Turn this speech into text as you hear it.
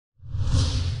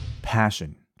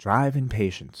passion, drive, and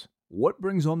patience. What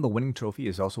brings home the winning trophy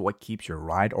is also what keeps your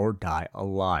ride or die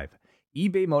alive.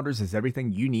 eBay Motors is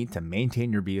everything you need to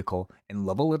maintain your vehicle and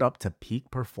level it up to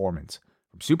peak performance.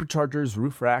 From superchargers,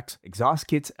 roof racks, exhaust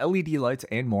kits, LED lights,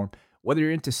 and more, whether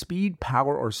you're into speed,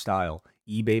 power, or style,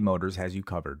 eBay Motors has you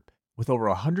covered. With over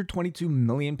 122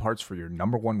 million parts for your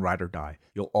number one ride or die,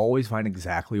 you'll always find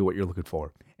exactly what you're looking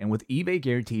for. And with eBay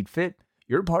Guaranteed Fit,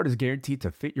 your part is guaranteed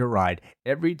to fit your ride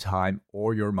every time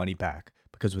or your money back.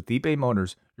 Because with eBay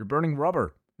Motors, you're burning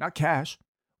rubber, not cash.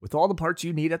 With all the parts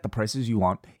you need at the prices you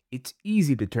want, it's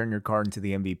easy to turn your car into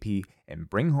the MVP and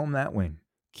bring home that win.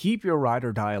 Keep your ride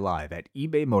or die alive at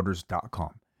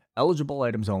ebaymotors.com. Eligible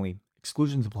items only.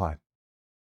 Exclusions apply.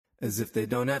 As if they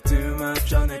don't have too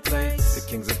much on their plate. The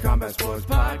Kings of Combat Sports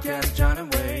Podcast, John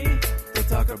and Wade. They'll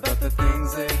talk about the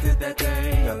things they did that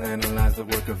day. They'll analyze the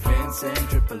work of Vince and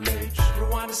Triple H.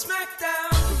 Rewind to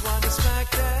SmackDown. Rewind to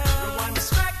SmackDown. Rewind to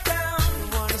SmackDown.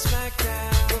 Rewind to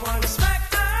SmackDown. Rewind to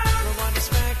SmackDown. Rewind to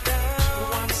SmackDown.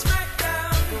 Rewind to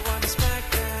SmackDown. Rewind to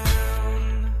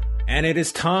SmackDown. And it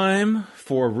is time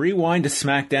for Rewind to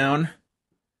SmackDown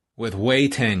with Wei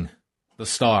Ting, the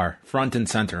star, front and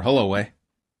center. Hello, Wei.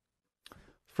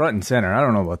 Front and center. I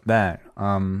don't know about that.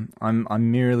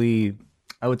 I'm merely,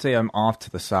 I would say I'm off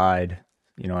to the side,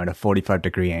 at a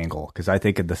 45-degree angle, because I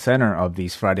think at the center of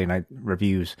these Friday night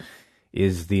reviews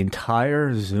is the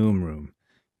entire Zoom room.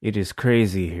 It is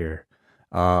crazy here.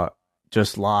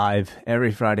 Just live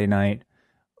every Friday night.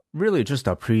 Really just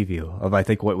a preview of, I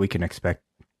think, what we can expect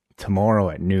tomorrow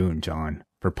at noon, John,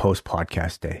 for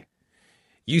post-podcast day.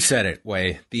 You said it,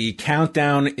 Wei. The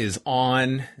countdown is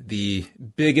on. The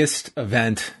biggest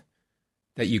event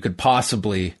that you could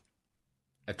possibly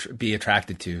be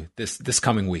attracted to this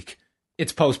coming week.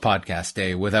 It's post-podcast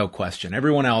day, without question.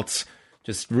 Everyone else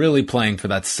just really playing for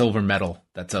that silver medal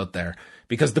that's out there.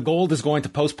 Because the gold is going to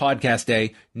post-podcast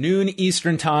day, noon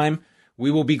Eastern time. We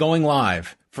will be going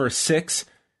live for 6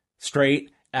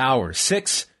 straight hours.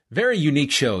 6 very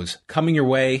unique shows coming your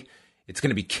way. It's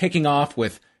going to be kicking off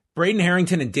with Braden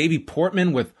Harrington and Davey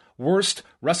Portman with worst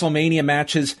WrestleMania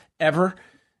matches ever.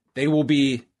 They will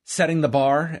be setting the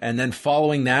bar. And then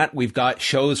following that, we've got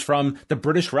shows from the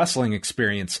British Wrestling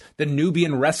Experience, the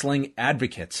Nubian Wrestling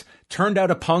Advocates, Turned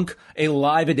Out a Punk, a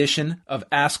live edition of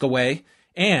Ask Away,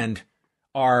 and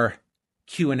our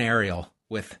Q and Ariel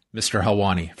with Mr.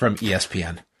 Helwani from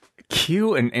ESPN.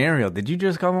 Q and Ariel. Did you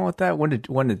just come up with that? When did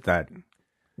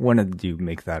you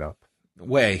make that up?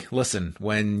 Wei, listen,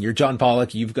 when you're John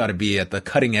Pollock, you've got to be at the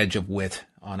cutting edge of wit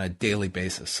on a daily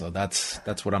basis. So that's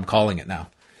what I'm calling it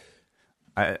now.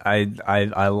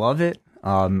 I love it.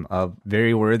 A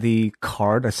very worthy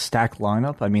card, a stacked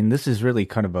lineup. I mean, this is really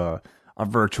kind of a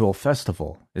virtual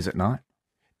festival, is it not?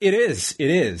 It is. It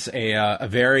is a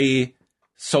very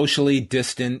socially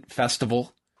distant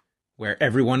festival where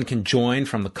everyone can join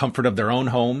from the comfort of their own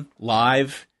home,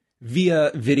 live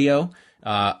via video.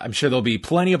 I'm sure there'll be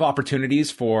plenty of opportunities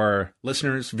for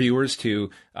listeners, viewers to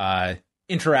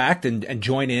interact and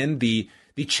join in. The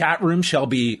chat room shall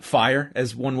be fire,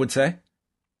 as one would say.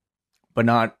 But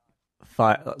not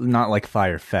like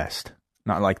Fyre Fest.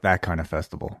 Not like that kind of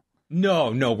festival.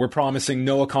 No, we're promising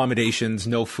no accommodations,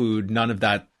 no food, none of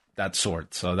that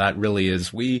sort. So that really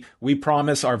is, we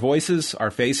promise our voices,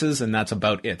 our faces, and that's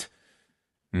about it.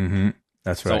 Mm-hmm.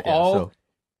 That's right.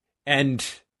 And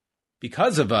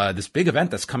because of this big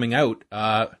event that's coming out,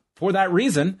 for that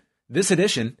reason, this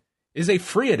edition is a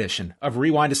free edition of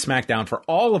Rewind to SmackDown for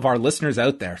all of our listeners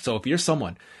out there. So if you're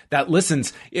someone that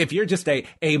listens, if you're just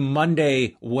a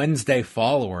Monday, Wednesday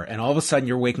follower, and all of a sudden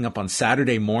you're waking up on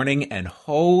Saturday morning and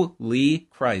holy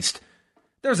Christ,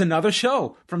 there's another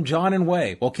show from John and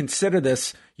Wei. Well, consider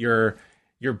this your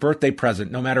birthday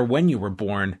present, no matter when you were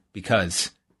born,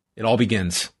 because it all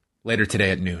begins later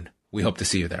today at noon. We hope to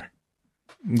see you there.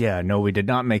 Yeah, no, we did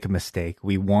not make a mistake.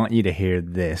 We want you to hear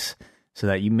this so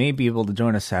that you may be able to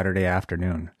join us Saturday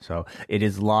afternoon. So it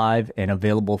is live and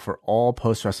available for all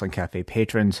Post Wrestling Cafe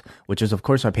patrons, which is, of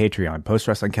course, our Patreon,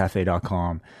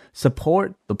 postwrestlingcafe.com.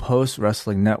 Support the Post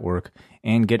Wrestling Network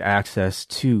and get access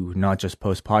to not just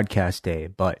Post Podcast Day,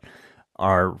 but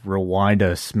our Rewind to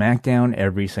SmackDown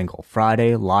every single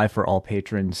Friday, live for all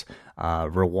patrons.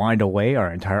 Rewind Away,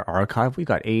 our entire archive. We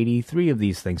got 83 of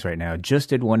these things right now. Just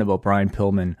did one about Brian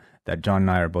Pillman that John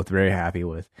and I are both very happy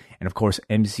with. And of course,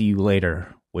 MCU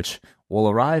Later, which will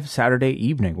arrive Saturday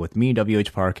evening with me,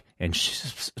 WH Park, and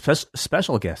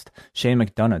special guest Shane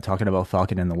McDonough talking about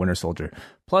Falcon and the Winter Soldier.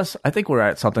 Plus, I think we're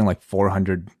at something like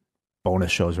 400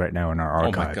 bonus shows right now in our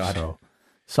archive. Oh my God. So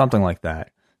something like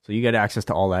that. So you get access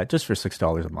to all that just for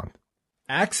 $6 a month.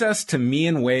 Access to me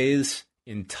and Wei's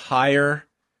entire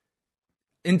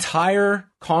entire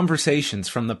conversations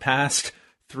from the past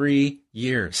 3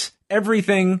 years.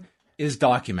 Everything is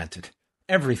documented.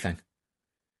 Everything.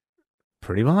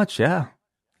 Pretty much, yeah.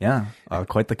 Yeah,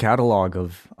 quite the catalog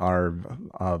of our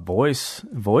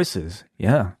voices.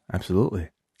 Yeah, absolutely.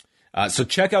 So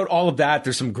check out all of that.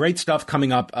 There's some great stuff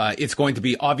coming up. It's going to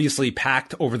be obviously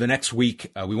packed over the next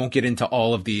week. We won't get into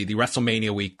all of the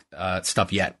WrestleMania week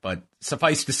stuff yet, but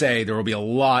suffice to say, there will be a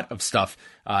lot of stuff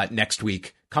next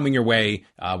week coming your way,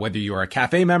 whether you are a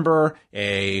Cafe member,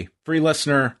 a free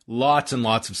listener, lots and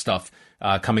lots of stuff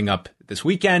coming up this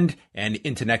weekend and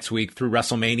into next week through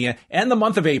WrestleMania and the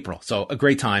month of April. So a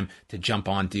great time to jump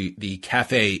onto the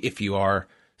Cafe if you are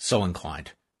so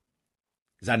inclined.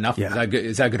 Is that enough? Yeah.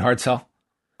 Is that a good hard sell?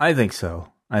 I think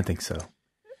so.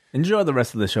 Enjoy the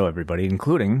rest of the show, everybody,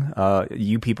 including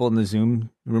you people in the Zoom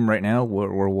room right now,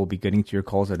 where we'll be getting to your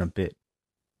calls in a bit.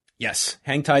 Yes,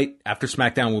 hang tight. After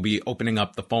SmackDown, we'll be opening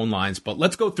up the phone lines. But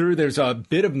let's go through. There's a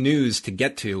bit of news to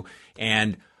get to.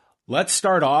 And let's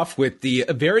start off with the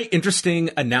very interesting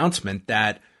announcement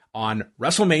that on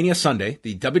WrestleMania Sunday,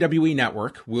 the WWE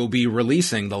Network will be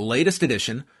releasing the latest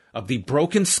edition of the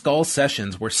Broken Skull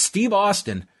Sessions, where Steve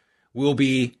Austin will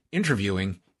be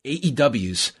interviewing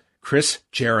AEW's Chris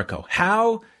Jericho.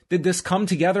 How did this come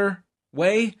together,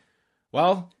 Way?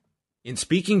 Well, in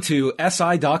speaking to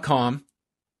SI.com,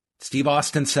 Steve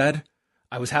Austin said,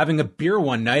 "I was having a beer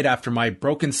one night after my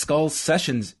Broken Skull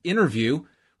Sessions interview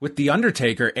with The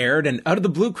Undertaker aired, and out of the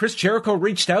blue, Chris Jericho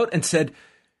reached out and said,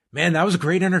 'Man, that was a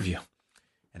great interview.'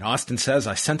 And Austin says,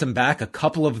 I sent him back a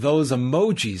couple of those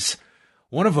emojis,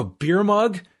 one of a beer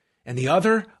mug and the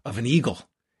other of an eagle.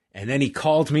 And then he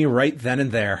called me right then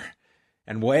and there.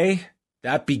 And Way,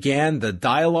 that began the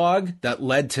dialogue that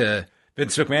led to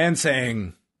Vince McMahon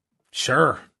saying,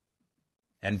 'Sure.'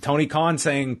 And Tony Khan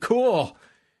saying, 'Cool.'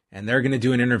 And they're going to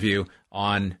do an interview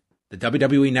on the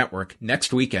WWE Network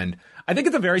next weekend. I think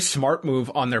it's a very smart move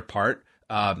on their part.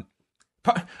 Part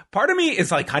of me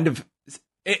is like kind of,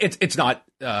 it's not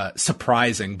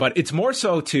surprising, but it's more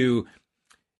so to,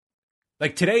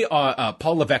 like today,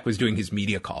 Paul Levesque was doing his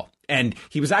media call, and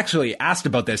he was actually asked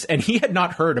about this, and he had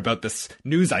not heard about this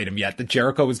news item yet that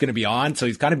Jericho was going to be on, so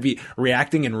he's kind of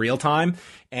reacting in real time,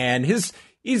 and he's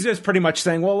just pretty much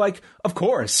saying, well, like, of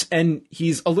course. And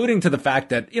he's alluding to the fact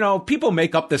that, you know, people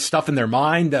make up this stuff in their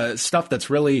mind, stuff that's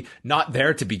really not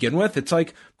there to begin with. It's like,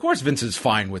 of course, Vince is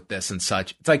fine with this and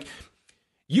such. It's like,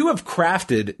 you have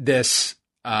crafted this.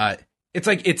 It's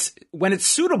like, it's when it's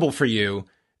suitable for you,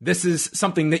 this is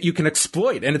something that you can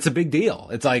exploit. And it's a big deal.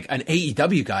 It's like an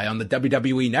AEW guy on the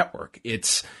WWE Network.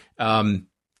 It's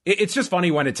just funny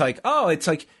when it's like, oh, it's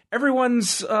like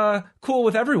everyone's cool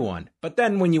with everyone. But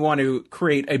then when you want to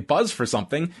create a buzz for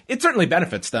something, it certainly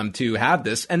benefits them to have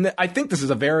this. And I think this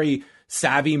is a very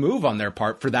savvy move on their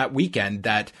part for that weekend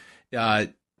that,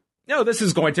 this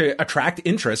is going to attract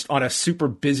interest on a super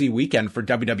busy weekend for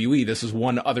WWE. This is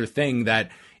one other thing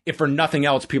that, if for nothing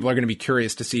else, people are going to be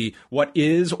curious to see what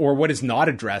is or what is not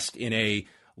addressed in a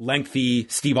lengthy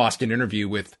Steve Austin interview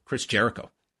with Chris Jericho.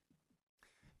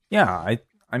 Yeah,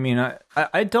 I mean,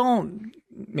 I don't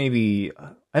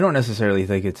necessarily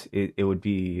think it would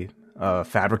be a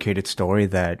fabricated story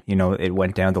that, you know, it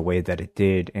went down the way that it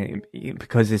did, and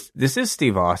because this is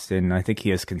Steve Austin. I think he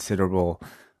has considerable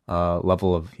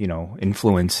level of, you know,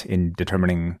 influence in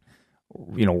determining,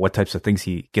 you know, what types of things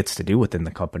he gets to do within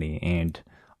the company. And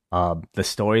the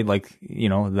story, like, you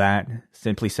know, that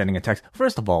simply sending a text.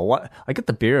 First of all, what I get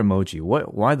the beer emoji.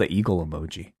 Why the eagle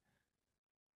emoji?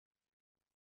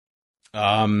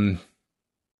 I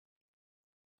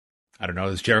don't know.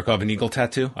 Does Jericho have an eagle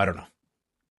tattoo? I don't know.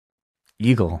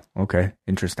 Eagle. Okay.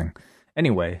 Interesting.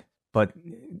 Anyway, but,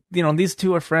 you know, these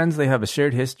two are friends. They have a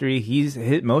shared history.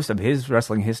 Most of his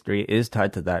wrestling history is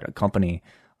tied to that company.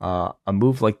 A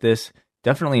move like this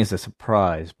definitely is a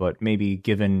surprise, but maybe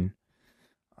given,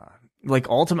 like,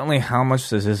 ultimately, how much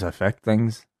does this affect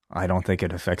things? I don't think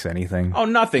it affects anything. Oh,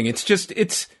 nothing. It's just,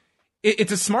 it's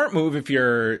a smart move if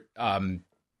you're,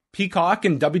 Peacock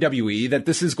and WWE, that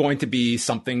this is going to be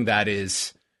something that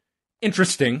is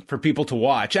interesting for people to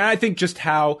watch. And I think just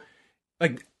how,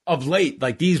 like, of late,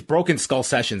 like these Broken Skull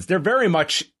Sessions, they're very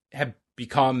much have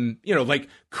become, you know, like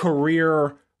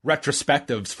career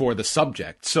retrospectives for the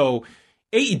subject. So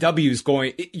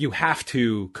AEW you have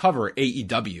to cover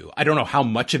AEW. I don't know how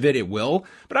much of it will,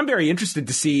 but I'm very interested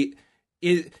to see,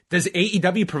 does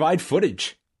AEW provide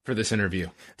footage for this interview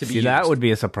to be used? That would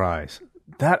be a surprise.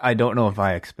 That I don't know if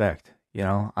I expect. You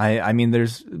know, I mean,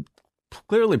 there's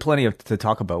clearly plenty to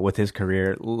talk about with his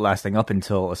career lasting up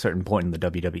until a certain point in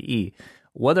the WWE.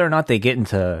 Whether or not they get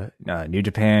into New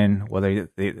Japan, whether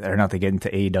or not they get into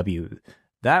AEW,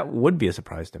 That would be a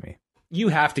surprise to me. You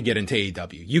have to get into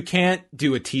AEW. You can't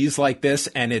do a tease like this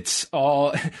and it's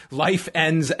all life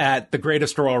ends at the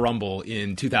Greatest Royal Rumble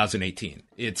in 2018.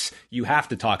 You have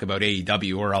to talk about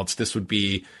AEW or else this would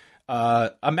be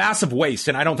a massive waste.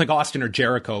 And I don't think Austin or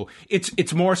Jericho,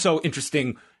 it's more so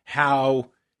interesting how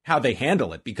they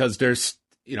handle it, because there's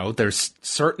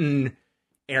certain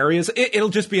areas. It'll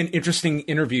just be an interesting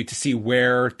interview to see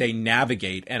where they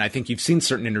navigate. And I think you've seen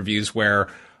certain interviews where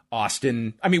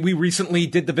Austin, we recently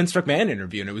did the Vince McMahon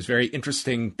interview, and it was very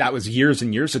interesting. That was years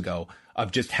and years ago,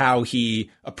 of just how he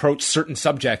approached certain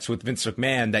subjects with Vince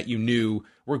McMahon that you knew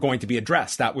were going to be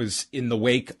addressed. That was in the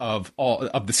wake of all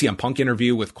of the CM Punk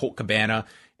interview with Colt Cabana.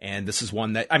 And this is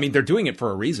one that, they're doing it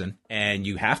for a reason, and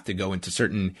you have to go into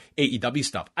certain AEW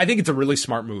stuff. I think it's a really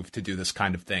smart move to do this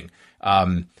kind of thing.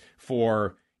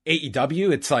 For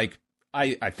AEW, it's like,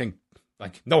 I think,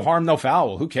 like, no harm, no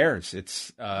foul. Who cares?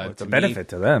 It's a benefit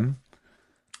to them.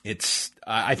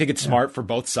 I think it's smart for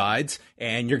both sides,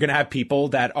 and you're going to have people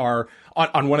that are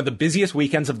on one of the busiest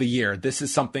weekends of the year. This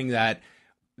is something that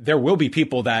there will be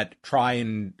people that try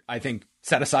and, I think,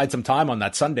 set aside some time on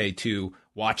that Sunday to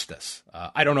watch this.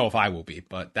 I don't know if I will be,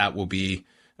 but that will be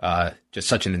just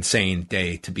such an insane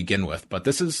day to begin with. But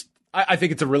I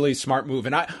think it's a really smart move.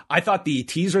 And I thought the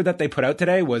teaser that they put out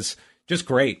today was just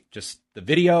great. Just the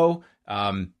video,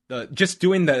 just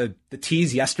doing the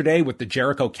tease yesterday with the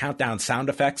Jericho countdown sound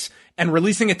effects and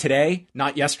releasing it today,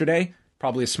 not yesterday,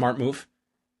 probably a smart move.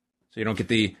 So you don't get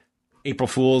the April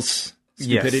Fool's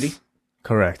stupidity. Yes,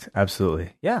 correct.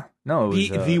 Absolutely. Yeah. No,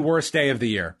 it was the worst day of the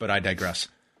year, but I digress.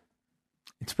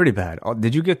 It's pretty bad.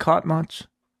 Did you get caught much?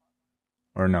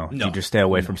 Or no? No. You just stay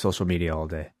away from social media all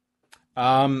day?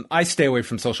 I stay away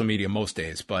from social media most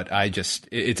days, but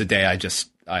it's a day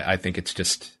I think it's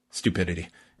just stupidity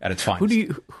at its finest.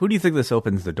 Who do you think this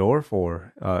opens the door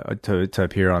for to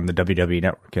appear on the WWE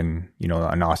Network in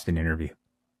an Austin interview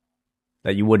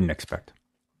that you wouldn't expect?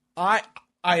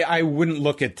 I wouldn't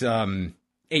look at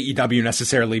AEW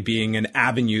necessarily being an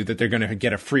avenue that they're going to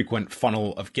get a frequent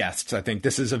funnel of guests. I think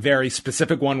this is a very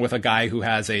specific one with a guy who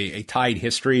has a tied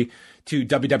history to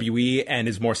WWE and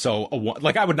is more so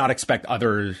I would not expect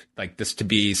others like this to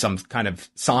be some kind of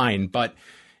sign, but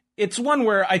it's one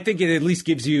where I think it at least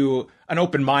gives you an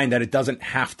open mind that it doesn't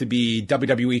have to be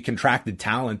WWE contracted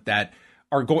talent that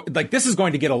are going, like, this is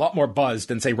going to get a lot more buzz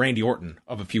than, say, Randy Orton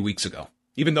of a few weeks ago,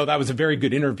 even though that was a very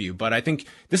good interview. But I think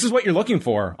this is what you're looking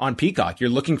for on Peacock. You're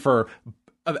looking for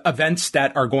events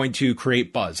that are going to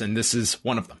create buzz, and this is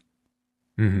one of them.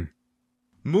 Mm-hmm.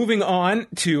 Moving on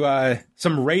to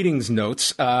some ratings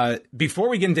notes. Before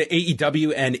we get into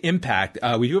AEW and Impact,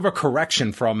 we do have a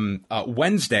correction from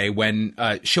Wednesday when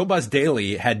Showbuzz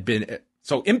Daily had been...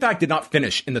 So Impact did not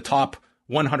finish in the top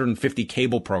 150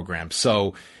 cable programs.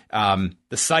 So the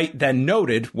site then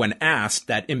noted when asked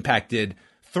that Impact did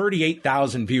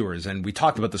 38,000 viewers. And we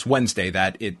talked about this Wednesday,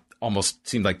 that it almost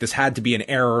seemed like this had to be an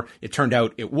error. It turned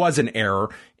out it was an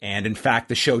error. And in fact,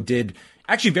 the show did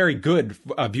actually very good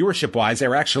viewership wise. They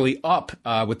were actually up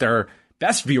with their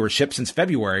best viewership since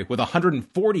February with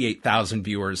 148,000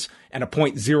 viewers and a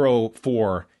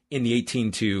 0.04 in the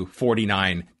 18 to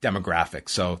 49 demographic.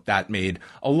 So that made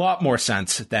a lot more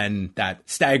sense than that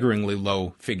staggeringly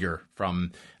low figure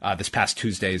from this past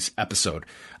Tuesday's episode.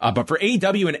 But for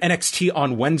AEW and NXT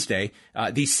on Wednesday,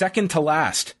 the second to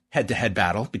last head-to-head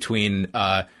battle between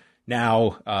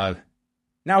now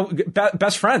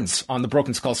best friends on the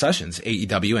Broken Skull Sessions,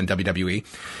 AEW and WWE.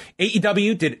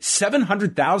 AEW did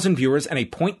 700,000 viewers and a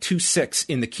 0.26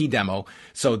 in the key demo.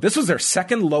 So this was their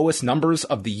second lowest numbers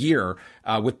of the year,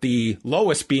 with the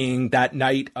lowest being that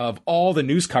night of all the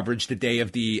news coverage the day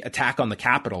of the attack on the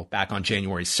Capitol back on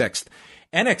January 6th.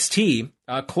 NXT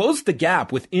closed the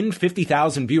gap within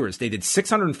 50,000 viewers. They did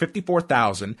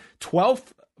 654,000,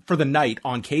 12th for the night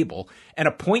on cable, and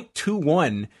a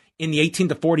 0.21 in the 18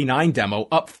 to 49 demo,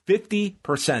 up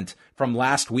 50% from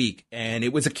last week. And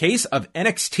it was a case of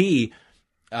NXT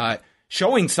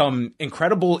showing some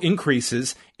incredible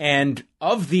increases. And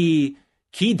of the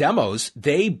key demos,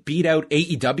 they beat out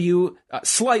AEW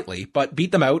slightly, but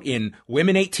beat them out in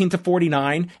women 18 to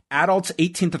 49, adults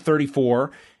 18 to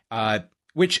 34,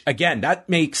 which again, that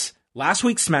makes last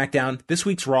week's SmackDown, this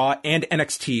week's Raw, and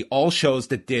NXT all shows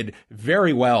that did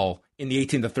very well in the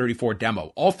 18 to 34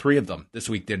 demo. All three of them this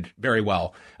week did very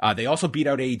well. They also beat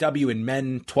out AEW in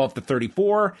men 12 to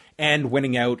 34 and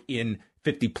winning out in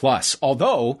 50 plus.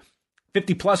 Although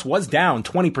 50 plus was down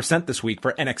 20% this week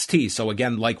for NXT. So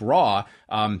again, like Raw,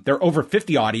 their over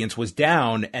 50 audience was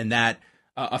down, and that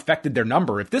affected their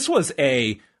number. If this was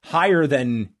a higher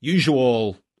than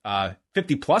usual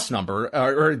 50 plus number,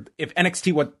 or if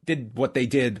NXT did what they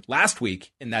did last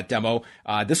week in that demo,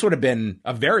 this would have been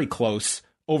a very close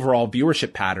overall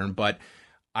viewership pattern. But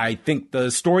I think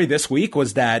the story this week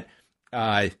was that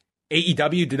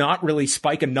AEW did not really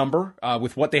spike a number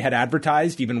with what they had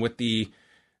advertised, even with the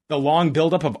long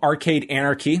buildup of Arcade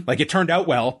Anarchy. Like, it turned out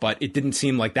well, but it didn't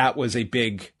seem like that was a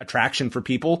big attraction for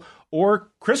people. Or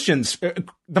Christian's.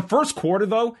 The first quarter,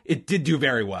 though, it did do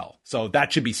very well. So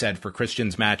that should be said for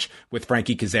Christian's match with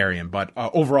Frankie Kazarian. But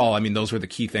overall, I mean, those were the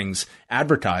key things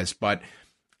advertised. But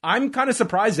I'm kind of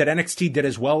surprised that NXT did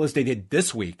as well as they did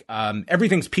this week.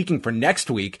 Everything's peaking for next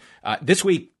week. This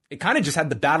week, it kind of just had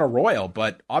the Battle Royal.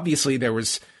 But obviously, there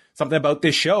was something about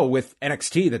this show with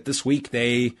NXT that this week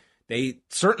they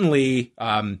certainly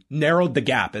narrowed the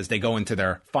gap as they go into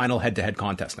their final head-to-head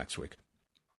contest next week.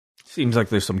 Seems like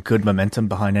there's some good momentum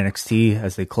behind NXT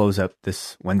as they close up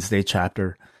this Wednesday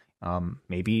chapter.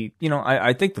 Maybe,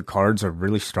 I think the cards are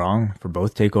really strong for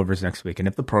both takeovers next week. And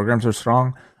if the programs are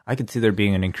strong, I could see there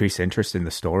being an increased interest in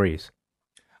the stories.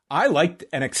 I liked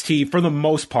NXT for the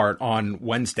most part on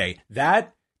Wednesday.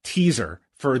 That teaser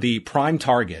for the Prime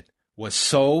Target was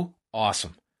so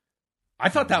awesome. I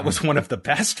thought that was one of the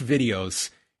best videos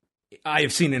I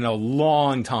have seen in a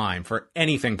long time for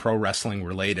anything pro wrestling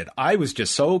related. I was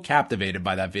just so captivated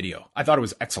by that video. I thought it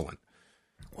was excellent.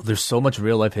 Well, there's so much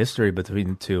real life history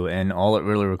between the two, and all it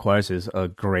really requires is a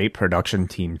great production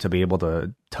team to be able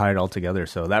to tie it all together.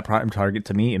 So that Prime Target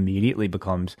to me immediately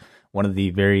becomes one of the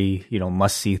very,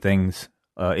 must see things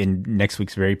in next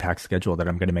week's very packed schedule that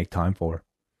I'm going to make time for.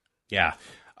 Yeah.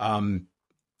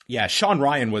 Yeah, Sean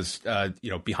Ryan was,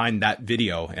 behind that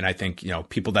video, and I think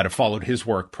people that have followed his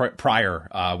work prior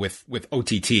with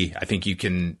OTT, I think you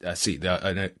can see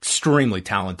an extremely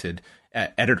talented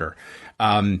editor.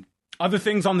 Other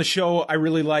things on the show I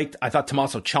really liked. I thought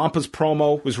Tommaso Ciampa's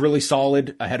promo was really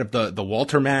solid ahead of the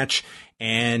Walter match.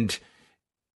 And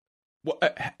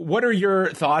what are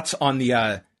your thoughts on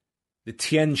the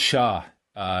Tien Sha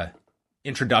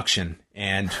introduction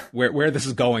and where this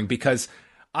is going? Because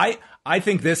I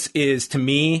think this is, to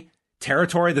me,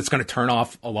 territory that's going to turn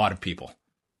off a lot of people.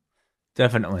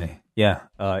 Definitely. Yeah.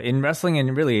 In wrestling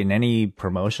and really in any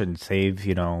promotion, save,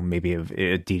 maybe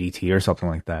a DDT or something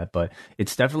like that. But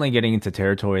it's definitely getting into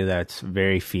territory that's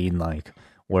very Fiend-like,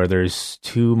 where there's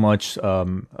too much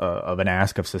of an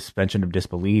ask of suspension of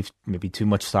disbelief, maybe too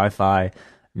much sci-fi,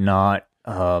 not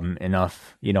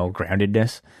enough,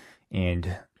 groundedness.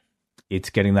 And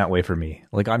it's getting that way for me.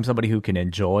 Like, I'm somebody who can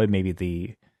enjoy maybe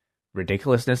the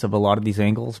ridiculousness of a lot of these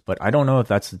angles, but I don't know if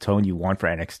that's the tone you want for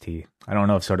NXT. I don't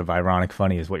know if sort of ironic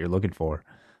funny is what you're looking for,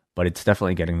 but it's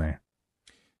definitely getting there.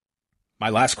 My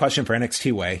last question for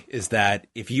NXT Way is that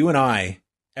if you and I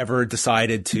ever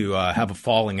decided to have a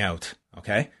falling out,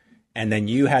 okay, and then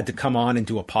you had to come on and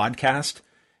do a podcast,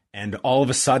 and all of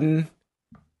a sudden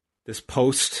this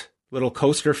little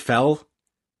coaster fell,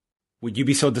 would you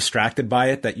be so distracted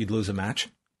by it that you'd lose a match?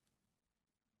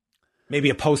 Maybe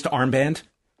a post armband?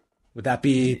 Would that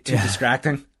be too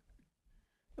distracting?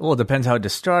 Well, it depends how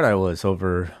distraught I was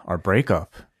over our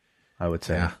breakup, I would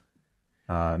say.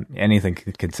 Yeah. Anything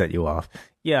can set you off.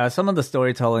 Yeah, some of the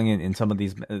storytelling in some of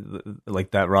these,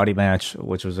 like that Roddy match,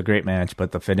 which was a great match,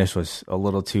 but the finish was a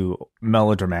little too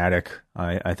melodramatic,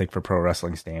 I think, for pro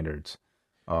wrestling standards.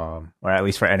 Or at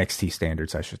least for NXT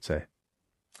standards, I should say.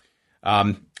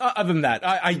 Other than that,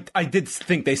 I did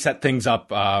think they set things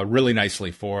up really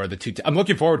nicely for the two. I'm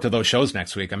looking forward to those shows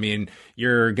next week. I mean,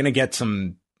 you're gonna get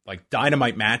some like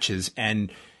dynamite matches,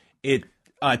 and it.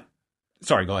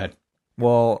 Sorry, go ahead.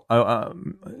 Well,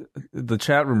 the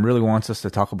chat room really wants us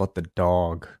to talk about the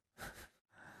dog.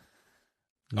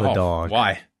 Dog.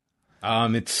 Why?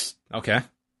 It's okay.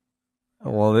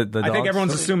 Well, I think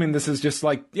everyone's assuming this is just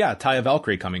like Taya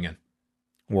Valkyrie coming in.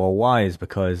 Well, why is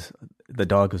because the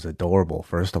dog was adorable,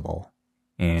 first of all.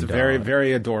 And it's a very,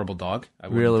 very adorable dog.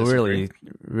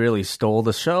 Really stole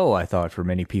the show, I thought, for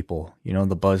many people.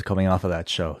 The buzz coming off of that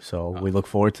show. So we look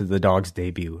forward to the dog's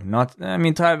debut.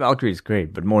 Taya Valkyrie is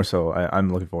great, but more so,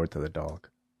 I'm looking forward to the dog.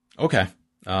 Okay.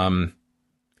 Didn't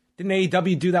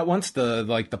AEW do that once?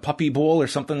 The puppy bowl or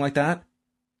something like that?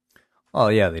 Oh,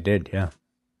 yeah, they did, yeah.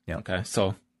 Okay,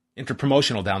 so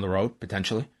interpromotional down the road,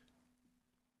 potentially.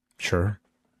 Sure.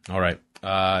 All right.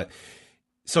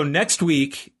 So next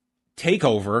week,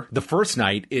 TakeOver, the first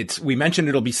night, we mentioned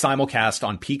it'll be simulcast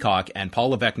on Peacock, and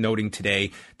Paul Levesque noting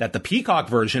today that the Peacock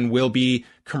version will be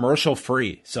commercial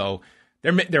free. So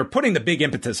they're putting the big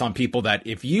impetus on people that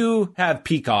if you have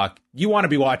Peacock, you want to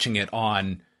be watching it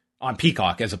on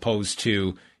Peacock as opposed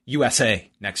to USA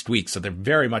next week. So they're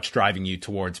very much driving you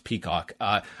towards Peacock.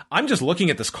 I'm just looking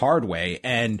at this card way,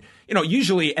 and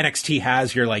usually NXT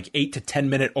has your like 8 to 10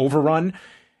 minute overrun.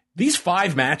 These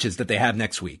 5 matches that they have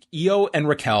next week, Io and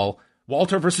Raquel,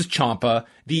 Walter versus Ciampa,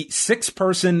 the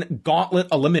 6-person gauntlet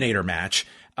eliminator match,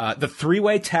 the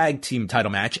 3-way tag team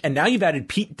title match, and now you've added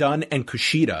Pete Dunne and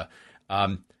Kushida.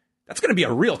 That's going to be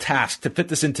a real task to fit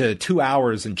this into 2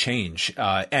 hours and change.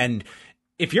 And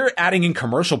if you're adding in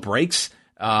commercial breaks,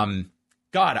 God,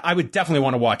 I would definitely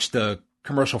want to watch the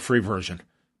commercial-free version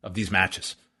of these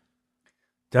matches.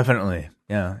 Definitely.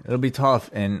 Yeah, it'll be tough.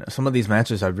 And some of these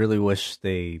matches, I really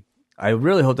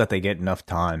hope that they get enough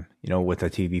time, with a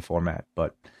TV format.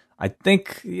 But I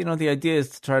think, the idea is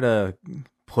to try to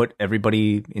put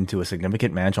everybody into a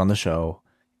significant match on the show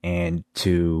and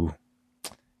to,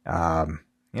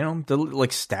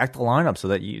 like stack the lineup so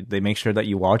that they make sure that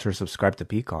you watch or subscribe to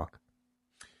Peacock.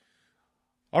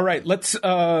 All right, let's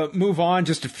move on.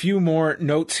 Just a few more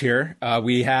notes here.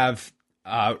 We have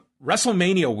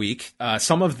WrestleMania week.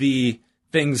 Some of the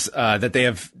things that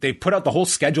they put out the whole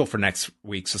schedule for next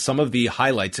week. So some of the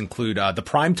highlights include the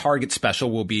Prime Target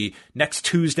special will be next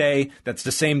Tuesday. That's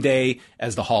the same day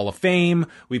as the Hall of Fame.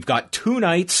 We've got 2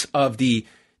 nights of the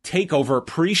TakeOver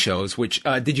pre-shows, which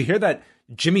did you hear that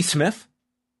Jimmy Smith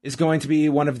is going to be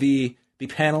one of the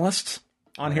panelists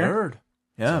on here? Heard.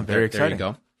 Yeah, so very exciting. There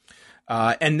you go.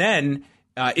 And then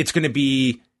it's going to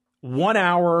be 1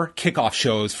 hour kickoff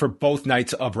shows for both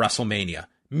nights of WrestleMania.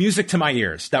 Music to my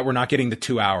ears that we're not getting the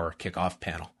 2 hour kickoff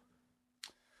panel.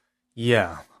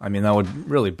 Yeah, I mean, that would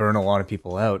really burn a lot of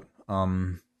people out.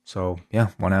 So yeah,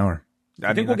 1 hour.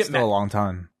 I think we'll get still a long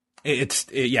time.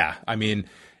 Yeah. I mean,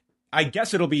 I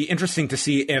guess it'll be interesting to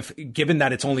see if, given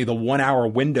that it's only the 1 hour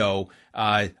window,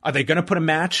 are they going to put a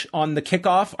match on the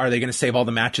kickoff? Are they going to save all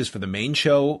the matches for the main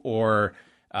show, or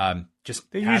just?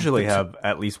 They usually have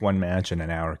at least one match in an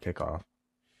hour kickoff.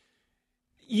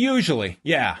 Usually,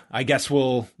 yeah. I guess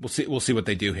we'll see what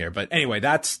they do here. But anyway,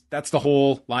 that's the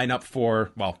whole lineup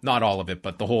for, well, not all of it,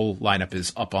 but the whole lineup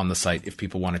is up on the site if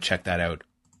people want to check that out.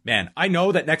 Man, I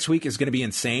know that next week is going to be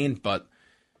insane, but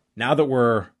now that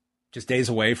we're just days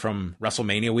away from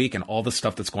WrestleMania week and all the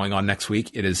stuff that's going on next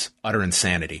week, it is utter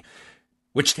insanity.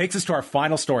 Which takes us to our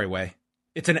final story, Way.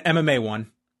 It's an MMA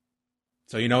one,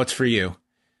 so you know it's for you.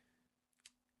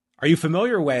 Are you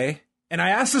familiar, Way? And I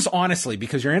ask this honestly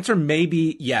because your answer may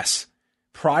be yes.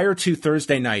 Prior to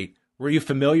Thursday night, were you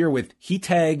familiar with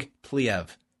Hitag Pliyev?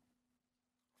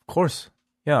 Of course.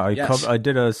 Yeah, I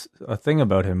did a thing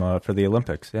about him for the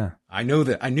Olympics, yeah. I knew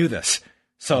this.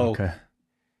 So, okay.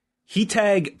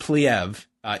 Hitag Pliyev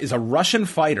is a Russian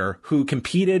fighter who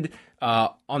competed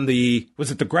on the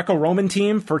Greco-Roman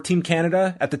team for Team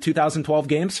Canada at the 2012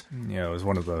 Games? Yeah, it was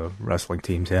one of the wrestling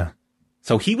teams, yeah.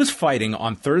 So he was fighting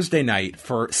on Thursday night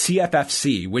for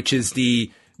CFFC, which is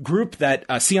the group that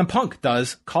CM Punk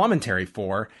does commentary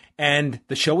for, and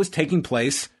the show was taking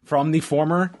place from the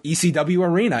former ECW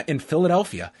arena in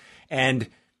Philadelphia. And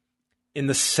in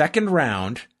the second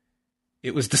round,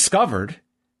 it was discovered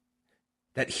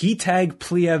that Hitag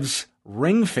Pliyev's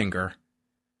ring finger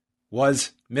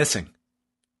was missing.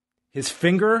 His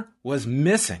finger was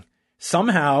missing.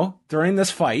 Somehow, during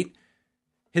this fight,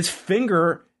 his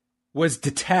finger was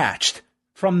detached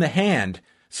from the hand.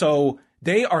 So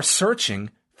they are searching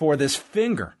for this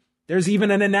finger. There's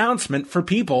even an announcement for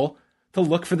people to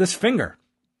look for this finger.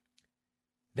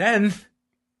 Then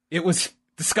it was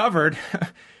discovered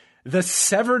the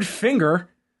severed finger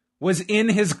was in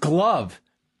his glove.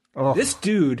 Oh. This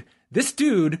dude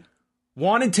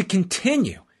wanted to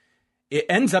continue. It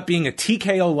ends up being a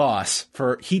TKO loss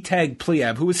for Hitag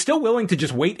Pliyev, who was still willing to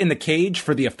just wait in the cage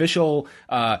for the official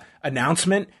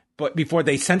announcement. But before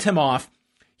they sent him off,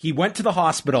 he went to the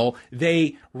hospital.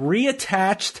 They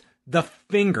reattached the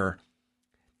finger.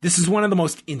 This is one of the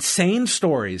most insane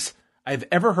stories I've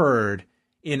ever heard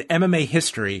in MMA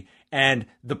history. And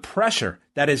the pressure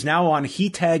that is now on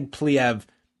Hitag Pliyev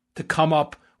to come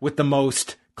up with the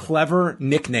most clever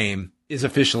nickname is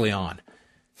officially on.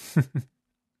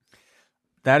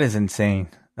 That is insane.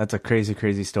 That's a crazy,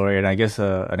 crazy story. And I guess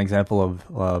an example of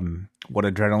what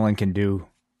adrenaline can do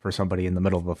for somebody in the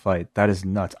middle of a fight. That is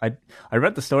nuts. I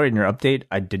read the story in your update.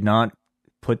 I did not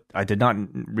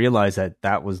realize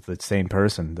that was the same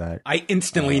person that I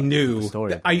instantly knew.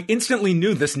 I instantly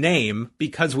knew this name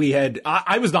because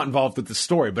I was not involved with the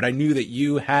story, but I knew that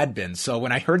you had been. So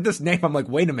when I heard this name, I'm like,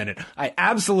 wait a minute. I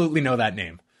absolutely know that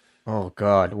name. Oh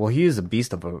God. Well, he is a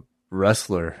beast of a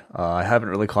wrestler. I haven't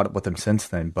really caught up with him since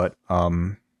then, but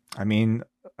I mean,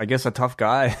 I guess a tough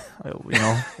guy,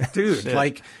 dude,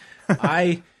 like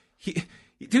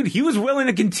Dude, he was willing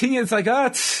to continue. It's like,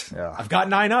 I've got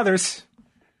 9 others.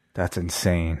 That's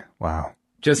insane. Wow.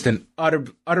 Just an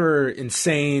utter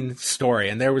insane story.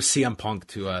 And there was CM Punk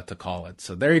to call it.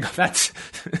 So there you go. That's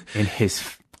in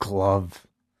his glove.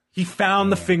 He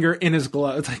found the finger in his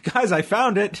glove. It's like, guys, I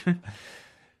found it.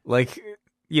 Like,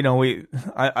 you know,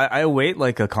 I await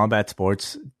like a combat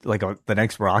sports, like the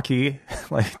next Rocky,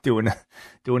 like doing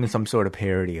some sort of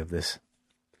parody of this.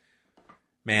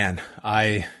 Man,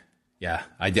 I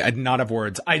did not have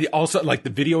words. I also, like,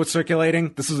 the video was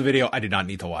circulating. This was a video I did not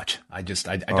need to watch. I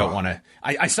don't want to.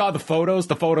 I saw the photos.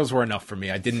 The photos were enough for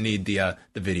me. I didn't need the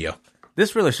video.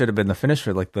 This really should have been the finish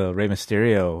for like the Rey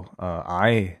Mysterio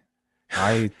eye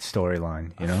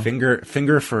storyline. You know,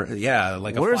 finger for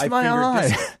like a where's my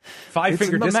eye? 5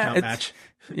 finger discount match.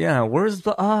 Yeah, where's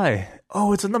the eye?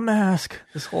 Oh, it's in the mask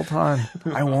this whole time.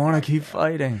 I want to keep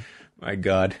fighting. My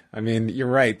God. I mean, you're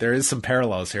right. There is some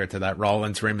parallels here to that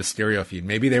Rollins-Rey Mysterio feud.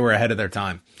 Maybe they were ahead of their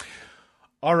time.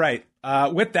 All right.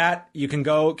 With that, you can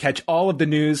go catch all of the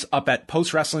news up at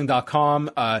postwrestling.com.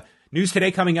 News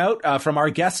today coming out from our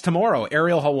guest tomorrow,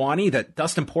 Ariel Helwani, that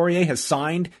Dustin Poirier has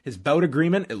signed his bout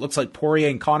agreement. It looks like Poirier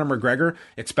and Conor McGregor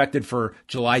expected for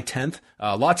July 10th.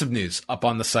 Lots of news up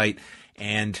on the site.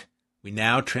 And we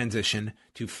now transition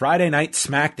to Friday Night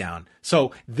SmackDown.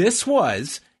 So this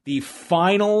was the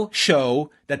final show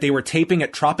that they were taping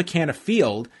at Tropicana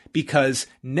Field, because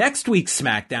next week's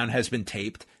SmackDown has been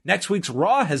taped, next week's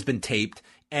Raw has been taped,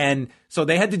 and so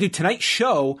they had to do tonight's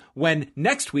show when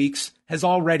next week's has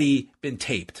already been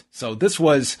taped. So this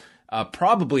was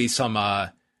probably some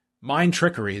mind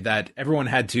trickery that everyone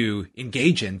had to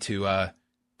engage in to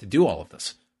do all of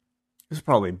this. It was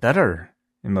probably better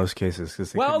in most cases.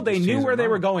 They knew where they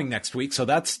were going next week, so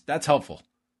that's helpful.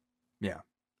 Yeah.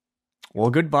 Well,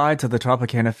 goodbye to the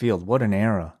Tropicana Field. What an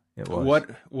era it was.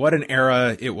 What an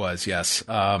era it was, yes.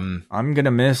 I'm going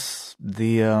to miss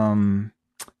the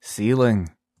ceiling,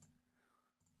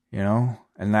 you know,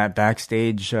 and that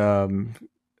backstage floor.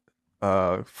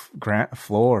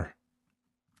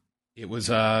 It was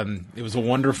a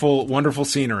wonderful, wonderful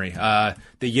scenery. The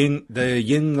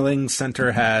Yuengling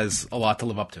Center has a lot to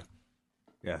live up to.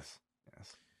 Yes.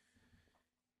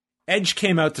 Edge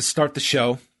came out to start the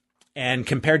show and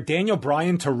compared Daniel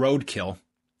Bryan to Roadkill,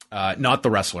 not the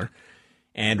wrestler,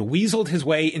 and weaseled his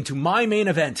way into my main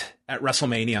event at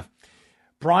WrestleMania.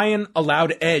 Bryan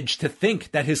allowed Edge to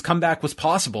think that his comeback was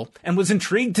possible and was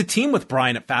intrigued to team with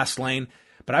Bryan at Fastlane,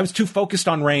 but I was too focused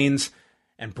on Reigns,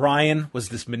 and Bryan was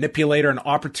this manipulator and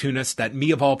opportunist that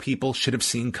me of all people should have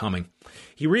seen coming.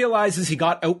 He realizes he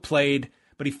got outplayed,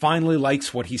 but he finally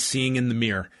likes what he's seeing in the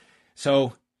mirror.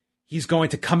 So he's going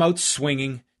to come out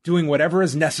swinging, doing whatever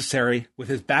is necessary with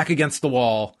his back against the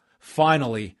wall.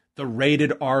 Finally, the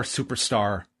rated R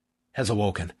superstar has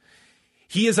awoken.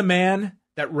 He is a man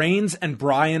that Reigns and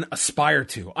Bryan aspire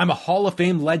to. I'm a Hall of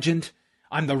Fame legend.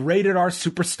 I'm the rated R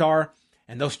superstar.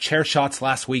 And those chair shots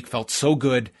last week felt so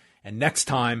good. And next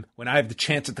time, when I have the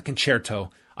chance at the concerto,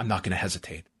 I'm not going to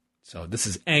hesitate. So this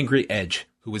is Angry Edge,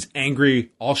 who was angry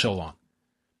all show long.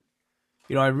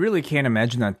 You know, I really can't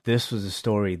imagine that this was a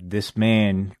story this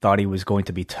man thought he was going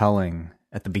to be telling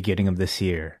at the beginning of this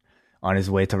year on his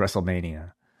way to WrestleMania.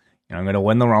 You know, I'm going to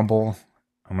win the Rumble.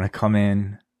 I'm going to come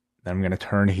in. Then I'm going to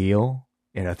turn heel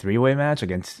in a 3-way match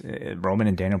against Roman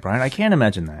and Daniel Bryan. I can't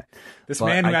imagine that. This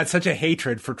man who had such a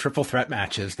hatred for triple threat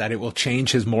matches that it will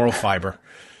change his moral fiber.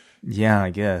 Yeah, I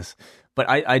guess. But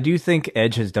I do think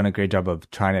Edge has done a great job of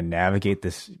trying to navigate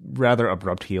this rather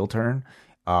abrupt heel turn.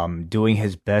 Doing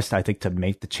his best, I think, to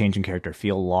make the change in character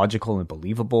feel logical and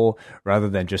believable, rather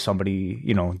than just somebody,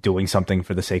 you know, doing something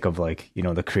for the sake of, like, you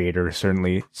know, the creator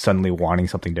suddenly wanting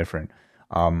something different.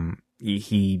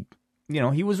 He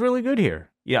was really good here.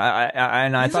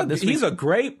 Yeah, I thought he's a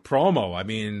great promo. I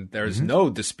mean, there's no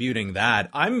disputing that.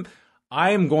 I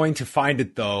am going to find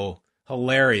it, though,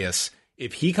 hilarious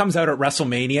if he comes out at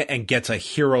WrestleMania and gets a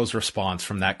hero's response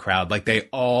from that crowd, like they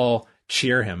all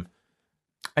cheer him.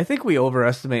 I think we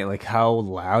overestimate like how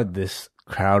loud this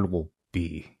crowd will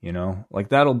be, you know? Like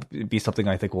that'll be something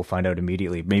I think we'll find out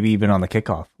immediately, maybe even on the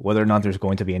kickoff, whether or not there's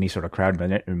going to be any sort of crowd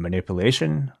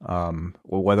manipulation, or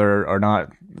whether or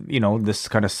not, you know, this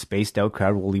kind of spaced out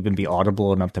crowd will even be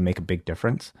audible enough to make a big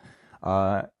difference.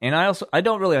 And I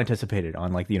don't really anticipate it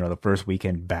on, like, you know, the first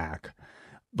weekend back.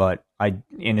 But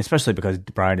especially because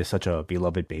Bryan is such a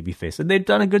beloved babyface, and they've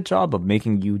done a good job of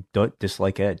making you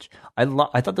dislike Edge.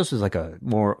 I thought this was like a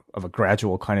more of a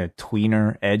gradual kind of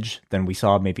tweener Edge than we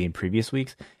saw maybe in previous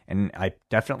weeks, and I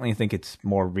definitely think it's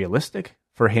more realistic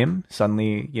for him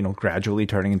suddenly, you know, gradually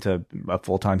turning into a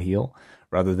full-time heel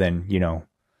rather than, you know,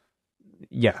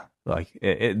 yeah, like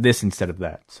this instead of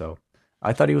that. So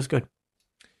I thought he was good.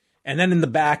 And then in the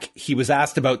back, he was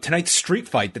asked about tonight's street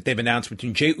fight that they've announced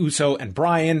between Jey Uso and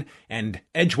Bryan, and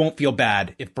Edge won't feel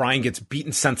bad if Bryan gets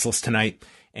beaten senseless tonight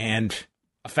and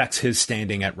affects his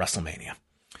standing at WrestleMania.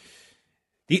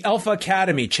 The Alpha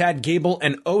Academy, Chad Gable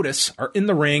and Otis, are in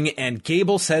the ring, and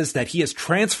Gable says that he has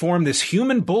transformed this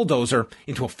human bulldozer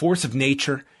into a force of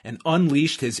nature and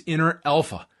unleashed his inner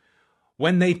alpha.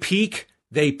 When they peak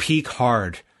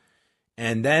hard.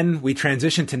 And then we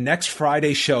transition to next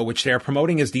Friday's show, which they're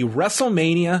promoting as the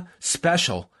WrestleMania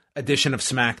special edition of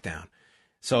SmackDown.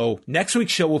 So next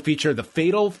week's show will feature the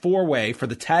Fatal 4-Way for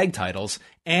the tag titles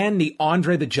and the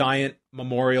Andre the Giant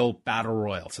Memorial Battle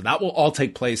Royal. So that will all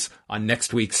take place on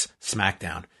next week's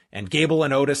SmackDown. And Gable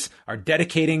and Otis are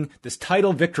dedicating this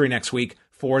title victory next week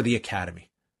for the Academy.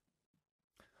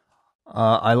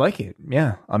 I like it.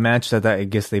 Yeah. A match that I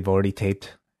guess they've already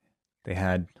taped. They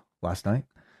had last night.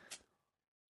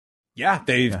 Yeah,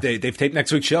 they've taped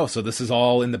next week's show, so this is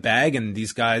all in the bag, and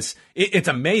these guys... It's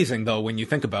amazing, though, when you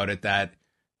think about it, that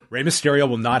Rey Mysterio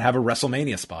will not have a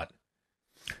WrestleMania spot.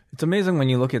 It's amazing when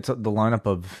you look at the lineup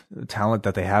of talent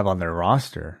that they have on their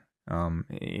roster.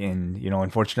 And,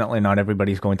 unfortunately, not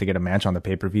everybody's going to get a match on the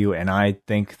pay-per-view, and I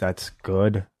think that's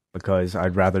good, because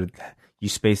I'd rather you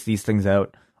space these things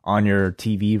out on your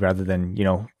TV rather than,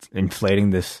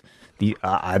 inflating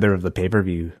either of the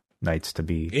pay-per-view nights to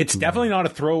be. It's definitely not a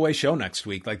throwaway show next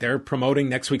week. Like, they're promoting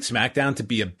next week's SmackDown to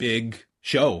be a big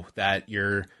show that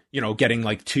you're, getting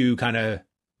like two kind of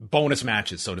bonus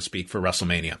matches, so to speak, for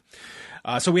WrestleMania.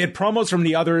 So we had promos from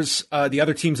the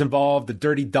other teams involved, the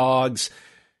Dirty Dogs,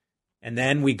 and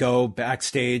then we go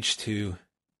backstage to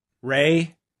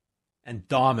Rey and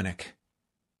Dominic,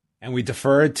 and we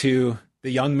deferred to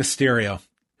the young Mysterio,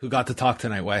 who got to talk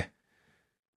tonight, Way.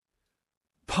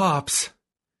 Pops,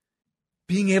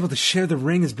 being able to share the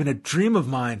ring has been a dream of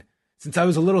mine since I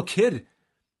was a little kid.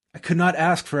 I could not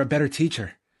ask for a better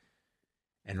teacher.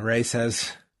 And Rey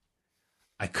says,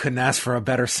 I couldn't ask for a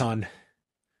better son.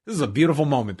 This is a beautiful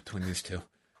moment between these two.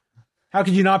 How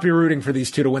could you not be rooting for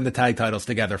these two to win the tag titles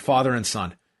together, father and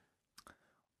son?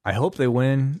 I hope they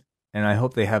win, and I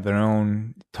hope they have their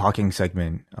own talking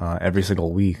segment every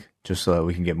single week, just so that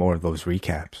we can get more of those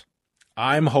recaps.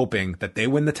 I'm hoping that they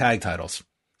win the tag titles,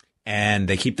 and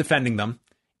they keep defending them,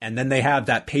 and then they have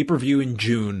that pay-per-view in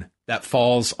June that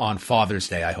falls on Father's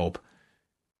Day, I hope,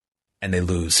 and they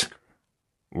lose.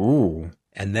 Ooh,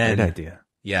 and then, good idea.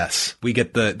 Yes, we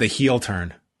get the heel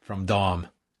turn from Dom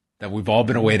that we've all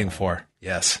been waiting for.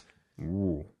 Yes.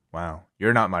 Ooh, wow.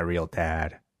 You're not my real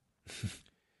dad.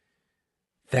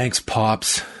 Thanks,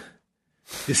 Pops.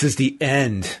 This is the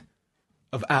end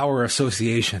of our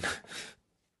association.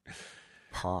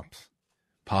 Pops.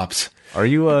 Are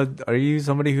you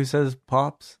somebody who says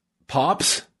pops?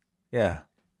 Pops? Yeah.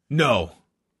 No.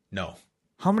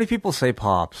 How many people say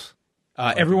pops?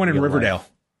 Everyone in Riverdale.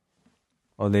 Life?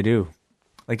 Oh, they do.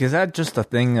 Like, is that just a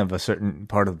thing of a certain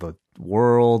part of the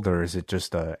world, or is it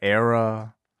just a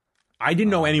era? I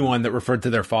didn't know anyone that referred to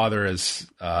their father as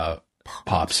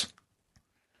Pops.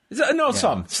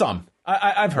 Some.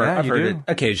 I've heard it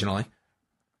occasionally.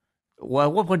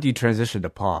 Well, what do you transition to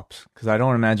pops? Because I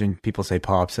don't imagine people say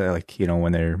pops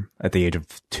when they're at the age of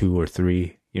 2 or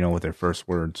 3, with their first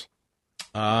words.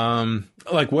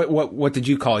 What did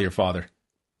you call your father?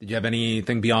 Did you have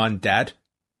anything beyond dad?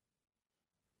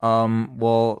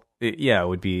 It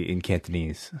would be in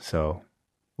Cantonese, so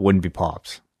it wouldn't be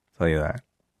pops. I'll tell you that.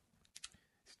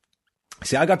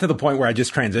 See, I got to the point where I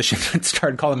just transitioned and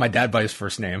started calling my dad by his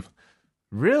first name.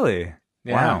 Really?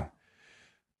 Yeah. Wow.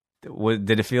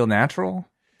 Did it feel natural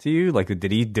to you? Like,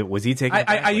 was he taking?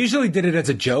 I usually did it as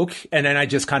a joke, and then I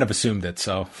just kind of assumed it.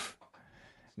 So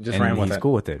just ran with it. He's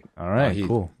cool with it. All right,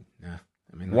 cool. Yeah.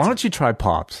 Why don't you try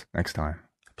Pops next time?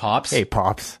 Pops? Hey,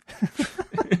 Pops.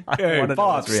 Hey,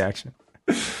 Pops. Reaction.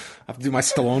 I have to do my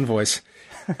Stallone voice.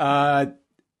 And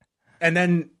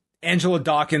then Angelo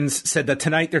Dawkins said that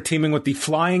tonight they're teaming with the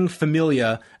Flying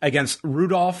Familia against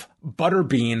Rudolph,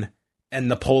 Butterbean, and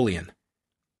Napoleon.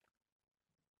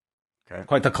 Okay.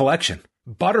 Quite the collection.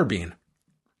 Butterbean.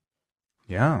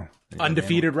 Yeah.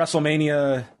 Undefeated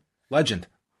WrestleMania legend.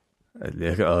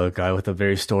 A guy with a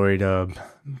very storied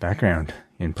background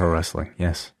in pro wrestling.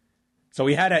 Yes. So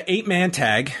we had an 8-man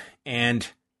tag, and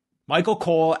Michael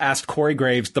Cole asked Corey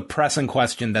Graves the pressing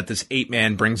question that this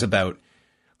 8-man brings about.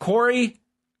 Corey,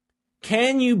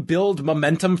 can you build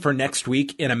momentum for next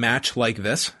week in a match like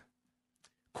this?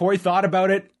 Corey thought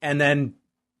about it and then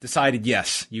decided,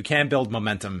 yes, you can build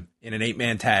momentum in an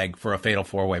 8-man tag for a fatal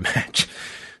 4-way match.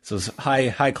 So it's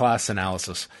high class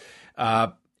analysis.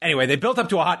 Anyway, they built up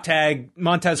to a hot tag.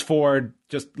 Montez Ford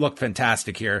just looked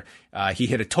fantastic here. He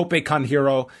hit a tope con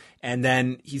hero, and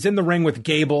then he's in the ring with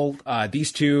Gable.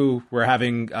 These two were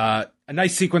having a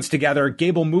nice sequence together.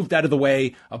 Gable moved out of the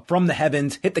way from the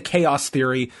heavens, hit the chaos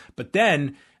theory, but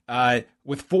then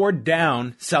with Ford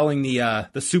down, selling the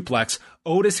suplex,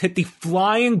 Otis hit the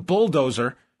flying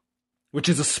bulldozer, which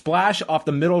is a splash off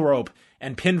the middle rope,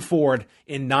 and pinned Ford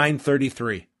in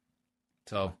 9:33.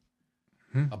 So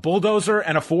a bulldozer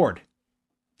and a Ford.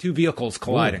 Two vehicles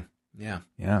colliding. Ooh. Yeah.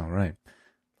 Yeah, right.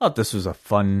 Thought this was a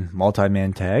fun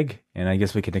multi-man tag, and I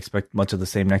guess we can expect much of the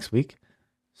same next week.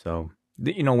 So,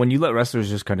 when you let wrestlers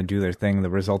just kind of do their thing, the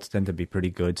results tend to be pretty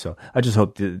good. So I just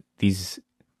hope that these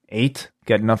 8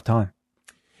 get enough time.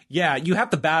 Yeah, you have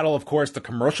to battle, of course, the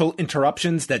commercial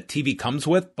interruptions that TV comes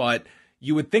with, but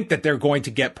you would think that they're going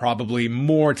to get probably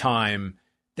more time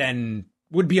than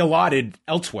would be allotted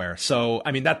elsewhere. So,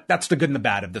 I mean, that's the good and the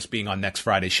bad of this being on next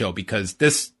Friday's show, because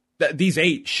these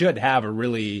 8 should have a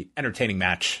really entertaining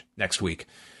match next week.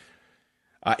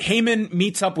 Heyman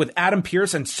meets up with Adam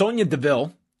Pearce and Sonya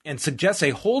Deville and suggests a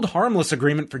hold harmless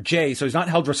agreement for Jay, so he's not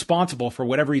held responsible for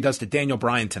whatever he does to Daniel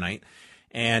Bryan tonight.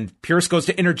 And Pearce goes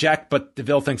to interject, but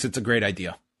Deville thinks it's a great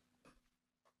idea.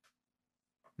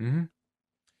 Mm-hmm.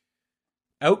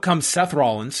 Out comes Seth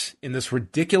Rollins in this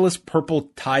ridiculous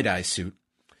purple tie-dye suit.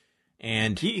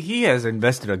 And he has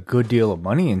invested a good deal of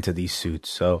money into these suits.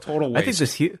 So total waste.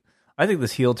 I think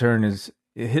this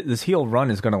heel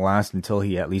run is going to last until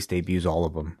he at least debuts all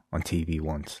of them on TV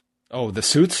once. Oh, the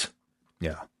suits?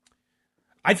 Yeah.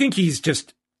 I think he's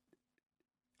just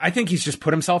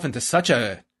put himself into such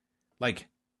a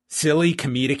silly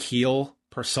comedic heel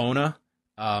persona.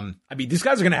 I mean, these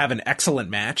guys are going to have an excellent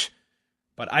match,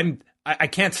 but I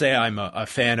can't say I'm a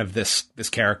fan of this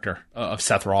character of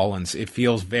Seth Rollins. It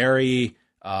feels very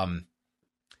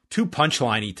too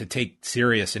punchliney to take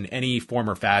serious in any form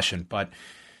or fashion. But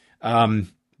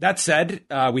that said,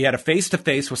 we had a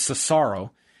face-to-face with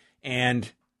Cesaro,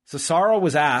 and Cesaro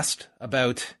was asked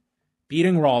about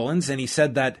beating Rollins, and he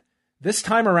said that this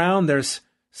time around there's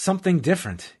something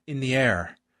different in the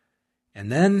air. And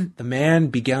then the man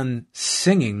began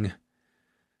singing,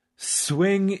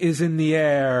 "Swing is in the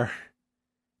air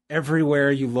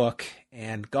everywhere you look."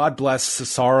 And God bless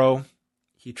Cesaro.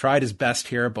 He tried his best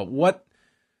here, but what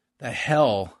the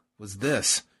hell was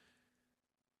this?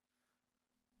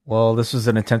 Well, this was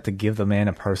an attempt to give the man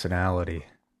a personality.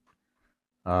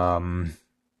 God.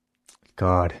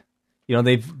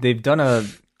 They've done a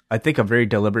very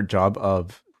deliberate job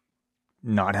of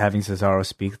not having Cesaro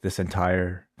speak this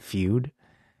entire feud.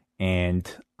 And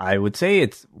I would say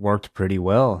it's worked pretty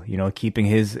well, keeping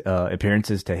his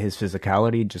appearances to his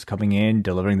physicality, just coming in,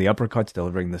 delivering the uppercuts,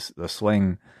 delivering the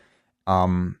swing.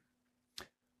 Man,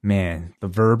 the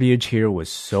verbiage here was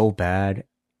so bad.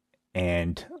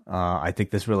 And I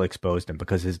think this really exposed him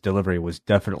because his delivery was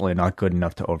definitely not good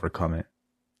enough to overcome it.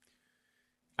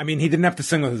 I mean, he didn't have to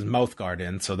sing with his mouth guard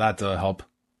in, so that's a help.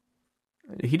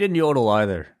 He didn't yodel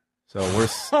either. So we're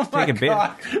taking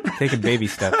baby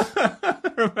steps.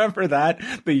 Remember that?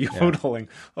 The yodeling.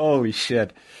 Yeah. Holy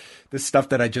shit. This stuff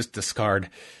that I just discard.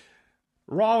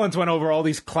 Rollins went over all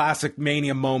these classic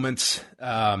Mania moments.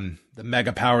 The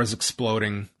Mega Powers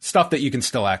exploding. Stuff that you can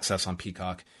still access on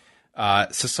Peacock.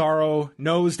 Cesaro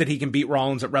knows that he can beat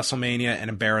Rollins at WrestleMania and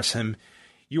embarrass him.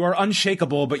 "You are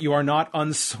unshakable, but you are not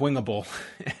unswingable."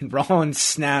 And Rollins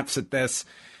snaps at this.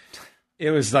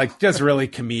 It was just really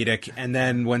comedic. And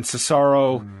then when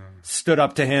Cesaro stood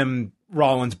up to him,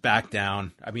 Rollins backed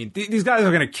down. I mean, these guys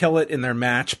are going to kill it in their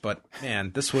match, but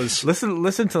man, this was...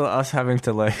 Listen to us having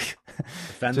to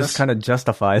just kind of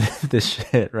justify this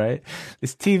shit, right?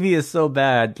 This TV is so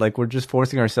bad, we're just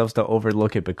forcing ourselves to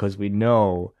overlook it because we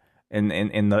know in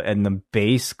the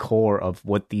base core of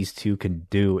what these two can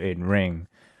do in ring.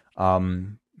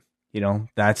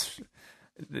 That's...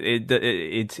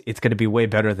 It's going to be way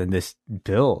better than this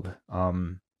build.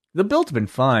 The build's been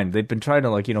fine. They've been trying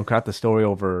to craft the story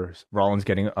over Rollins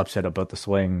getting upset about the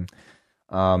swing.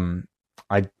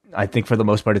 I think for the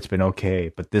most part it's been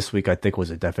okay, but this week I think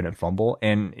was a definite fumble.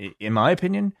 And in my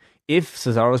opinion, if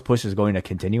Cesaro's push is going to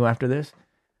continue after this,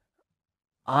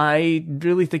 I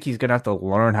really think he's going to have to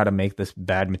learn how to make this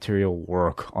bad material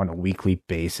work on a weekly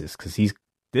basis, because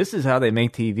this is how they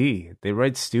make TV. They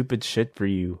write stupid shit for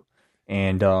you.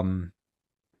 And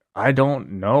I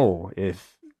don't know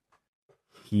if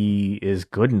he is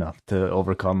good enough to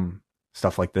overcome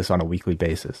stuff like this on a weekly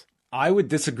basis. I would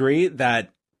disagree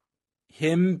that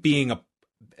him being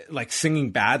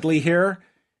singing badly here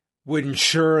would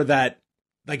ensure that,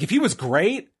 if he was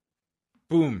great,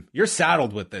 boom, you're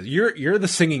saddled with this. You're the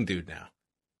singing dude now.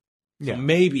 So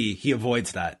maybe he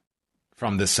avoids that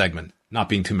from this segment, not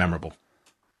being too memorable.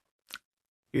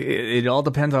 It all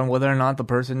depends on whether or not the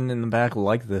person in the back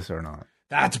liked this or not.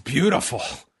 That's beautiful.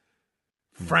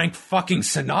 Frank fucking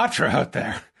Sinatra out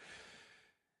there.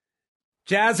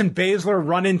 Jazz and Baszler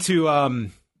run into...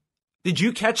 did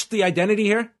you catch the identity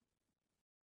here?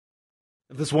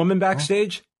 Of this woman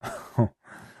backstage?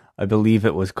 I believe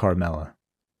it was Carmella.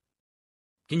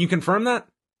 Can you confirm that?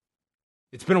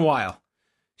 It's been a while.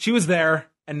 She was there,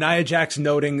 and Nia Jax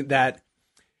noting that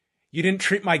you didn't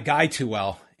treat my guy too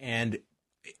well, and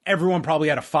everyone probably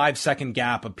had a 5-second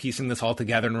gap of piecing this all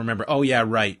together and remember, oh yeah,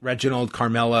 right, Reginald,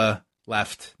 Carmella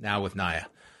left, now with Nia.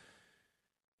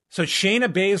 So Shayna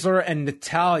Baszler and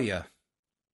Natalya,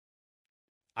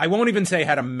 I won't even say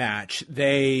had a match.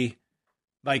 They,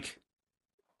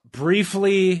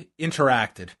 briefly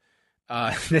interacted.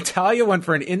 Natalya went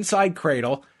for an inside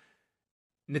cradle.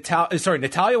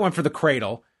 Natalya went for the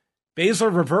cradle.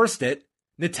 Baszler reversed it.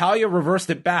 Natalya reversed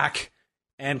it back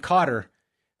and caught her.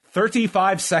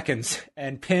 35 seconds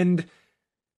and pinned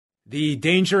the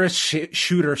dangerous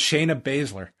shooter Shayna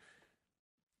Baszler.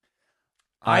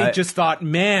 I just thought,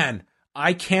 man,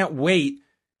 I can't wait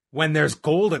when there's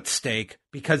gold at stake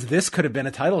because this could have been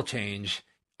a title change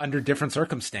under different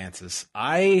circumstances.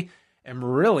 My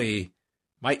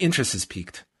interest is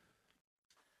piqued.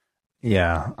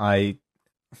 Yeah,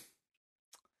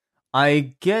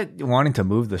 I get wanting to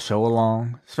move the show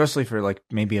along, especially for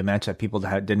maybe a match that people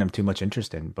didn't have too much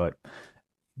interest in. But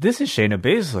this is Shayna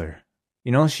Baszler.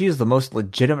 You know, she is the most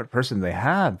legitimate person they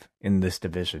have in this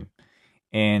division.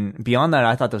 And beyond that,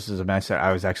 I thought this was a match that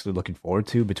I was actually looking forward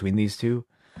to between these two.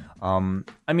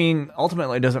 I mean,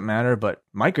 ultimately it doesn't matter, but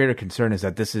my greater concern is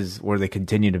that this is where they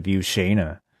continue to view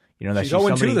Shayna. You know, that she's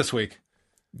 0-2 this week.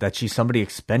 That she's somebody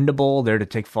expendable, there to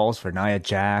take falls for Nia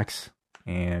Jax.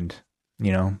 And,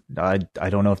 you know, I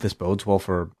don't know if this bodes well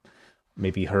for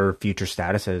maybe her future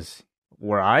status as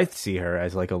where I see her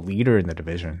as a leader in the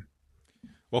division.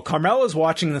 Well, Carmella's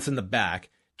watching this in the back.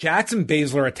 Jax and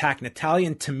Baszler attack Natalya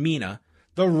and Tamina.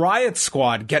 The Riot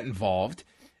Squad get involved.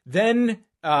 Then,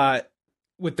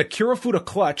 with the Kirifuda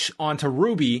clutch onto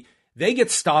Ruby, they get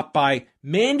stopped by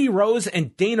Mandy Rose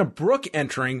and Dana Brooke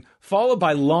entering, followed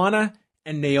by Lana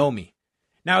and Naomi.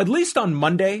 Now, at least on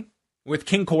Monday, with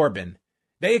King Corbin,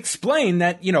 they explain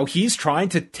that, you know, he's trying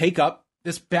to take up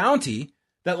this bounty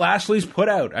that Lashley's put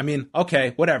out. I mean,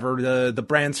 okay, whatever. The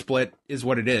brand split is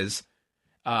what it is.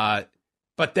 But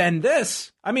then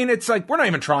this, I mean, it's we're not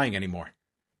even trying anymore.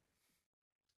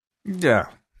 Yeah.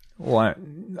 Well,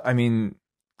 I mean,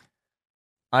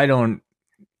 I don't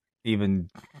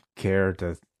even care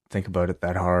to think about it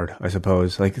that hard, I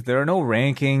suppose. There are no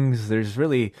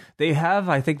rankings. They have,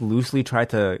 I think, loosely tried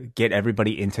to get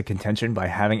everybody into contention by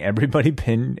having everybody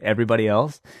pin everybody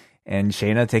else, and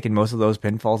Shayna taking most of those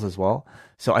pinfalls as well.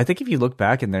 So I think if you look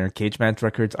back in their cage match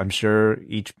records, I'm sure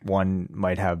each one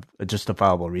might have a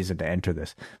justifiable reason to enter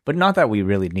this, but not that we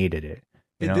really needed it.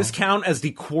 Did this count as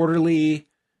the quarterly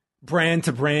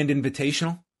brand-to-brand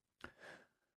invitational?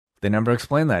 They never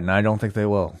explained that, and I don't think they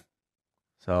will.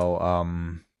 So,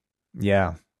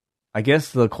 yeah. I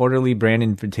guess the quarterly brand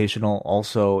invitational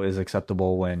also is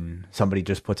acceptable when somebody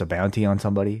just puts a bounty on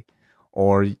somebody,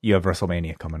 or you have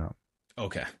WrestleMania coming up.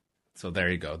 Okay. So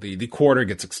there you go. The quarter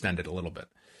gets extended a little bit.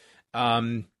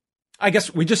 I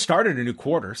guess we just started a new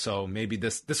quarter, so maybe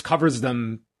this covers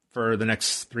them for the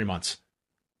next 3 months.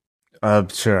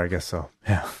 Sure, I guess so.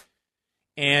 Yeah.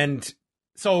 And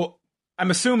so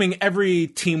I'm assuming every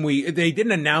team they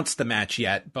didn't announce the match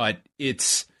yet, but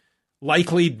it's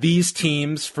likely these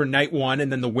teams for night 1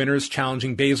 and then the winners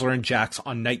challenging Baszler and Jax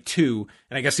on night 2.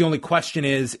 And I guess the only question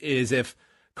is if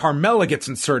Carmella gets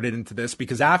inserted into this,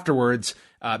 because afterwards,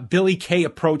 Billie Kay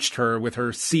approached her with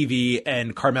her CV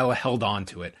and Carmella held on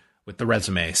to it with the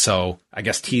resume. So I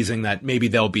guess teasing that maybe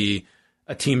there'll be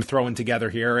a team thrown together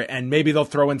here, and maybe they'll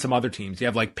throw in some other teams. You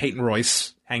have Peyton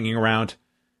Royce hanging around.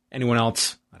 Anyone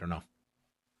else? I don't know.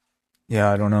 Yeah,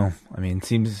 I don't know. I mean,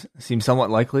 seems somewhat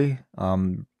likely.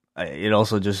 It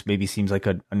also just maybe seems like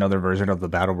another version of the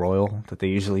Battle Royal that they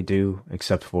usually do,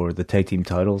 except for the tag team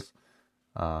titles.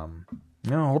 I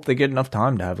hope they get enough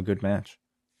time to have a good match.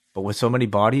 But with so many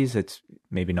bodies, it's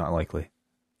maybe not likely.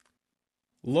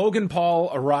 Logan Paul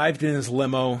arrived in his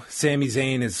limo. Sami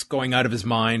Zayn is going out of his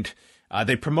mind.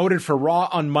 They promoted for Raw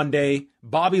on Monday,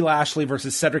 Bobby Lashley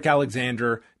versus Cedric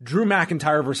Alexander, Drew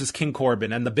McIntyre versus King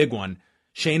Corbin, and the big one,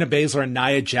 Shayna Baszler and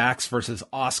Nia Jax versus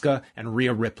Asuka and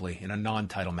Rhea Ripley in a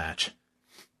non-title match.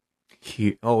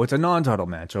 It's a non-title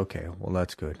match. Okay, well,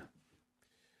 that's good.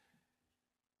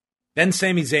 Then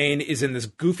Sami Zayn is in this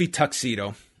goofy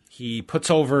tuxedo. He puts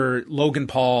over Logan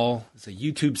Paul as a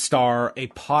YouTube star, a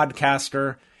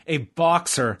podcaster, a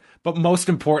boxer, but most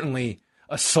importantly,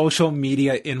 a social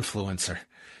media influencer.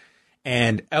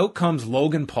 And out comes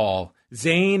Logan Paul.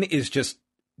 Zayn is just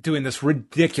doing this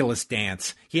ridiculous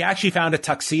dance. He actually found a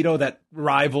tuxedo that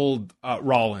rivaled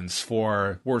Rollins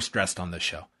for worst dressed on this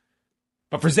show.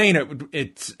 But for Zayn,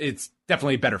 it's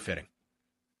definitely better fitting.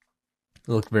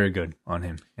 It looked very good on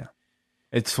him. Yeah,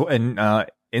 it's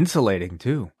insulating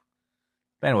too.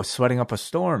 Man, was sweating up a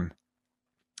storm.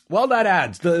 Well, that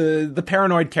adds. The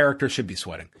paranoid character should be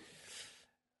sweating.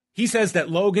 He says that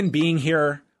Logan being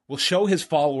here will show his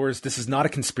followers this is not a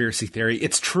conspiracy theory.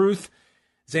 It's truth.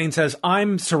 Zayn says,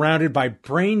 I'm surrounded by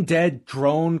brain-dead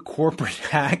drone corporate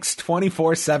hacks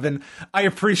 24/7. I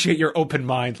appreciate your open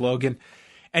mind, Logan.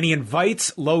 And he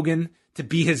invites Logan to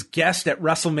be his guest at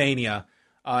WrestleMania.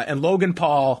 And Logan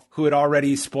Paul, who had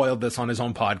already spoiled this on his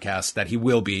own podcast, that he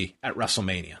will be at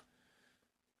WrestleMania.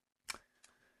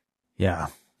 Yeah,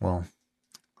 well,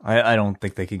 I don't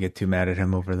think they could get too mad at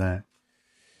him over that.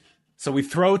 So we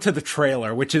throw to the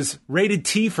trailer, which is rated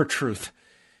T for truth,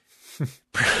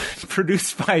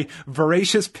 produced by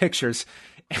Voracious Pictures.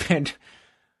 And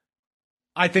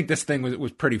I think this thing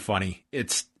was pretty funny.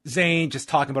 It's Zayn just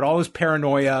talking about all his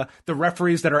paranoia, the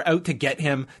referees that are out to get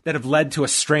him that have led to a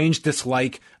strange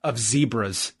dislike of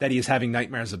zebras that he is having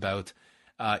nightmares about.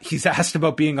 He's asked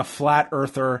about being a flat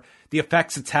earther, the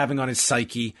effects it's having on his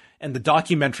psyche, and the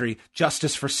documentary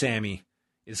Justice for Sammy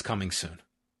is coming soon.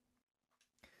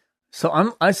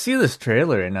 So I see this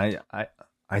trailer and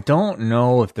I don't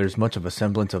know if there's much of a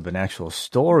semblance of an actual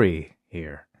story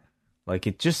here. Like,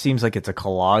 it just seems like it's a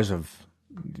collage of,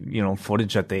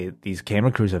 footage that these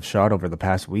camera crews have shot over the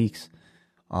past weeks.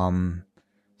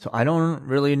 So I don't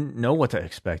really know what to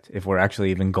expect if we're actually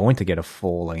even going to get a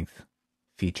full length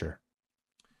feature.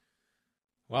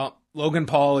 Well, Logan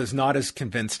Paul is not as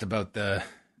convinced about the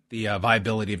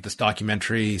viability of this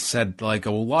documentary. He said a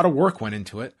lot of work went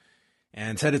into it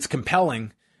and said it's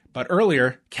compelling. But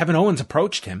earlier, Kevin Owens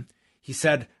approached him. He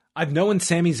said, I've known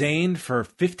Sami Zayn for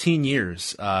 15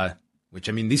 years, which,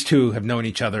 these two have known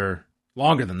each other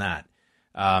longer than that,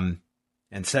 and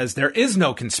says there is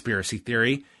no conspiracy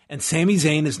theory, and Sami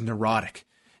Zayn is neurotic.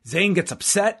 Zayn gets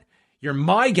upset. You're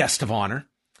my guest of honor.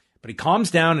 But he calms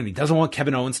down and he doesn't want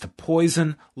Kevin Owens to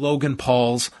poison Logan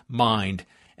Paul's mind.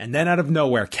 And then out of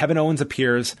nowhere, Kevin Owens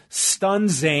appears,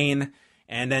 stuns Zayn,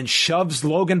 and then shoves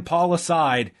Logan Paul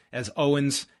aside as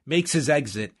Owens makes his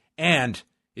exit and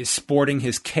is sporting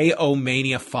his KO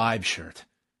Mania 5 shirt.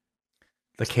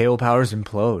 The KO powers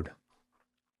implode.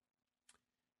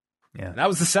 Yeah. And that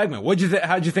was the segment.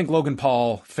 How'd you think Logan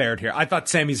Paul fared here? I thought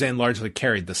Sami Zayn largely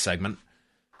carried this segment.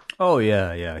 Oh,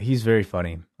 yeah. He's very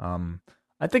funny.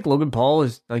 I think Logan Paul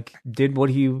did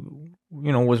what he,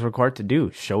 was required to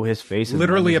do. Show his face.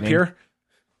 Literally appear?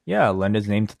 Yeah, lend his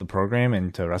name to the program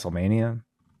and to WrestleMania.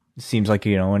 It seems like,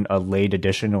 a late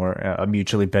addition or a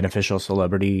mutually beneficial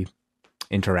celebrity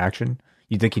interaction.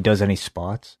 You think he does any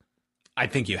spots? I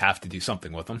think you have to do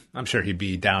something with him. I'm sure he'd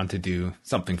be down to do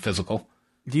something physical.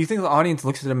 Do you think the audience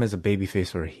looks at him as a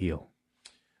babyface or a heel?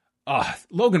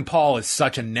 Logan Paul is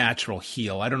such a natural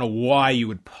heel. I don't know why you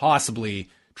would possibly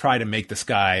try to make this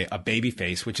guy a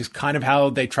babyface, which is kind of how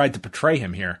they tried to portray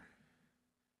him here.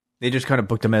 They just kind of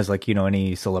booked him as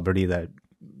any celebrity that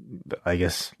I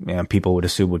guess people would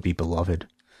assume would be beloved.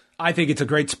 I think it's a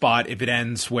great spot if it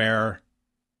ends where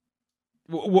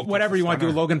whatever you want to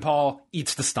do, Logan Paul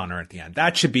eats the stunner at the end.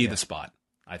 That should be the spot,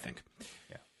 I think.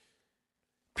 Yeah.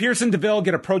 Pierce and Deville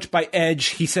get approached by Edge.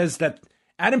 He says that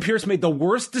Adam Pearce made the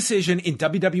worst decision in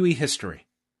WWE history,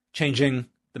 changing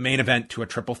the main event to a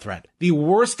triple threat. The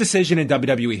worst decision in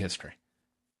WWE history.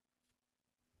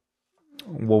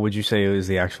 What would you say is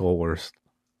the actual worst?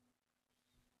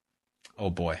 Oh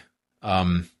boy.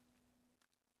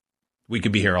 We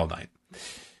could be here all night.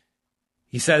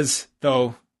 He says,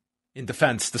 though, in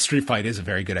defense, the street fight is a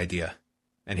very good idea,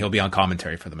 and he'll be on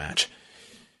commentary for the match.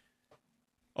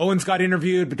 Owens got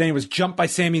interviewed, but then he was jumped by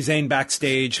Sami Zayn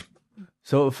backstage.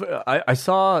 So I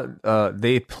saw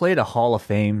they played a Hall of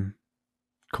Fame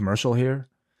commercial here,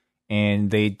 and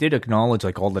they did acknowledge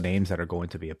all the names that are going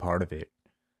to be a part of it,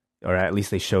 or at least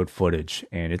they showed footage,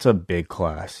 and it's a big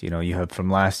class. You have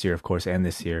from last year, of course, and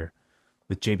this year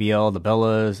with JBL, the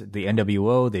Bellas, the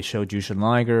NWO. They showed Jushin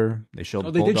Liger. They showed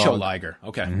they Bulldog. did show Liger.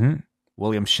 Okay. Mm-hmm.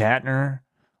 William Shatner,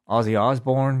 Ozzy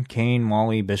Osbourne, Kane,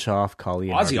 Molly, Bischoff, Khali,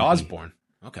 and Ozzy RVD. Osbourne.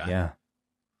 Okay. Yeah.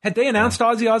 Had they announced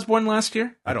Ozzy Osbourne last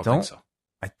year? I don't think so.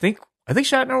 I think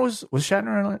Shatner was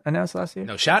Shatner announced last year?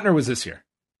 No, Shatner was this year.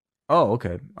 Oh,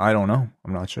 okay. I don't know.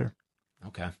 I'm not sure.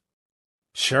 Okay.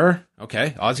 Sure. Okay.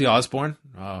 Ozzy Osbourne.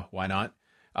 Why not?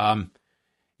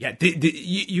 Yeah,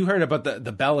 you heard about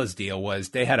the Bellas deal. Was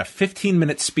they had a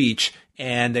 15-minute speech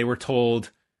and they were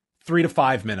told 3 to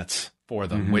 5 minutes for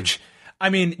them, which, I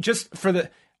mean, just for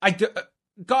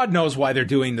God knows why they're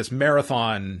doing this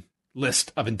marathon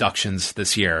list of inductions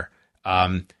this year.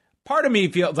 Part of me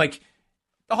feels like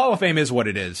the Hall of Fame is what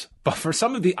it is, but for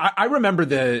some of I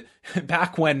remember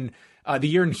back when the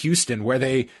year in Houston where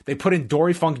they put in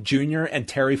Dory Funk Jr. and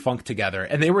Terry Funk together,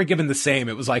 and they were given the same.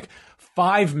 It was like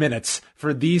 5 minutes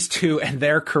for these two and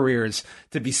their careers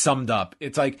to be summed up.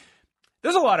 It's like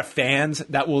there's a lot of fans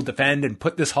that will defend and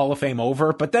put this Hall of Fame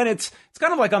over, but then it's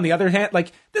kind of like, on the other hand,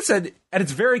 like this at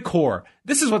its very core,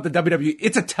 this is what the WWE,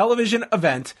 it's a television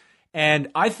event, and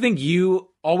I think you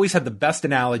always had the best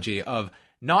analogy of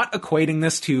not equating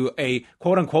this to a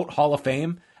quote unquote Hall of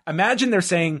Fame. Imagine they're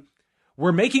saying,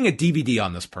 we're making a DVD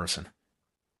on this person.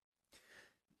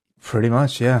 Pretty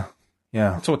much, yeah.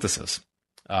 That's what this is.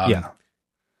 Yeah.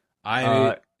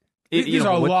 These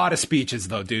are a lot of speeches,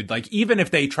 though, dude. Like, even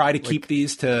if they try to keep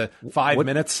these to 5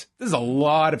 minutes, this is a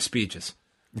lot of speeches.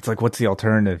 It's like, what's the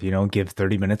alternative? Give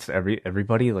 30 minutes to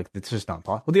everybody? Like, it's just not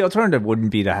possible. Well, the alternative wouldn't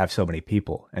be to have so many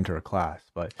people enter a class,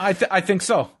 but I think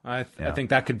so. I think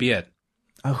that could be it.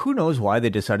 Who knows why they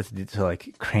decided to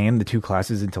like cram the two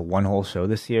classes into one whole show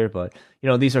this year? But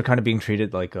these are kind of being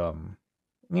treated like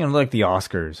like the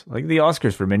Oscars. Like the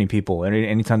Oscars for many people, and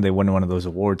anytime they win one of those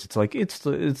awards, it's like it's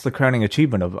the crowning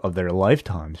achievement of their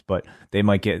lifetimes. But they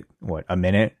might get a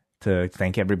minute to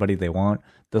thank everybody they want.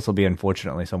 This will be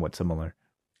unfortunately somewhat similar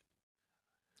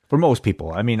for most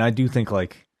people. I mean, I do think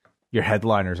like your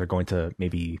headliners are going to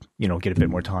maybe get a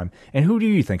bit more time. And who do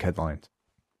you think headlines?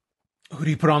 Who do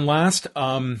you put on last?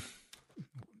 I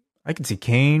can see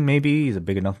Kane, maybe. He's a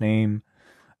big enough name.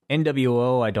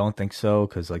 NWO, I don't think so,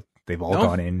 because like they've all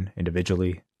gone in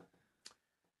individually.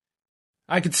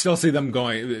 I could still see them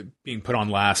being put on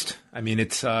last. I mean,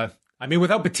 it's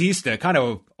without Batista, it kind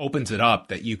of opens it up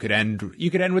that you could end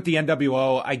with the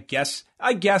NWO. I guess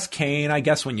Kane. I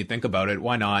guess when you think about it,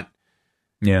 why not?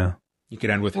 Yeah, you could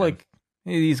end with him. Like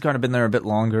he's kind of been there a bit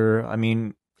longer. I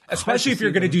mean. Especially if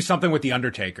you're going to do something with The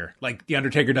Undertaker. Like, The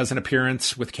Undertaker does an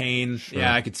appearance with Kane. Sure.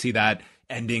 Yeah, I could see that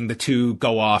ending. The two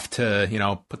go off to,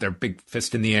 put their big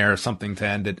fist in the air or something to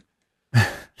end it.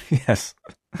 Yes.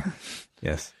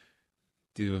 Yes.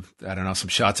 Do, I don't know, some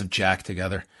shots of Jack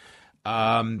together.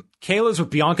 Kayla's with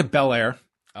Bianca Belair.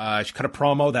 She cut a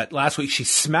promo that last week she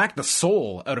smacked the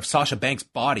soul out of Sasha Banks'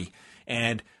 body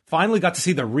and finally got to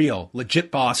see the real,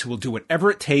 legit boss who will do whatever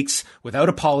it takes without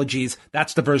apologies.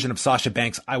 That's the version of Sasha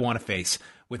Banks I want to face,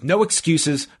 with no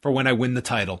excuses for when I win the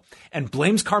title, and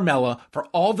blames Carmella for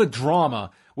all the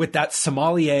drama with that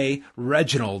sommelier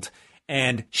Reginald,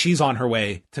 and she's on her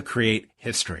way to create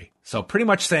history. So pretty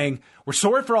much saying, we're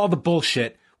sorry for all the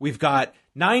bullshit. We've got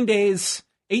 8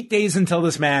 days until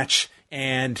this match,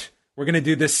 and we're going to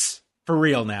do this for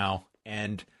real now.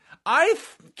 And I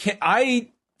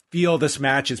feel this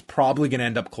match is probably going to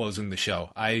end up closing the show.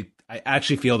 I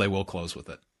actually feel they will close with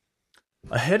it.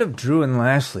 Ahead of Drew and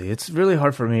Lashley, it's really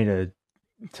hard for me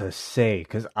to say,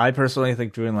 because I personally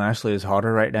think Drew and Lashley is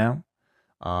hotter right now.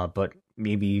 But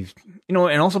maybe, and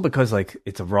also because like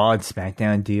it's a Raw and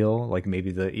SmackDown deal, like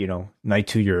maybe the, night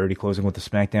 2 you're already closing with the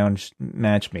SmackDown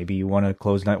match. Maybe you want to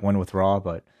close night 1 with Raw,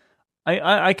 but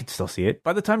I could still see it.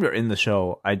 By the time you're in the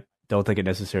show, I don't think it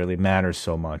necessarily matters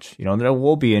so much. There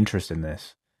will be interest in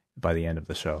this by the end of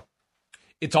the show.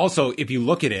 It's also, if you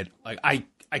look at it, like I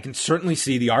can certainly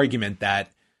see the argument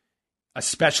that,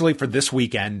 especially for this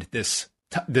weekend, this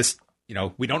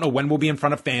we don't know when we'll be in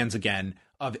front of fans again,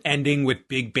 of ending with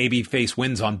big babyface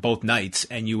wins on both nights.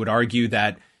 And you would argue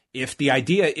that if the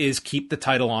idea is keep the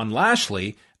title on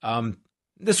Lashley,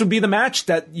 this would be the match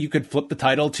that you could flip the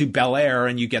title to Belair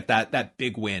and you get that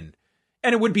big win.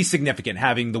 And it would be significant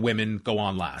having the women go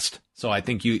on last. So I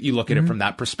think you look at it from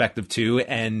that perspective too,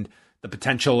 and the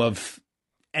potential of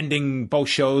ending both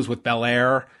shows with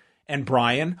Belair and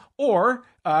Bryan, or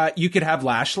you could have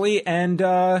Lashley and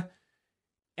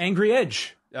Angry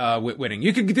Edge winning.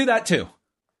 You could do that too.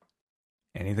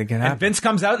 Anything can happen. And Vince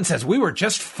comes out and says, "We were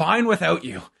just fine without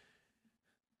you."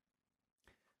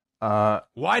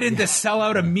 Why didn't this sell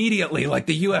out immediately like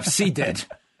the UFC did?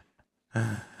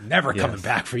 Never coming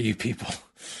back for you people.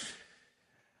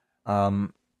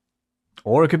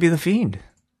 Or it could be The Fiend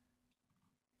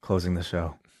closing the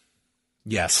show.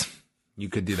 Yes, you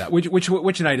could do that.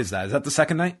 Which night is that? Is that the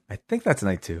second night? I think that's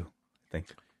night 2. I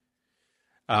think.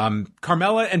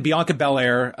 Carmella and Bianca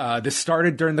Belair. This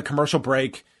started during the commercial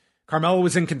break. Carmella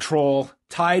was in control,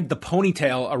 tied the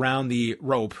ponytail around the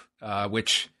rope,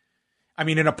 which,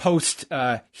 in a post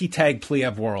he tagged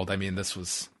Pliev world, this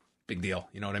was big deal.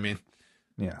 You know what I mean?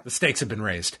 Yeah. The stakes have been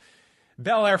raised.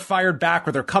 Belair fired back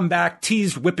with her comeback,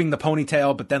 teased whipping the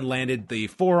ponytail, but then landed the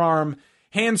forearm.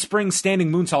 Handspring standing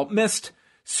moonsault missed.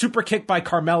 Super kick by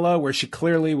Carmella, where she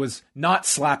clearly was not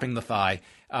slapping the thigh.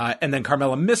 And then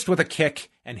Carmella missed with a kick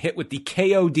and hit with the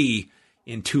KOD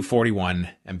in 241,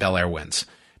 and Belair wins.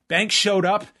 Banks showed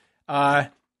up,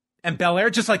 and Belair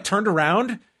just like turned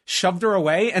around, shoved her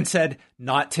away, and said,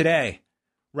 "Not today.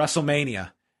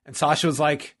 WrestleMania." And Sasha was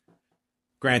like,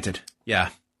 "Granted. Yeah,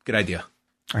 good idea."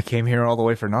 I came here all the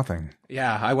way for nothing.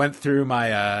 Yeah, I went through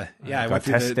my I went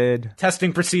through tested. The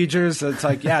testing procedures. It's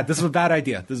like, yeah, this is a bad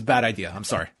idea. This is a bad idea. I'm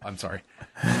sorry.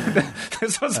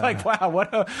 This was like, wow,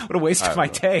 what a waste of my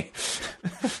day.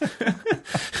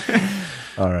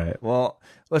 All right. Well,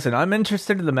 listen, I'm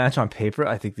interested in the match on paper.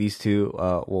 I think these two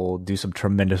will do some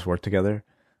tremendous work together.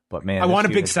 But man, I want a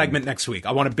big segment next week.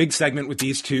 I want a big segment with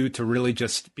these two to really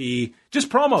just be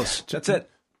promos. That's it.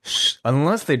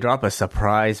 Unless they drop a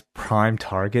surprise prime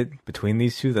target between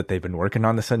these two that they've been working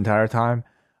on this entire time,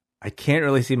 I can't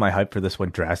really see my hype for this one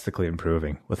drastically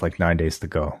improving with like 9 days to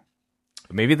go.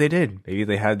 But maybe they did. Maybe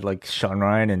they had like Sean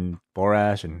Ryan and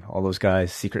Borash and all those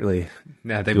guys secretly.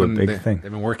 Yeah, they've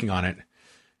been working on it.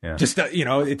 Yeah. Just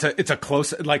it's a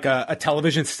close, like a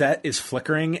television set is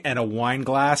flickering and a wine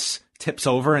glass tips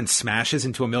over and smashes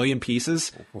into a million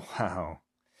pieces. Wow,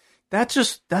 that's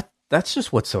just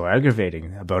what's so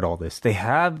aggravating about all this. They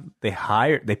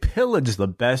pillage the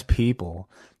best people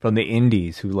from the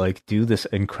indies who like do this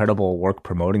incredible work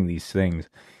promoting these things.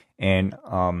 And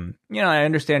I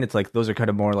understand it's like those are kind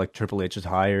of more like Triple H's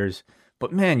hires,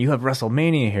 but man, you have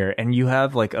WrestleMania here, and you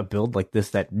have like a build like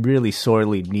this that really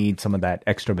sorely needs some of that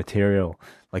extra material,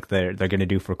 like they're going to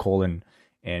do for Cole and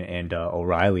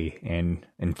O'Reilly. And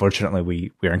unfortunately,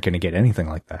 we aren't going to get anything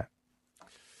like that.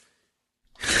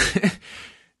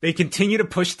 They continue to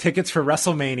push tickets for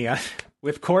WrestleMania,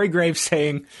 with Corey Graves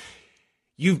saying,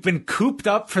 "You've been cooped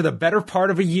up for the better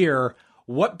part of a year.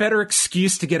 What better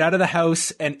excuse to get out of the house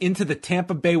and into the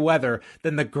Tampa Bay weather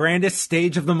than the grandest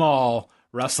stage of them all,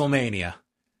 WrestleMania?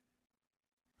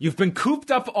 You've been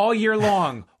cooped up all year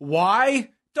long.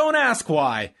 Why? Don't ask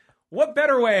why. What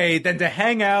better way than to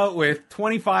hang out with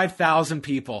 25,000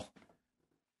 people?"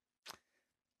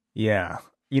 Yeah.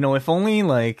 If only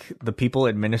like the people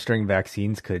administering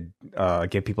vaccines could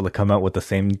get people to come out with the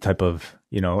same type of,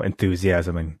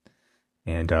 enthusiasm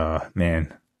and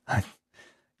man,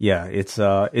 yeah, it's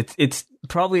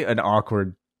probably an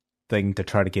awkward thing to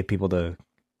try to get people to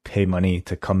pay money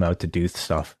to come out to do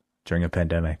stuff during a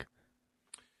pandemic.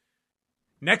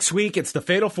 Next week, it's the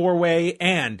Fatal 4-Way,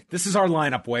 and this is our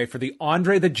lineup way for the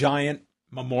Andre the Giant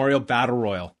Memorial Battle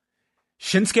Royal.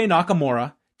 Shinsuke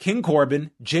Nakamura, King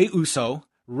Corbin, Jey Uso,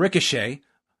 Ricochet,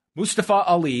 Mustafa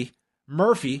Ali,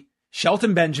 Murphy,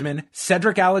 Shelton Benjamin,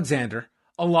 Cedric Alexander,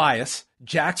 Elias,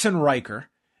 Jackson Riker,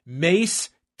 Mace,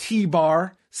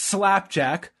 T-Bar,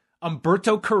 Slapjack,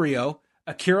 Humberto Carrillo,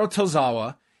 Akira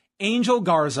Tozawa, Angel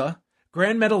Garza,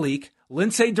 Grand Metalik,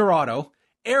 Lindsay Dorado,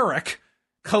 Eric,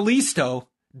 Kalisto,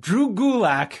 Drew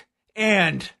Gulak,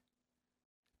 and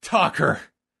Tucker.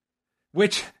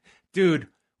 Which, dude,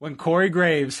 when Corey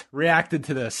Graves reacted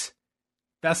to this,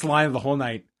 best line of the whole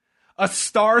night. A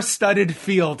star-studded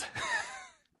field.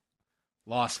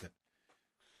 Lost it.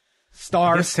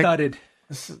 Star-studded.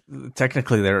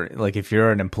 Technically, they're like, if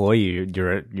you're an employee,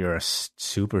 you're a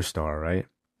superstar, right?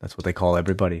 That's what they call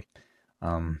everybody.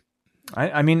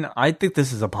 I mean, I think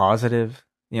this is a positive.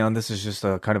 This is just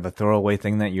a kind of a throwaway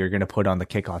thing that you're going to put on the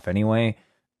kickoff anyway.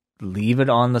 Leave it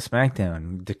on the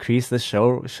SmackDown. Decrease the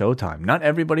showtime. Not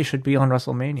everybody should be on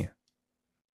WrestleMania.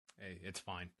 Hey, it's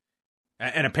fine.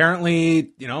 And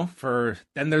apparently,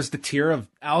 then there's the tier of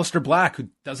Aleister Black, who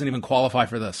doesn't even qualify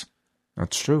for this.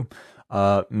 That's true.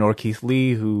 Nor Keith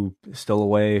Lee, who is still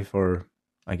away for,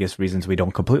 I guess, reasons we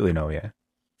don't completely know yet.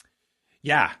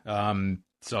 Yeah.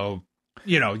 So,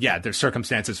 there's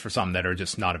circumstances for some that are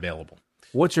just not available.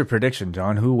 What's your prediction,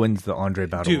 John? Who wins the Andre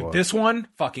Battle Royal? Dude, this one,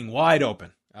 fucking wide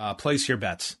open. Place your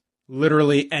bets.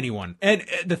 Literally anyone. And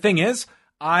the thing is,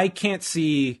 I can't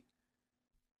see...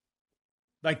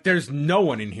 Like, there's no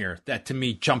one in here that, to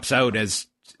me, jumps out as,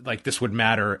 like, this would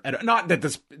matter. Not that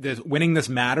this winning this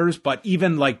matters, but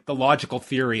even, like, the logical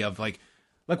theory of, like,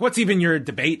 what's even your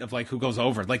debate of, like, who goes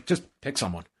over? Like, just pick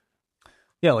someone.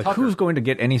 Yeah, like, Tucker. Who's going to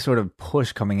get any sort of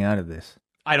push coming out of this?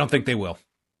 I don't think they will.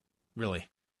 Really.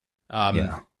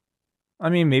 Yeah. I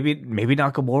mean, maybe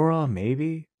Nakamura,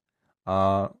 maybe.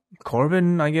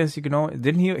 Corbin, I guess you can know.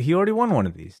 Didn't he already won one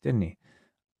of these, didn't he?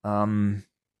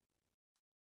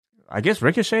 I guess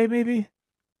Ricochet, maybe?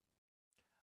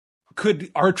 Could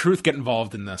R-Truth get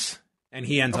involved in this? And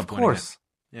he ends up winning it. Of course.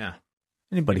 Yeah.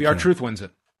 Maybe R-Truth wins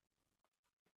it.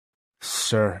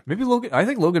 Sir, maybe Logan. I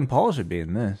think Logan Paul should be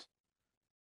in this.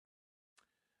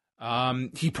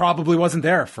 He probably wasn't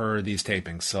there for these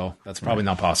tapings, so that's probably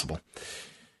not possible.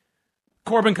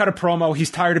 Corbin cut a promo. He's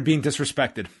tired of being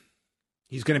disrespected.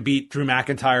 He's going to beat Drew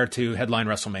McIntyre to headline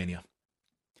WrestleMania.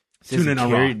 Tune in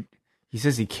on Raw. He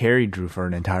says he carried Drew for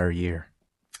an entire year.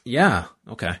 Yeah,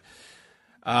 okay.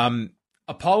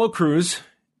 Apollo Crews,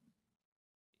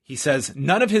 he says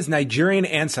none of his Nigerian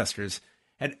ancestors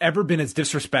had ever been as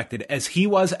disrespected as he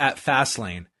was at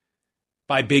Fastlane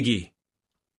by Big E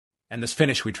and this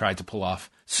finish we tried to pull off.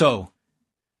 So,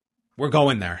 we're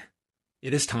going there.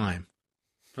 It is time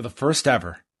for the first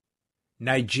ever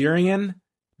Nigerian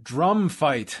drum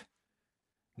fight.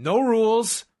 No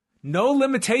rules, no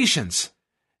limitations.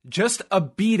 Just a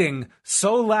beating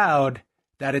so loud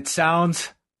that it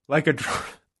sounds like a drum.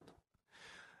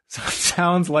 So it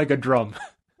sounds like a drum.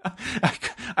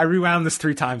 I rewound this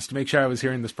 3 times to make sure I was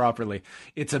hearing this properly.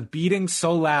 It's a beating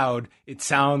so loud it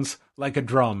sounds like a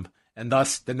drum, and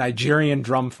thus the Nigerian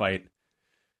drum fight.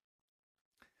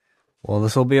 Well,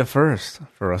 this will be a first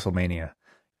for WrestleMania.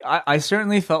 I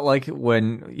certainly felt like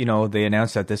when, they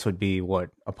announced that this would be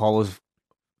Apollo's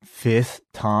 5th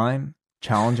time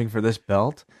challenging for this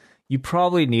belt, you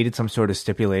probably needed some sort of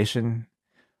stipulation.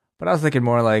 But I was thinking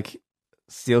more like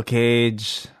steel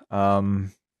cage,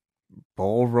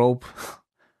 bull rope.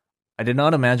 I did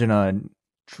not imagine a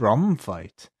drum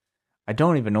fight. I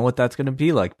don't even know what that's going to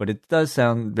be like, but it does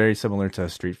sound very similar to a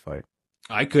street fight.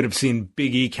 I could have seen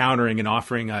Big E countering and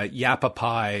offering a Yappa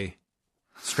Pie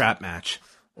strap match.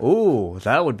 Oh,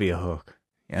 that would be a hook.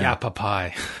 Yeah. Yappa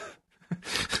Pie.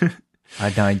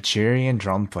 A Nigerian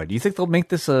drum fight. Do you think they'll make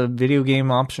this a video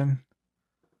game option?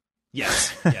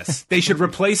 Yes. They should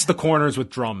replace the corners with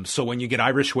drums. So when you get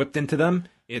Irish whipped into them,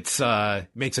 it's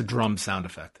makes a drum sound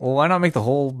effect. Well, why not make the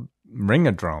whole ring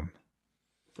a drum?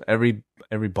 Every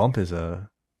bump is a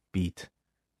beat.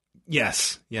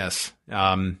 Yes.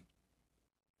 And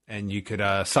you could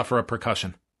suffer a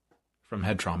percussion from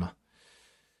head trauma.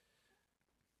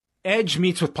 Edge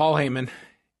meets with Paul Heyman,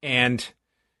 and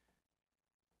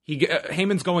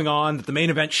Heyman's going on that the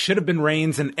main event should have been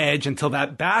Reigns and Edge until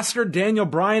that bastard Daniel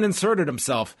Bryan inserted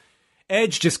himself.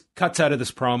 Edge just cuts out of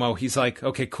this promo. He's like,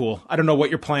 okay, cool. I don't know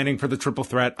what you're planning for the triple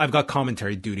threat. I've got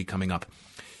commentary duty coming up.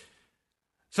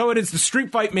 So it is the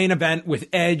street fight main event with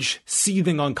Edge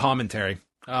seething on commentary.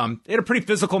 They had a pretty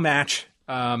physical match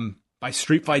by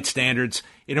street fight standards.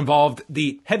 It involved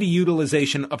the heavy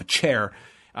utilization of a chair,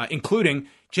 including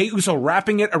Jey Uso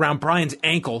wrapping it around Bryan's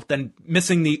ankle, then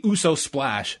missing the Uso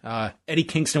splash. Eddie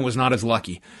Kingston was not as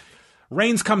lucky.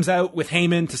 Reigns comes out with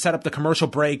Heyman to set up the commercial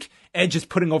break. Edge is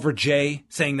putting over Jey,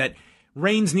 saying that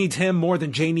Reigns needs him more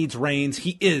than Jey needs Reigns.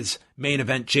 He is main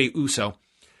event Jey Uso.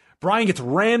 Bryan gets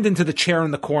rammed into the chair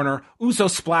in the corner. Uso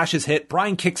splashes hit.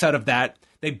 Bryan kicks out of that.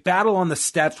 They battle on the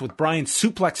steps with Bryan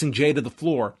suplexing Jey to the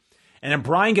floor. And then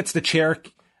Bryan gets the chair,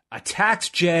 attacks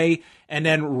Jey, and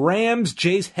then rams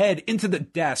Jey's head into the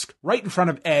desk right in front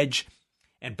of Edge.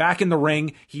 And back in the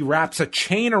ring, he wraps a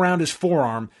chain around his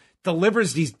forearm,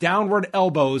 delivers these downward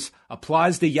elbows,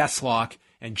 applies the yes lock,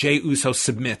 and Jey Uso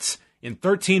submits. In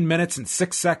 13 minutes and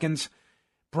 6 seconds,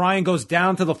 Bryan goes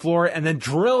down to the floor and then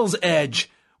drills Edge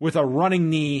with a running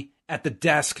knee at the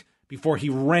desk before he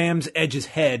rams Edge's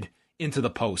head into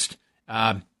the post.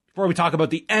 Before we talk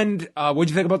about the end, what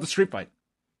do you think about the street fight?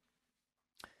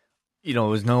 It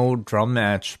was no drum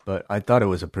match, but I thought it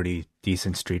was a pretty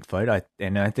decent street fight. I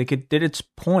think it did its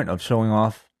point of showing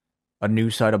off a new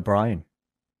side of Bryan.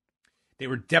 They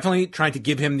were definitely trying to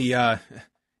give him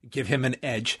an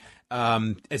edge,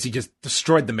 as he just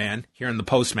destroyed the man here in the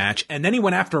post match. And then he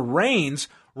went after Reigns.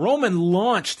 Roman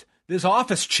launched this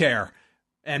office chair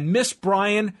and missed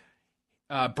Bryan.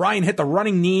 Bryan hit the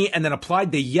running knee and then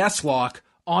applied the yes lock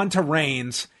onto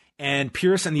Reigns. And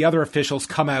Pierce and the other officials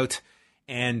come out.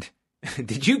 And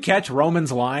did you catch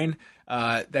Roman's line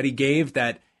that he gave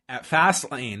that at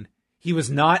Fastlane, he was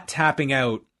not tapping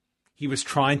out. He was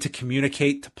trying to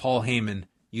communicate to Paul Heyman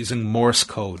using Morse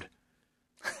code.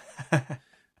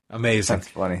 Amazing. That's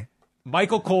funny.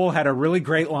 Michael Cole had a really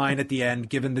great line at the end,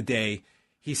 given the day.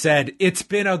 He said, "It's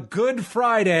been a good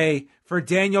Friday for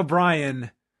Daniel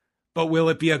Bryan, but will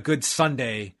it be a good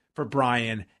Sunday for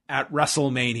Bryan at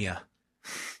WrestleMania?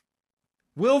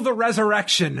 Will the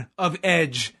resurrection of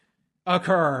Edge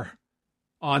occur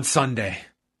on Sunday?"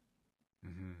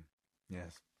 Mm-hmm.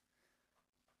 Yes.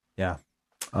 Yeah.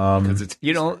 Because it's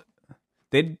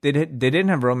they didn't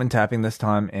have Roman tapping this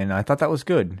time, and I thought that was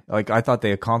good. Like, I thought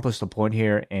they accomplished a point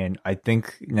here, and I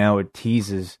think now it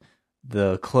teases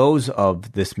the close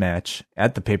of this match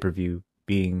at the pay-per-view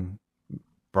being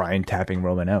Bryan tapping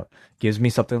Roman out. Gives me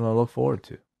something to look forward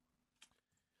to.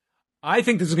 I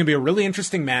think this is going to be a really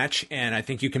interesting match, and I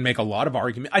think you can make a lot of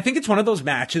argument. I think it's one of those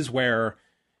matches where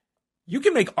you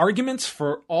can make arguments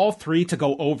for all three to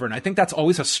go over, and I think that's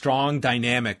always a strong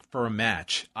dynamic for a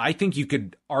match. I think you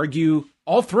could argue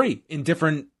all three in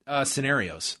different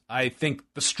scenarios. I think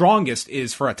the strongest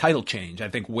is for a title change. I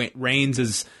think Reigns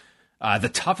is the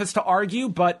toughest to argue,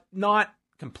 but not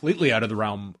completely out of the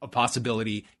realm of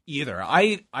possibility either.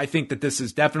 I think that this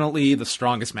is definitely the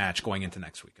strongest match going into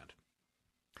next weekend.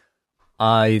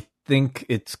 I think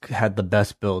it's had the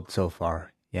best build so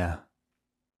far. Yeah.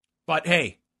 But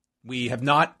hey, we have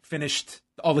not finished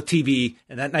all the TV,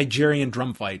 and that Nigerian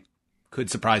drum fight could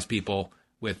surprise people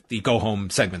with the go-home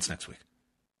segments next week.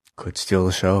 Could steal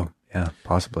the show. Yeah,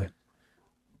 possibly.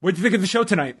 What do you think of the show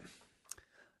tonight?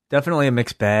 Definitely a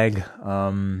mixed bag.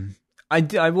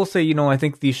 I will say, I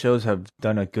think these shows have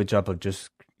done a good job of just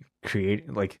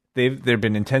creating, they've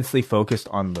been intensely focused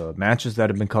on the matches that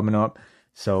have been coming up.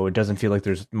 So it doesn't feel like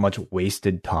there's much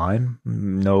wasted time.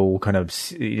 No kind of,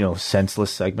 senseless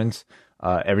segments.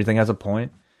 Everything has a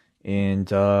point.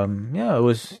 And, it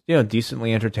was,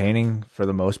 decently entertaining for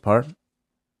the most part.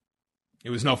 It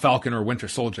was no Falcon or Winter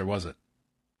Soldier, was it?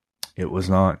 It was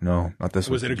not. No, not this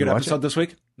week. Was it a good episode this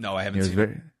week? No, I haven't seen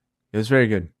it. It was very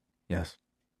good. Yes.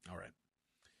 All right.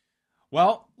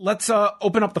 Well, let's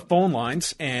open up the phone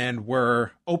lines, and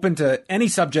we're open to any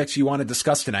subjects you want to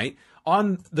discuss tonight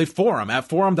on the forum at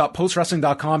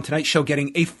forum.postwrestling.com. Tonight's show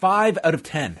getting a 5 out of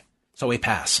 10, so a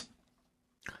pass.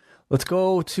 Let's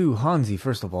go to Hansi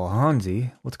first of all.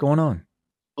 Hansi, what's going on?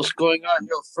 What's going on?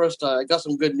 First, I got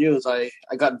some good news. I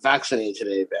got vaccinated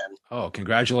today, man. Oh,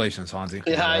 congratulations, Hansi.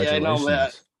 Yeah, I know, man.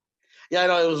 Yeah, I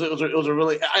know. It was a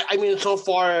really. I mean, so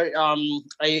far,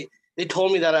 they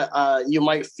told me that you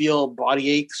might feel body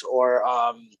aches or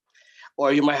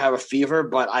you might have a fever,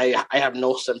 but I have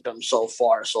no symptoms so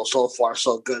far. So far,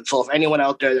 so good. So if anyone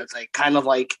out there that's kind of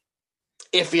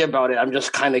iffy about it, I'm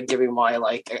just kind of giving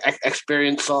my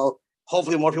experience. So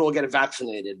hopefully more people get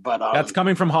vaccinated. But that's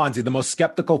coming from Hansi, the most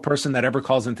skeptical person that ever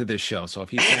calls into this show. So if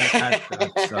he's saying that,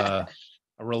 that's a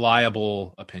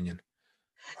reliable opinion.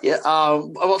 Yeah.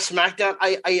 About SmackDown,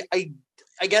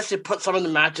 I guess it put some of the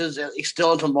matches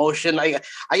still into motion. I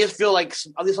just feel like,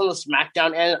 at least on the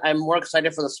SmackDown end, I'm more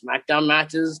excited for the SmackDown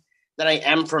matches than I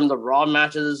am from the Raw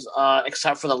matches,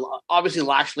 except for obviously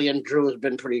Lashley and Drew has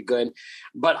been pretty good.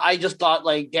 But I just thought,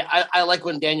 I like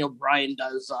when Daniel Bryan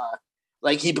does,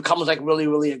 he becomes really,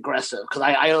 really aggressive. Because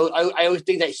I always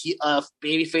think that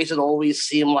baby faces always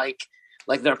seem like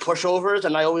they're pushovers,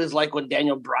 and I always like when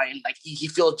Daniel Bryan he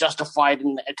feels justified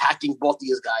in attacking both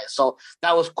these guys. So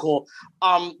that was cool.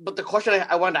 But the question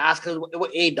I wanted to ask is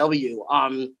with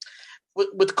AEW,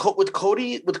 with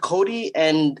Cody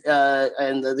and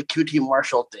the QT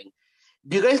Marshall thing.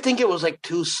 Do you guys think it was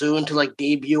too soon to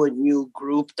debut a new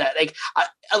group that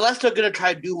unless they're gonna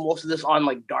try to do most of this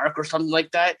on Dark or something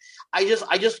like that? I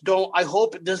just don't. I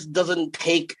hope this doesn't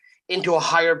take into a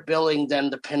higher billing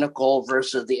than the Pinnacle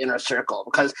versus the Inner Circle,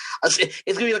 because it's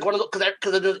gonna be one of those,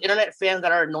 because there's internet fans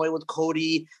that are annoyed with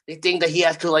Cody. They think that he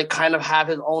has to kind of have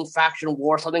his own faction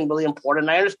war, something really important.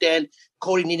 And I understand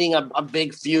Cody needing a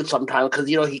big feud sometimes because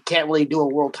he can't really do a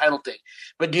world title thing.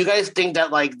 But do you guys think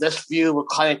that this feud will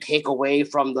kind of take away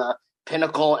from the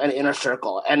Pinnacle and Inner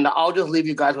Circle? And I'll just leave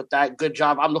you guys with that. Good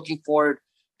job. I'm looking forward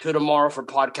to tomorrow for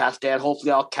Podcast Dan.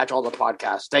 Hopefully I'll catch all the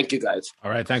podcasts. Thank you guys.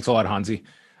 All right, thanks a lot, Hansi.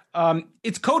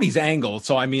 It's Cody's angle,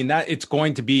 so I mean that it's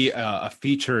going to be a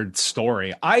featured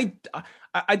story. I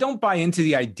don't buy into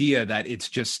the idea that it's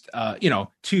just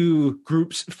two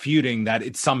groups feuding, that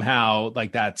it's somehow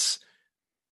that's,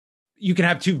 you can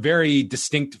have two very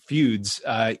distinct feuds,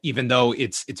 even though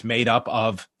it's made up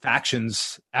of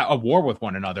factions at a war with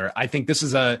one another. I think this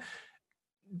is a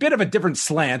bit of a different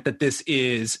slant, that this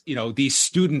is these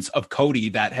students of Cody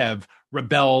that have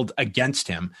rebelled against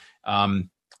him.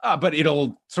 But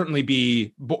it'll certainly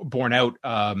be borne out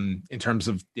in terms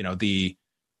of the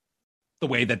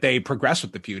way that they progress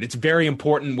with the feud. It's very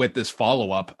important with this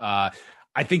follow-up.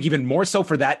 I think even more so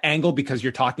for that angle, because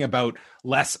you're talking about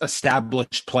less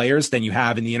established players than you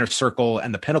have in the Inner Circle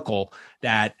and the Pinnacle,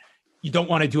 that you don't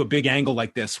want to do a big angle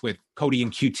like this with Cody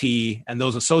and QT and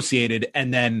those associated,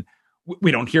 and then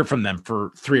we don't hear from them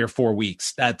for 3 or 4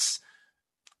 weeks.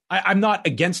 I'm not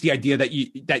against the idea that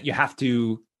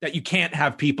you can't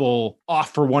have people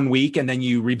off for 1 week and then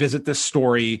you revisit this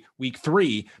story week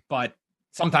 3. But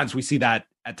sometimes we see that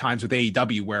at times with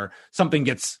AEW, where something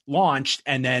gets launched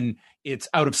and then it's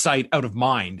out of sight, out of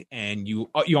mind, and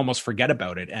you almost forget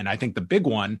about it. And I think the big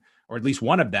one, or at least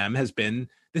one of them, has been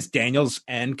this Daniels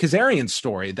and Kazarian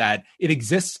story, that it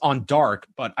exists on Dark,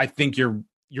 but I think you're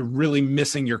really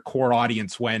missing your core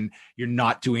audience when you're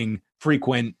not doing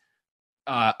frequent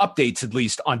updates, at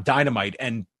least on Dynamite,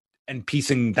 and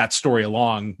piecing that story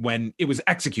along when it was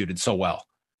executed so well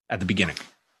at the beginning.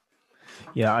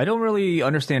 Yeah, I don't really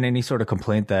understand any sort of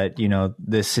complaint that,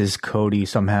 this is Cody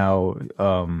somehow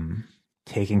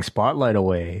taking spotlight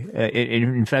away.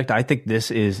 In fact, I think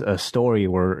this is a story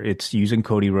where it's using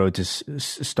Cody Rhodes'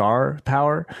 star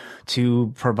power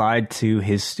to provide to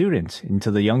his students and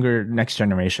to the younger next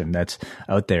generation that's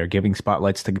out there, giving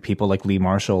spotlights to people like Lee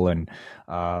Marshall and,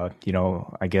 I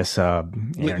guess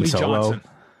Aaron Lee Solo. Johnson.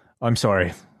 I'm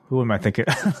sorry. Who am I thinking?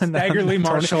 Stagger Lee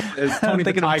Marshall. Tony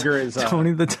the Tiger is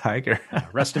Tony the Tiger.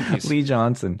 Rest in peace. Lee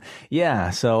Johnson.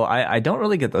 Yeah. So I don't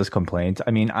really get those complaints.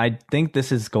 I mean, I think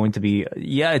this is going to be,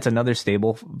 it's another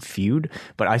stable feud,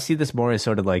 but I see this more as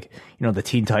sort of like, the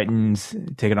Teen Titans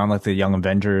taking on like the Young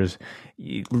Avengers.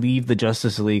 You leave the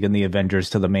Justice League and the Avengers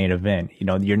to the main event.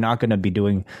 You're not going to be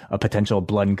doing a potential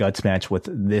blood and guts match with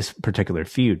this particular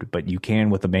feud, but you can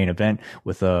with the main event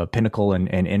with a Pinnacle and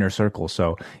Inner Circle.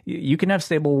 So you can have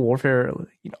stable warfare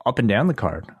up and down the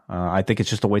card. I think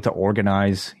it's just a way to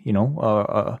organize,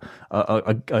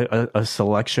 a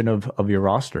selection of your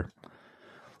roster.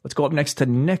 Let's go up next to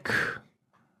Nick.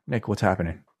 Nick, what's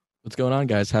happening? What's going on,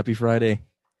 guys? Happy Friday.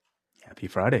 Happy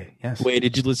Friday. Yes. Wait,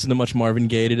 did you listen to much Marvin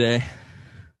Gaye today?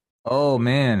 Oh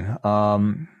man.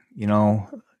 I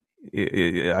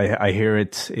hear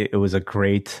it was a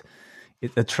great,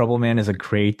 the Trouble Man is a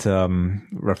great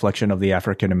reflection of the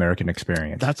African American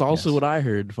experience. That's also what I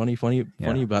heard. Funny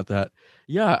about that.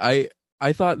 Yeah,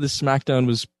 I thought this SmackDown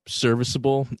was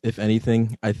serviceable, if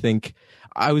anything. I think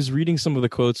I was reading some of the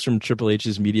quotes from Triple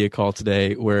H's media call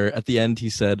today, where at the end he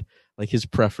said like his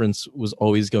preference was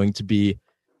always going to be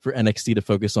for NXT to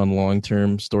focus on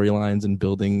long-term storylines and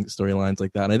building storylines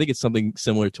like that. And I think it's something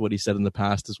similar to what he said in the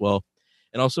past as well.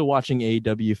 And also watching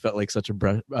AEW felt like such a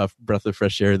breath of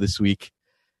fresh air this week,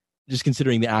 just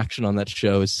considering the action on that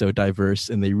show is so diverse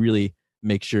and they really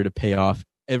make sure to pay off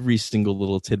every single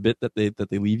little tidbit that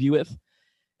they leave you with.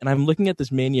 And I'm looking at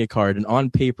this Mania card, and on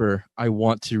paper, I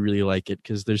want to really like it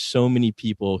because there's so many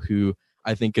people who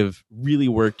I think have really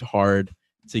worked hard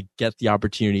to get the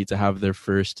opportunity to have their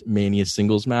first Mania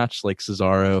singles match, like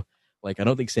Cesaro. Like, I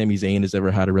don't think Sami Zayn has ever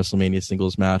had a WrestleMania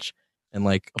singles match, and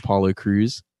like Apollo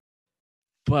Crews.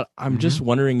 But I'm just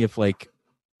wondering if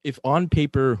on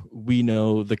paper we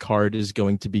know the card is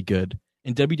going to be good,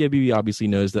 and WWE obviously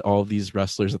knows that all of these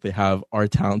wrestlers that they have are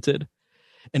talented,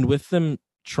 and with them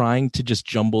trying to just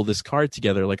jumble this card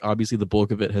together, like obviously the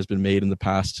bulk of it has been made in the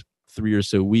past 3 or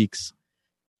so weeks,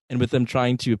 and with them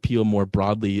trying to appeal more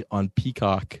broadly on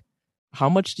Peacock, how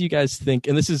much do you guys think,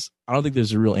 and I don't think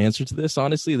there's a real answer to this,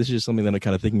 honestly, this is just something that I'm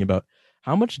kind of thinking about,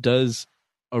 how much does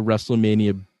a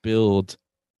WrestleMania build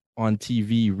on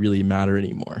TV really matter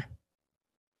anymore?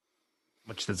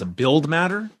 Much does a build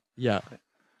matter? Yeah.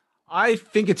 I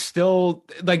think it's still,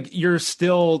 like, you're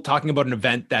still talking about an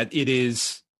event that it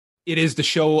is the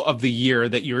show of the year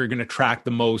that you're going to track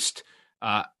the most,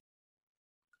 I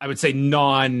would say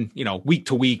week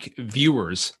to week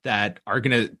viewers that are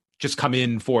going to just come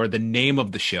in for the name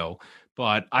of the show.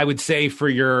 But I would say for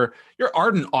your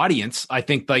ardent audience, I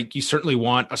think like you certainly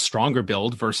want a stronger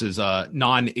build versus a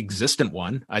non-existent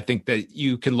one. I think that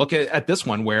you can look at this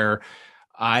one where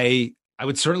I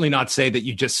would certainly not say that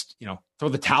you just, throw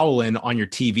the towel in on your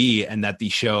TV and that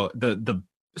the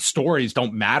stories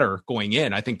don't matter going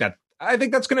in. I think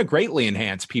that's going to greatly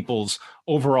enhance people's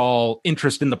overall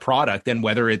interest in the product and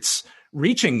whether it's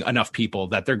reaching enough people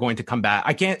that they're going to come back.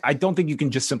 I don't think you can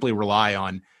just simply rely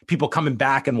on people coming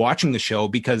back and watching the show,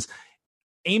 because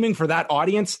aiming for that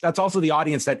audience, that's also the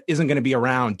audience that isn't going to be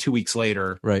around 2 weeks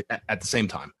later, right, at the same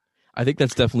time. I think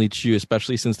that's definitely true,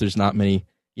 especially since there's not many,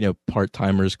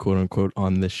 part-timers, quote unquote,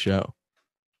 on this show.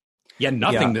 Yeah,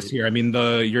 nothing this year. I mean,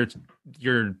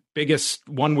 your biggest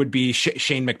one would be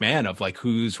Shane McMahon of like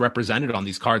who's represented on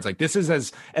these cards. Like this is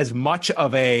as much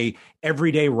of a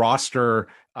everyday roster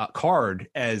card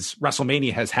as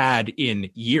WrestleMania has had in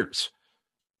years.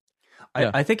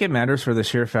 I think it matters for the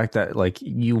sheer fact that like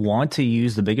you want to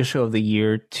use the biggest show of the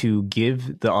year to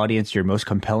give the audience your most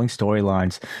compelling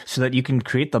storylines so that you can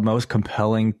create the most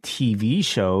compelling TV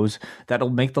shows that'll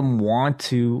make them want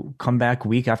to come back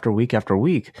week after week after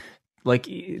week. Like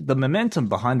the momentum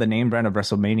behind the name brand of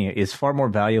WrestleMania is far more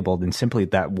valuable than simply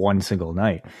that one single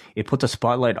night. It puts a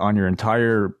spotlight on your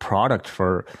entire product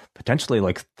for potentially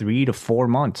like 3 to 4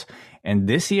 months. And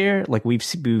this year, like we've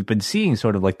been seeing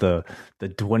sort of like the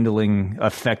dwindling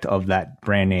effect of that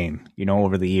brand name,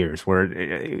 over the years,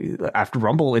 where after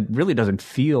Rumble, it really doesn't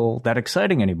feel that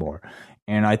exciting anymore.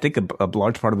 And I think a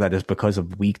large part of that is because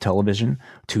of weak television,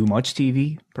 too much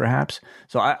TV, perhaps.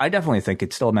 So I definitely think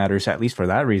it still matters, at least for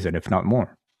that reason, if not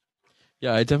more.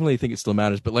 Yeah, I definitely think it still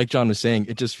matters. But like John was saying,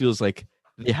 it just feels like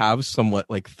they have somewhat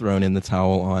like thrown in the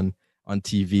towel on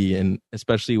TV, and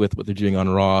especially with what they're doing on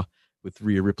Raw with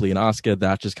Rhea Ripley and Asuka,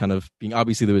 that just kind of being,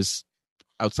 obviously there was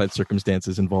outside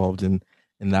circumstances involved in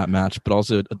that match, but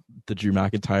also the Drew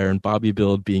McIntyre and Bobby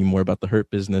build being more about the Hurt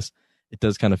Business. It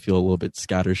does kind of feel a little bit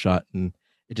scattershot, and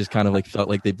it just kind of like felt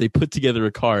like they put together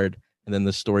a card, and then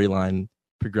the storyline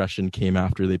progression came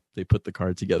after they put the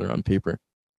card together on paper.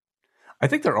 I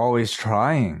think they're always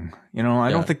trying. I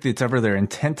don't think it's ever their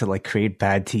intent to like create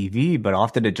bad TV, but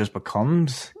often it just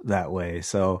becomes that way.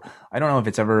 So I don't know if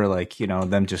it's ever like,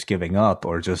 them just giving up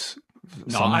or just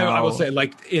No, somehow... I will say,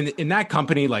 like, in that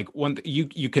company, like,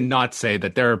 you cannot say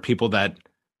that there are people that,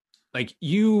 like,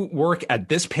 you work at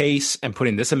this pace and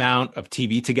putting this amount of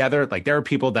TV together. Like, there are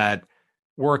people that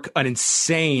work an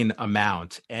insane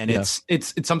amount, and it's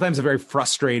sometimes a very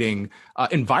frustrating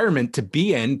environment to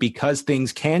be in, because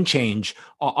things can change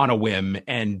on a whim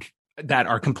and that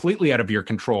are completely out of your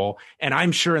control. And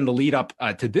I'm sure in the lead up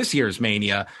to this year's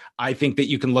Mania, I think that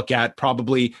you can look at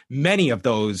probably many of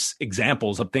those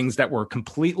examples of things that were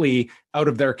completely out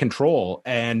of their control,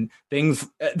 and things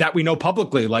that we know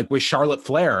publicly, like with Charlotte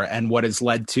Flair and what has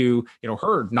led to,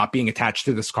 her not being attached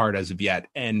to this card as of yet,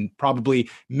 and probably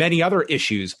many other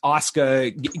issues,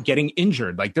 Asuka getting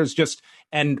injured. Like, there's just,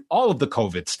 and all of the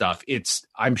COVID stuff.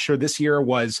 I'm sure this year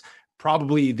was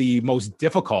probably the most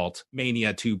difficult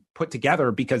Mania to put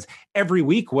together, because every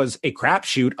week was a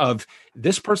crapshoot of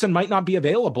this person might not be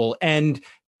available. And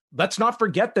let's not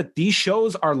forget that these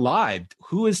shows are live.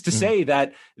 Who is to say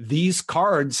that these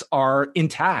cards are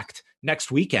intact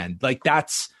next weekend? Like,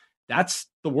 that's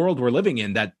the world we're living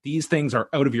in, that these things are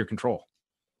out of your control.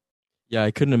 Yeah, I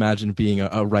couldn't imagine being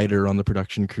a writer on the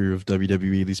production crew of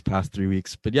WWE these past 3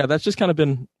 weeks. But yeah, that's just kind of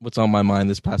been what's on my mind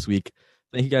this past week.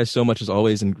 Thank you guys so much as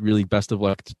always, and really best of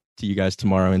luck to you guys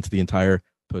tomorrow and to the entire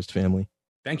Post family.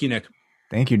 Thank you, Nick.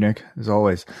 Thank you, Nick, as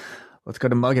always. Let's go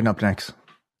to Muggin up next.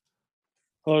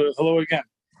 Hello again.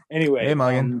 Anyway, hey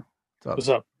Muggin, what's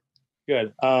up?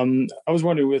 Good. I was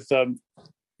wondering with the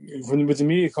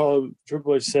media call,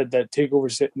 Triple H said that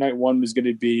Takeover Night 1 was going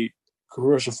to be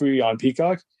commercial free on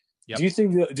Peacock. Yep. Do you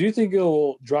think it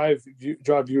will drive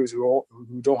viewers who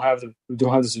don't have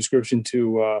the subscription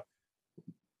to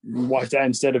watch that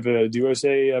instead of the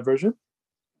USA version?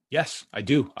 Yes, I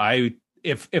do.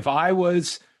 If I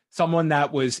was someone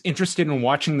that was interested in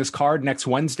watching this card next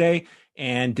Wednesday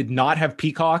and did not have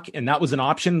Peacock, and that was an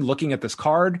option, looking at this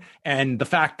card, and the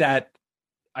fact that,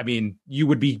 I mean, you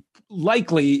would be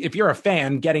likely, if you're a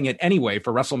fan, getting it anyway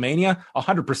for WrestleMania,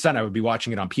 100% I would be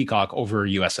watching it on Peacock over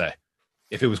USA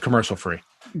if it was commercial free.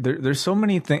 There's so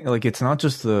many things, like, it's not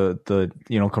just the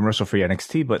commercial free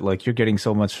NXT, but like, you're getting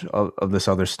so much of this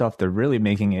other stuff. They're really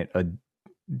making it a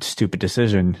stupid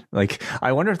decision. Like,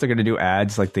 I wonder if they're going to do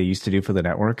ads like they used to do for the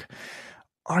network.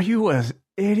 Are you an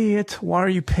idiot? Why are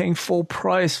you paying full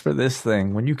price for this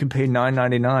thing when you can pay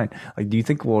 $9.99? Like, do you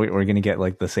think we're going to get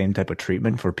like the same type of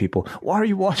treatment for people? Why are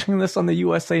you watching this on the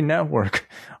USA Network?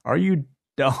 Are you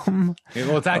dumb? Yeah,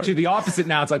 well, it's actually the opposite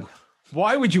now. It's like,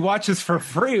 why would you watch this for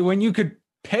free when you could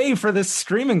pay for this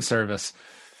streaming service?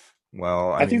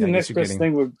 Well, I think the next best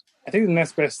thing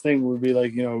would be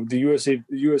like, the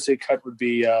USA cut would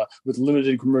be with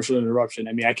limited commercial interruption.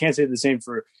 I mean, I can't say the same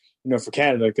for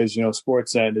Canada, because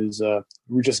Sportsnet is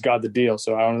we just got the deal,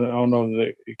 so I don't know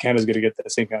that Canada's going to get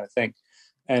that same kind of thing.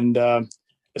 And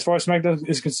as far as SmackDown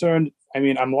is concerned, I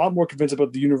mean, I'm a lot more convinced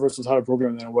about the Universal title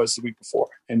program than I was the week before.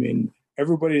 I mean,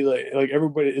 everybody,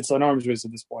 it's an arms race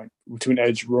at this point between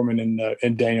Edge, Roman,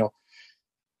 and Daniel.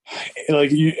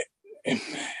 Ending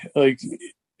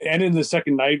the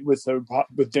second night with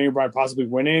Daniel Bryan possibly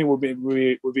winning would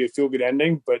be a feel good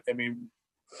ending. But I mean,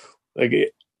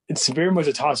 it's very much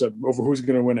a toss up over who's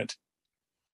going to win it.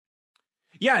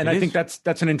 Yeah, and I think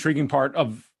that's an intriguing part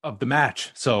of the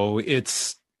match. So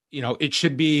it's it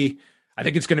should be. I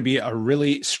think it's going to be a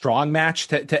really strong match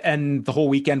to end the whole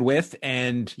weekend with,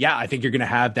 and yeah, I think you're going to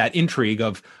have that intrigue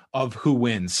of who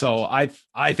wins. So I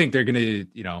think they're going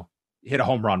to hit a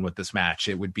home run with this match.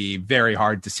 It would be very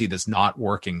hard to see this not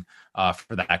working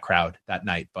for that crowd that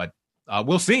night, but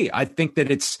we'll see. I think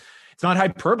that it's not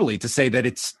hyperbole to say that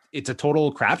it's a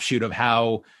total crapshoot of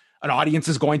how an audience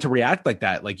is going to react like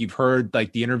that. Like, you've heard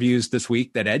like the interviews this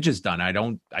week that Edge has done. I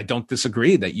don't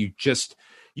disagree that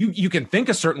you can think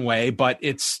a certain way, but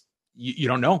it's you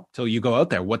don't know till you go out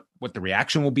there what the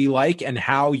reaction will be like, and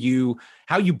how you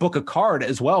book a card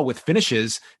as well with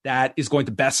finishes that is going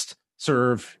to best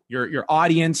serve your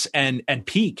audience and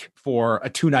peak for a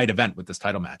 2-night event with this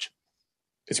title match.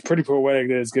 It's pretty poetic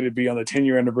that it's going to be on the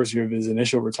 10-year anniversary of his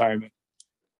initial retirement.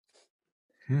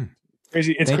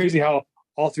 Crazy! It's crazy how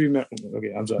all 3 men.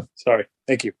 Okay, I'm sorry.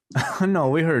 Thank you. No,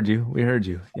 we heard you.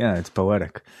 Yeah, it's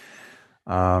poetic.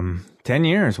 10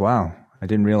 years. Wow, I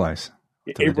didn't realize.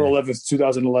 April 11th,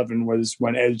 2011 was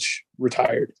when Edge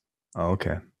retired. Oh,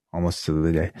 okay. Almost to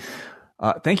the day.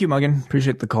 Thank you, Muggin.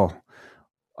 Appreciate the call.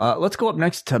 Let's go up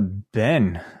next to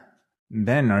Ben.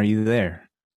 Ben, are you there?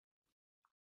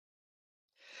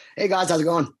 Hey guys, how's it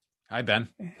going? Hi, Ben.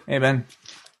 Hey, Ben.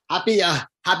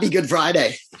 Happy Good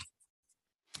Friday.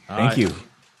 Thank you.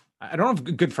 I don't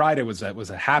know if Good Friday was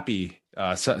a happy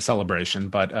celebration,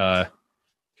 but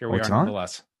here we are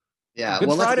nonetheless. Yeah.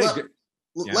 Good Friday.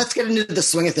 Let's get into the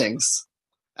swing of things,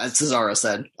 as Cesaro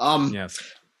said. Yes.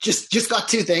 Just got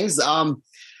 2 things.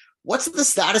 What's the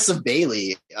status of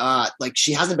Bayley? Like,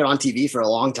 she hasn't been on TV for a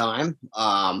long time,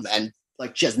 and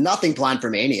like she has nothing planned for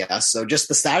Mania. So just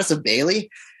the status of Bayley,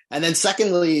 and then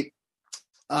secondly,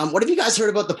 what have you guys heard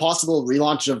about the possible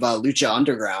relaunch of Lucha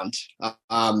Underground?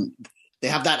 They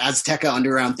have that Azteca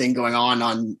Underground thing going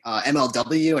on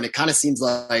MLW, and it kind of seems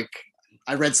like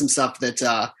I read some stuff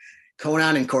that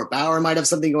Conan and Court Bauer might have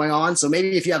something going on. So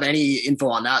maybe if you have any info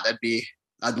on that,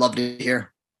 I'd love to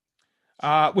hear.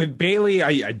 With Bayley,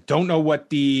 I don't know what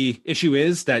the issue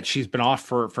is that she's been off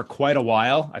for quite a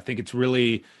while. I think it's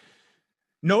really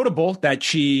notable that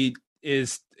she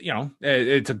is,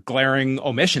 it's a glaring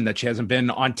omission that she hasn't been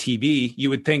on TV. You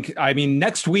would think,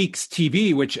 next week's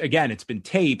TV, which again, it's been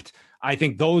taped. I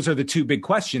think those are the 2 big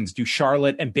questions. Do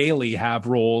Charlotte and Bayley have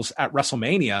roles at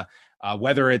WrestleMania?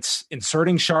 Whether it's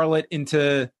inserting Charlotte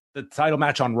into the title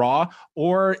match on Raw,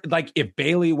 or like if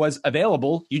Bayley was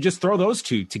available, you just throw those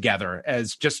 2 together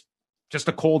as just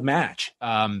a cold match.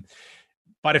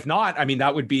 But if not,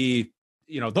 that would be,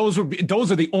 those are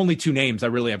the only 2 names I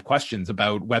really have questions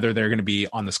about whether they're going to be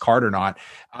on this card or not.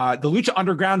 The Lucha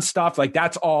Underground stuff, like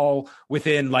that's all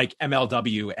within like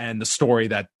MLW and the story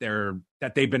that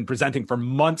they've been presenting for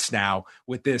months now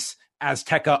with this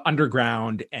Azteca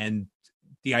Underground and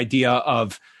the idea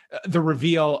of the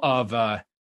reveal of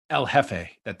El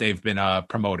Jefe that they've been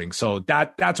promoting. So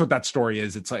that's what that story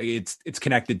is. It's like it's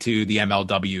connected to the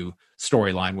MLW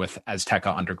storyline with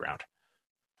Azteca Underground.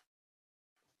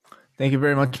 Thank you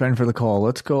very much, Ben, for the call.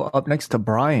 Let's go up next to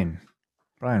Brian.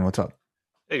 Brian, what's up?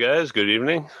 Hey guys, good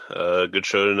evening. Good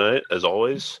show tonight, as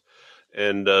always.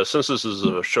 And since this is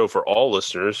a show for all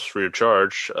listeners, free of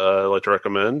charge, I'd like to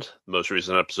recommend the most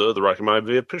recent episode of the Rocky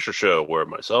Maivia Picture Show, where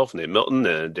myself, Nate Milton,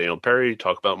 and Daniel Perry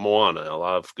talk about Moana and a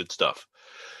lot of good stuff.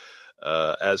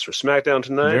 As for SmackDown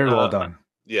tonight... Very well done.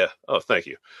 Yeah. Oh, thank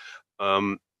you.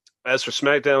 As for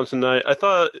SmackDown tonight, I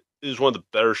thought it was one of the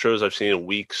better shows I've seen in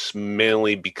weeks,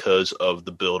 mainly because of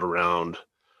the build around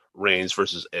Reigns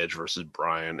versus Edge versus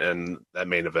Bryan and that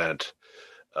main event.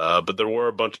 But there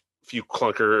were few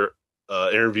clunker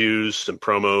interviews and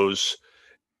promos,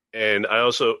 and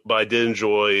I did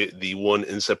enjoy the one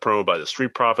inset promo by the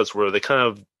Street Profits where they kind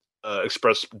of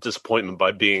expressed disappointment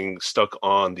by being stuck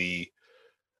on the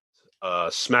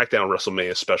SmackDown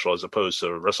WrestleMania special as opposed to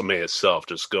WrestleMania itself,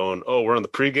 just going, oh, we're on the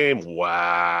pregame,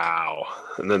 wow,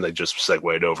 and then they just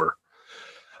segued over.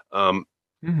 But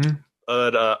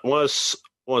I want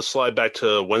to slide back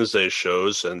to Wednesday's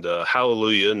shows, and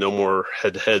hallelujah, no more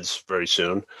head-to-heads very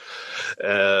soon.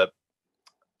 I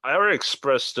already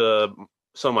expressed some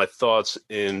of my thoughts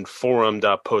in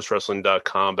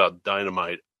forum.postwrestling.com about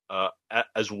Dynamite.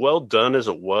 As well done as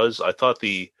it was, I thought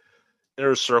the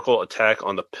Inner Circle attack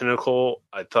on the Pinnacle,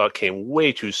 I thought came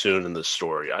way too soon in this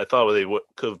story. I thought they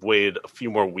could have waited a few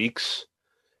more weeks.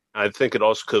 I think it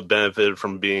also could have benefited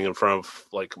from being in front of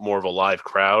like more of a live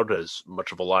crowd, as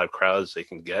much of a live crowd as they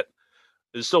can get.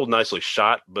 It's still nicely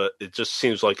shot, but it just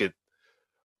seems like it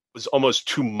was almost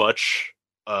too much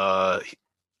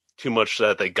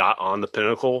that they got on the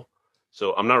Pinnacle.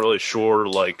 So I'm not really sure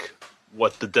like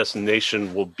what the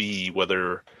destination will be,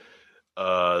 whether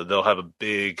they'll have a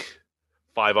big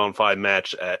 5-on-5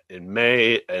 match in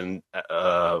May and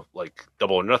like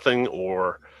Double or Nothing,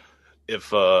 or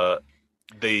if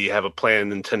they have a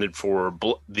plan intended for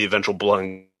the eventual Blood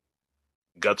and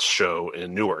Guts show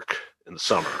in Newark in the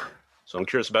summer. So I'm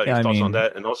curious about your thoughts on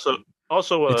that, and also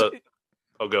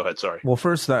oh, go ahead. Sorry. Well,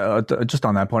 first, just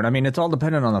on that point, it's all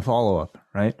dependent on the follow-up,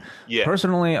 right? Yeah.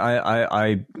 Personally,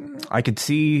 I could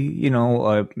see,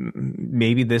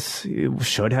 maybe this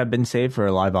should have been saved for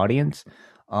a live audience.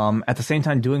 At the same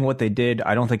time, doing what they did,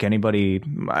 I don't think anybody,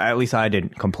 at least I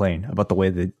didn't complain about the way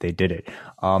that they did it.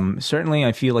 Certainly,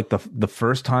 I feel like the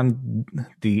first time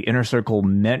the Inner Circle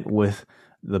met with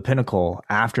the Pinnacle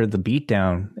after the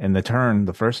beatdown in the turn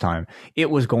the first time, it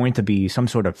was going to be some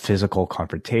sort of physical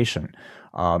confrontation.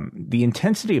 The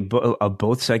intensity of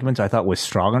both segments I thought was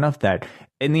strong enough that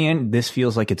in the end, this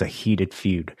feels like it's a heated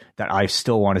feud that I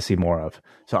still want to see more of.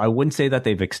 So I wouldn't say that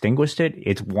they've extinguished it.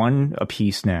 It's one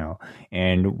apiece now,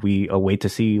 and we await to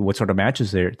see what sort of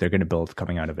matches they're going to build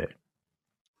coming out of it.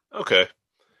 Okay.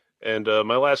 And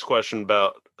my last question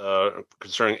about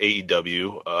concerning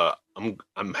AEW,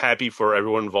 I'm happy for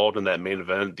everyone involved in that main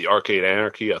event, the Arcade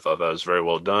Anarchy. I thought that was very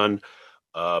well done.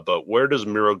 But where does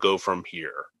Miro go from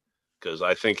here? Because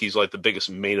I think he's like the biggest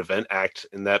main event act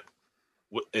in that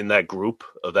group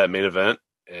of that main event,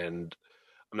 and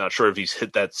I'm not sure if he's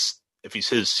hit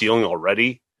his ceiling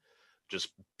already, just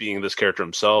being this character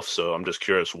himself. So I'm just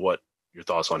curious what your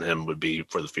thoughts on him would be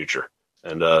for the future.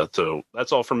 And so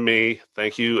that's all from me.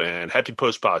 Thank you, and happy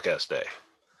post-podcast day.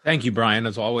 Thank you, Brian,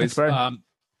 as always. Thanks,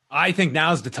 I think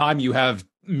now's the time you have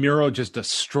Miro just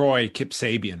destroy Kip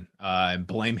Sabian,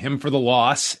 blame him for the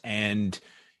loss, and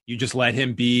you just let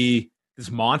him be this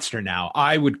monster now.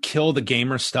 I would kill the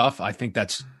gamer stuff. I think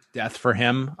that's death for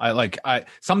him.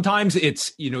 Sometimes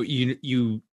it's,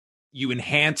 you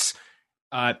enhance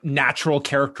natural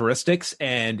characteristics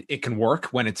and it can work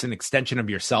when it's an extension of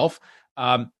yourself.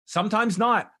 Sometimes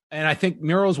not. And I think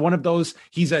Miro's one of those.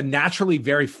 He's a naturally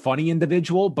very funny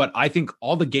individual, but I think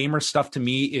all the gamer stuff to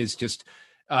me is just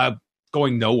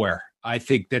going nowhere. I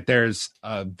think that there's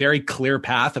a very clear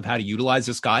path of how to utilize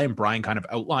this guy, and Brian kind of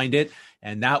outlined it.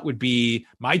 And that would be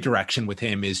my direction with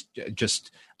him, is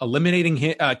just eliminating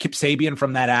Kip Sabian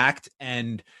from that act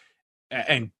and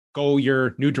go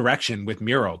your new direction with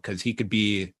Miro, because he could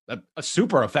be a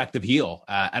super effective heel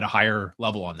at a higher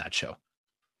level on that show.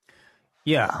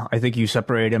 Yeah, I think you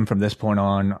separate him from this point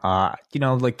on.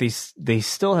 Like they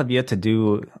still have yet to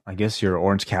do, I guess, your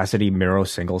Orange Cassidy Miro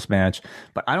singles match,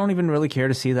 but I don't even really care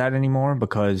to see that anymore,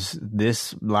 because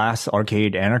this last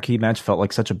Arcade Anarchy match felt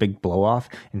like such a big blow off,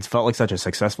 and felt like such a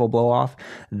successful blow off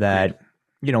that,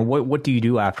 what do you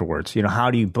do afterwards?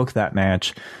 How do you book that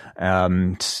match,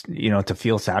 to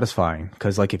feel satisfying?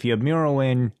 Because like if you have Miro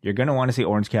win, you're going to want to see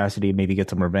Orange Cassidy maybe get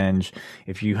some revenge.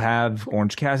 If you have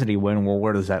Orange Cassidy win, well,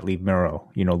 where does that leave Miro,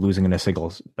 losing in a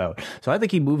singles bout? So I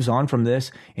think he moves on from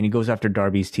this and he goes after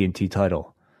Darby's TNT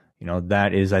title.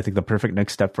 That is, I think, the perfect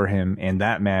next step for him, and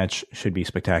that match should be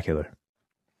spectacular.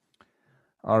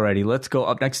 Alrighty, let's go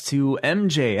up next to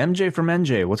MJ. MJ from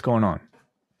NJ, what's going on?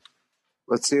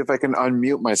 Let's see if I can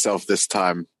unmute myself this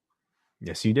time.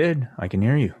 Yes, you did. I can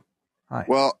hear you. Hi.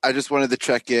 Well, I just wanted to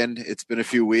check in. It's been a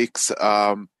few weeks.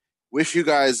 Wish you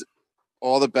guys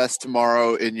all the best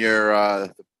tomorrow in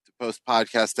your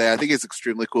post-podcast day. I think it's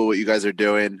extremely cool what you guys are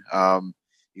doing.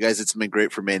 You guys did something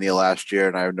great for Mania last year,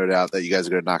 and I have no doubt that you guys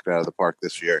are going to knock it out of the park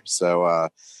this year. So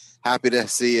happy to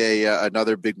see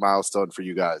another big milestone for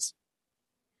you guys.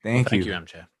 Thank you,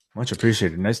 MJ. Much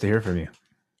appreciated. Nice to hear from you.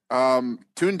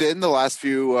 Tuned in the last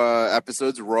few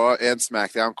episodes, Raw and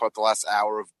SmackDown, caught the last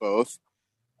hour of both.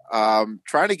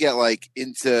 Trying to get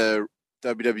into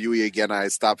WWE again. I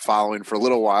stopped following for a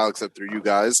little while, except through you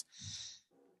guys.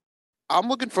 I'm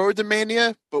looking forward to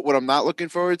Mania, but what I'm not looking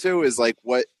forward to is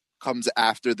what comes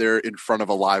after they're in front of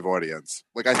a live audience.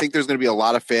 I think there's going to be a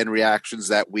lot of fan reactions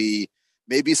that we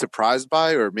may be surprised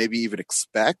by, or maybe even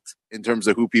expect, in terms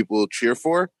of who people will cheer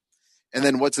for. And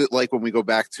then what's it like when we go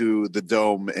back to the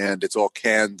Dome and it's all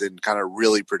canned and kind of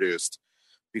really produced?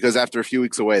 Because after a few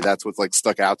weeks away, that's what's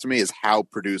stuck out to me, is how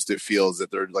produced it feels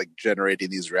that they're generating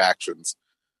these reactions.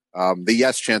 The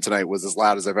yes chant tonight was as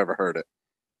loud as I've ever heard it.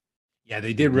 Yeah,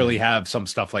 they did really have some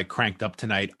stuff cranked up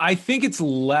tonight. I think it's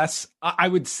less. I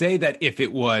would say that if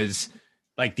it was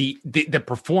the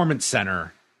Performance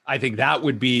Center, I think that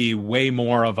would be way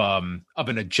more of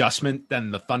an adjustment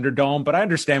than the Thunderdome. But I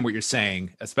understand what you're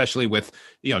saying, especially with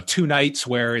 2 nights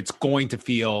where it's going to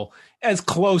feel as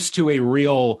close to a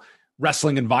real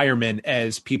wrestling environment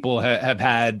as people have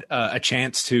had a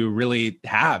chance to really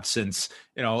have since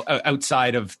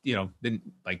outside of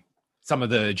some of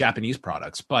the Japanese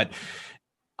products. But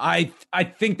I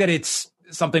think that it's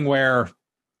something where,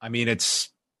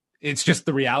 it's just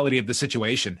the reality of the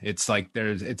situation. It's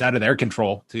it's out of their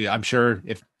control. I'm sure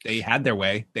if they had their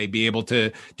way, they'd be able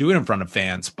to do it in front of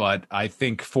fans. But I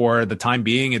think for the time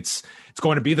being, it's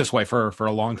going to be this way for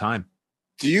a long time.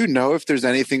 Do you know if there's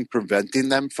anything preventing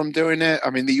them from doing it?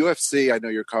 The UFC, I know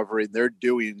you're covering, they're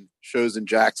doing shows in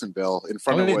Jacksonville in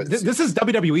front of this is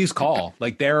WWE's call.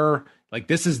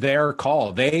 This is their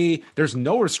call. There's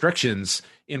no restrictions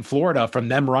in Florida from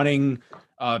them running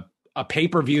a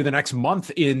pay-per-view the next month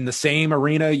in the same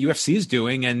arena UFC is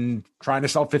doing and trying to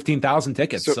sell 15,000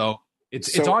 tickets. So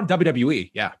it's on WWE.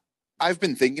 Yeah. I've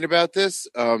been thinking about this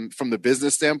from the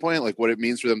business standpoint, like what it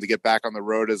means for them to get back on the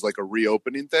road as like a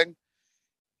reopening thing.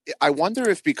 I wonder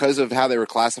if because of how they were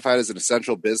classified as an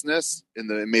essential business and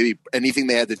maybe anything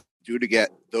they had to do to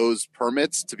get those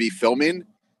permits to be filming,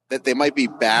 that they might be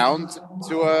bound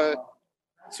to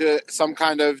some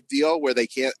kind of deal where they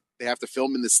have to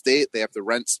film in the state, they have to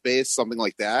rent space, something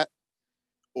like that.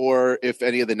 Or if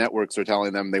any of the networks are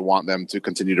telling them they want them to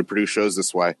continue to produce shows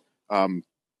this way.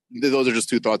 Those are just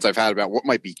two thoughts I've had about what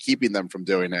might be keeping them from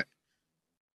doing it.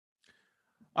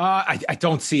 I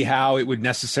don't see how it would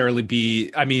necessarily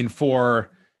be. I mean,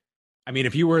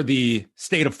 if you were the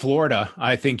state of Florida,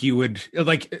 I think you would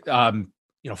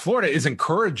Florida is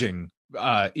encouraging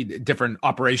different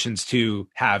operations to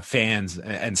have fans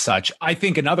and such. I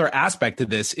think another aspect to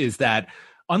this is that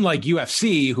unlike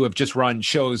UFC, who have just run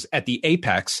shows at the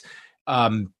Apex,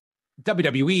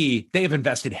 WWE, they have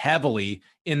invested heavily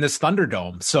in this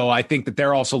Thunderdome. So I think that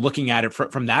they're also looking at it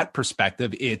from that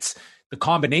perspective. It's the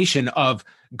combination of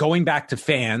going back to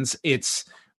fans. It's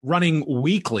running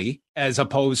weekly as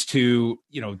opposed to,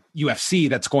 UFC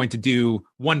that's going to do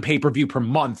one pay-per-view per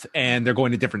month and they're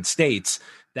going to different states.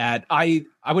 That I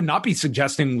would not be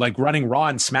suggesting like running Raw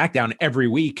and SmackDown every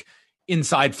week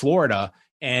inside Florida.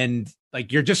 And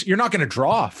like, you're not going to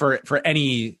draw for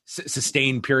any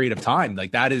sustained period of time.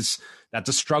 Like that's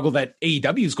a struggle that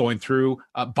AEW is going through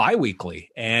bi-weekly.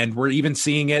 And we're even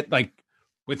seeing it like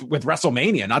with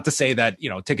WrestleMania, not to say that,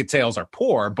 ticket sales are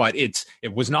poor, but it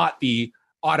was not the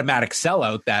automatic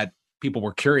sellout that people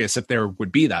were curious if there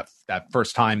would be that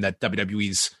first time that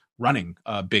WWE's running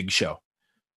a big show.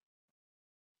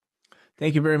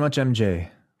 Thank you very much, MJ,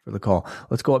 for the call.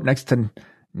 Let's go up next to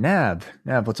Nav.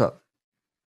 Nav, what's up?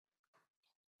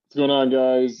 What's going on,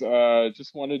 guys?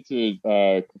 Just wanted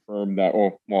to confirm that,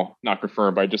 well, not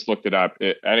confirm, but I just looked it up.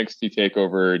 NXT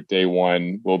TakeOver Day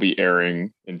 1 will be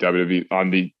airing in WWE on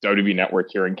the WWE Network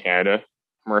here in Canada,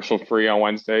 commercial free on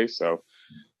Wednesday. So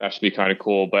that should be kind of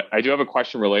cool. But I do have a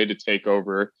question related to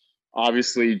TakeOver.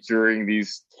 Obviously, during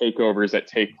these takeovers that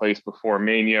take place before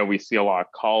Mania, we see a lot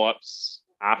of call-ups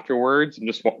afterwards. I'm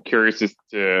just curious as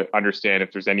to understand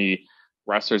if there's any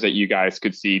wrestlers that you guys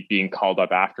could see being called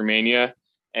up after Mania.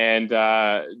 And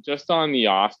just on the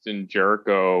Austin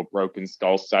Jericho Broken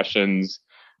Skull sessions,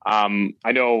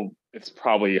 I know it's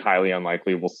probably highly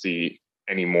unlikely we'll see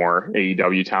any more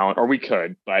AEW talent, or we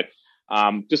could, but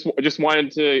just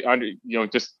wanted to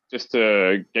just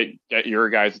to get your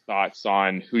guys' thoughts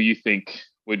on who you think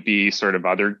would be sort of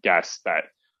other guests that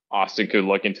Austin could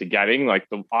look into getting. Like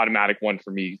the automatic one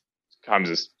for me comes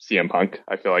as CM Punk.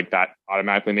 I feel like that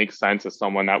automatically makes sense as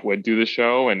someone that would do the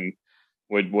show and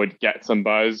would get some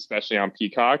buzz, especially on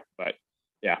Peacock. But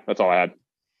yeah, that's all I had.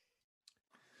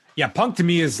 Yeah, Punk to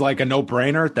me is like a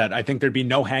no-brainer that I think there'd be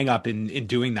no hang-up in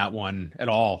doing that one at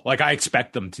all. Like I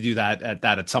expect them to do that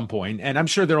at some point, and I'm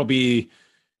sure there'll be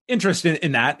interest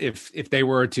in that if they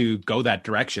were to go that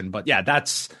direction. But yeah,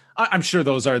 I'm sure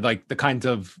those are like the kinds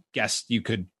of guests you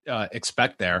could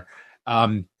expect there.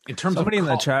 In terms somebody in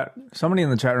the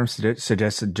chat room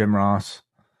suggested Jim Ross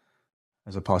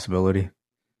as a possibility.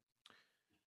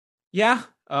 Yeah,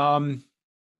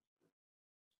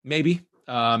 maybe.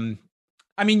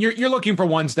 I mean, you're looking for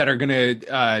ones that are going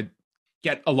to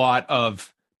get a lot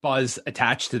of buzz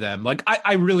attached to them. Like,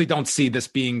 I really don't see this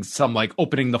being some like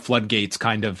opening the floodgates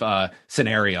kind of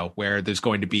scenario where there's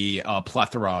going to be a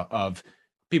plethora of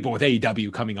people with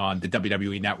AEW coming on the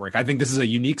WWE network. I think this is a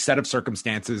unique set of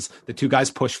circumstances. The two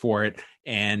guys push for it,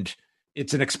 and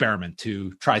it's an experiment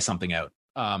to try something out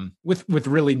with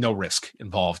really no risk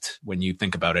involved when you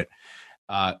think about it.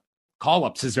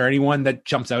 Call-ups, is there anyone that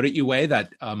jumps out at you, Wei,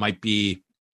 that might be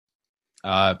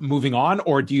moving on?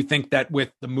 Or do you think that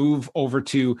with the move over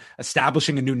to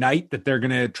establishing a new night that they're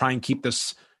going to try and keep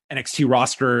this NXT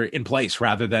roster in place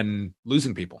rather than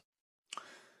losing people?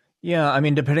 Yeah, I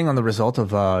mean, depending on the result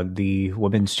of the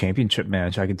women's championship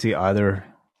match, I could see either,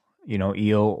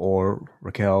 Io or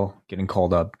Raquel getting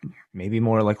called up. Maybe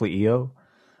more likely Io.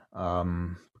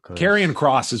 Karrion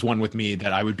Kross is one with me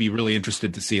that I would be really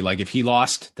interested to see. Like if he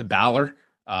lost to Balor,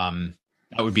 that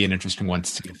would be an interesting one to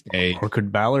see. Or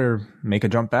could Balor make a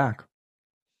jump back?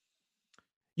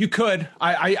 You could.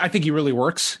 I think he really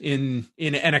works in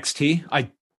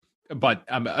NXT. But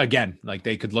again, like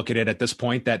they could look at it at this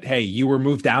point that, hey, you were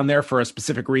moved down there for a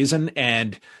specific reason,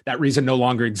 and that reason no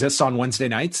longer exists on Wednesday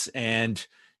nights, and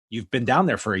you've been down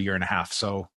there for a year and a half.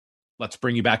 So let's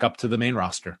bring you back up to the main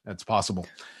roster. That's possible.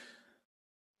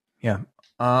 Yeah.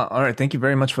 All right. Thank you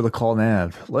very much for the call,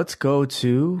 Nav. Let's go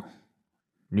to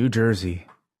New Jersey.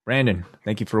 Brandon,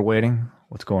 thank you for waiting.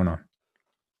 What's going on?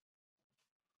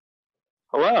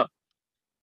 Hello.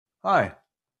 Hi.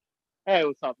 Hey,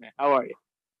 what's up, man? How are you?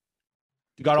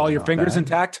 You got all your fingers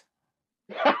intact?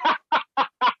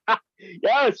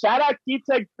 Yeah, shout out Keith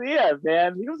Sia,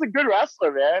 man. He was a good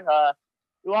wrestler, man.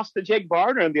 He lost to Jake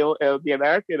Barner in the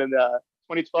American in the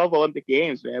 2012 Olympic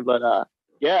Games, man. But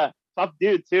yeah, tough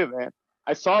dude too, man.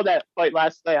 I saw that fight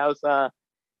last night. I was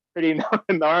pretty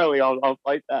gnarly on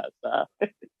Fight Pass.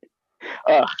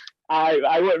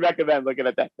 I would recommend looking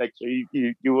at that picture.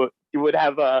 You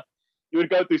would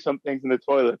go through some things in the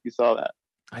toilet if you saw that.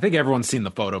 I think everyone's seen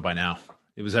the photo by now.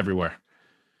 It was everywhere.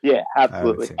 Yeah,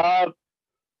 absolutely.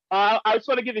 I just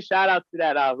want to give a shout out to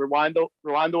that Rewind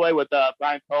Away with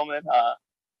Brian Pillman.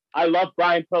 I love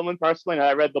Brian Pillman personally.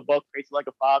 I read the book Crazy Like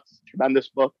a Fox, tremendous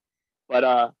book. But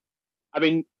I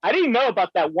mean, I didn't know about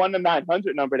that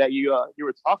 1-900 number that you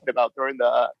were talking about during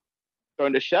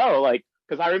the show. Like,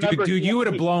 because I remember, dude, you would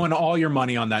have blown all your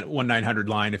money on that 1-900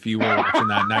 line if you were watching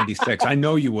that 96. I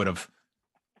know you would have.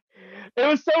 It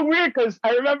was so weird because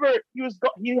I remember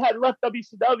he had left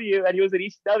WCW and he was at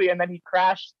ECW, and then he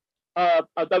crashed a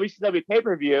WCW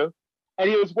pay-per-view, and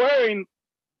he was wearing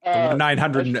the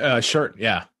 900 shirt.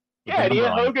 Yeah, and he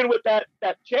had Hogan with that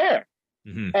chair.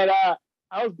 Mm-hmm. And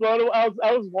I was blown away.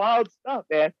 I was wild stuff,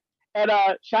 man. And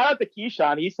shout out to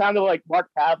Keyshawn. He sounded like Mark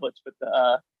Pavlich with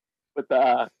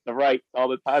the rights all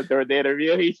the time during the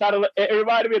interview. It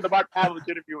reminded me of the Mark Pavlich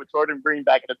interview with Jordan Green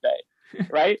back in the day.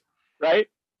 Right?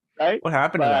 What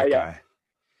happened to that guy?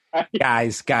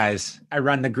 Guys, I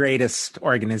run the greatest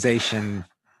organization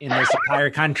in this entire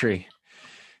country.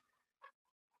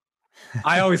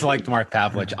 I always liked Mark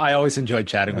Pavlich. I always enjoyed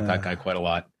chatting with that guy quite a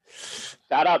lot.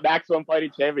 Shout out Maximum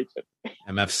Fighting Championship.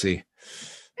 MFC.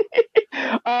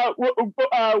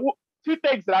 Two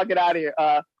things that I'll get out of here.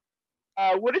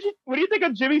 What do you think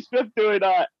of Jimmy Smith doing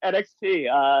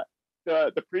NXT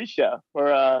the pre-show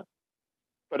for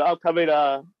the upcoming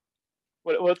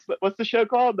what's the show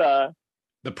called? The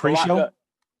pre-show?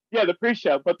 Yeah, the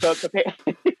pre-show. But the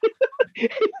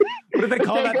what do they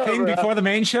call that thing before the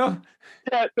main show?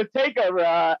 Yeah, the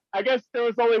takeover. I guess there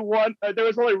was only one. There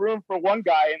was only room for one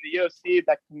guy in the UFC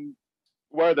that can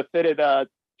wear the fitted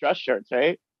dress shirts,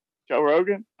 right? Joe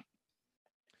Rogan.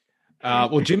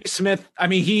 Well, Jimmy Smith, I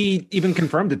mean, he even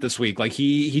confirmed it this week. Like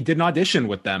he did an audition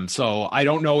with them. So I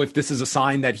don't know if this is a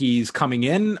sign that he's coming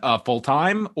in full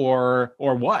time or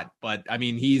what. But I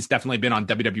mean, he's definitely been on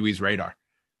WWE's radar.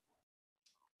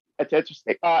 That's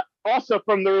interesting. Also,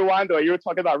 from the Rewind, you were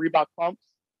talking about Reebok pumps.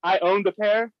 I owned a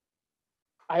pair.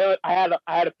 I had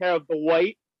a pair of the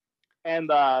white and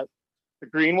the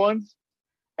green ones,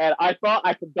 and I thought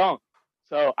I could dunk.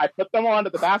 So I put them on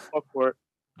at the basketball court.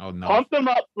 Oh no! Pumped them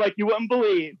up like you wouldn't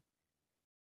believe.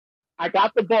 I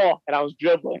got the ball and I was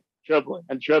dribbling,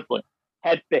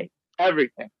 head fake,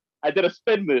 everything. I did a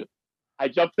spin move. I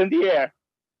jumped in the air.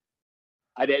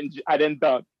 I didn't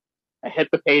dunk. I hit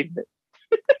the pavement.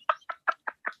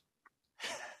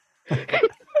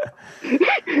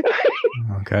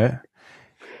 Okay.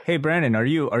 Hey Brandon, are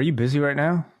you busy right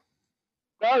now?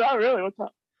 No, not really. What's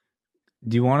up?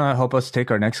 Do you want to help us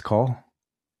take our next call?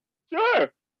 Sure.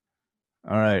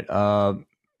 All right.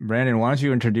 Brandon, why don't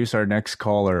you introduce our next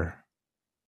caller?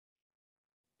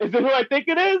 Is it who I think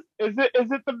it is? Is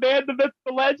it the man, the myth,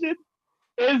 the legend?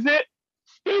 Is it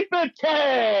Stephen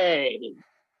K?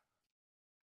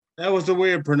 That was a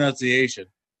weird pronunciation.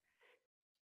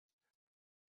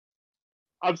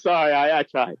 I'm sorry, I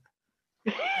tried.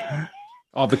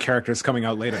 All the characters coming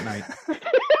out late at night.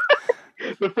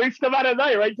 The freaks come out at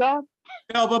night, right, John?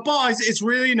 No, but boys, it's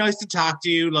really nice to talk to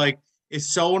you. Like,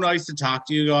 it's so nice to talk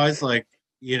to you guys. Like,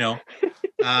 you know,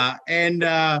 and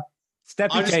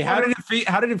Steppy K, how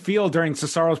did it feel during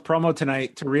Cesaro's promo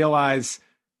tonight to realize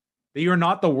that you're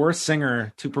not the worst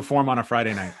singer to perform on a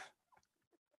Friday night?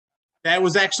 That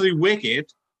was actually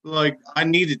wicked. Like, I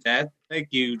needed that. Thank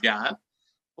you, John.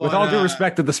 With all due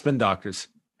respect to the Spin Doctors.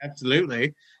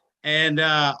 Absolutely. And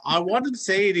I wanted to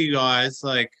say to you guys,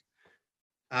 like,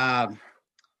 I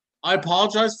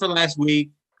apologize for last week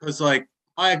because, like,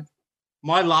 my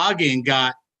login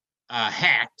got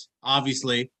hacked,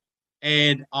 obviously,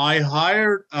 and I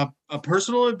hired a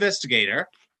personal investigator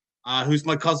who's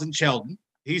my cousin Sheldon.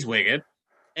 He's wicked.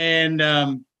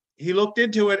 And he looked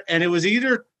into it, and it was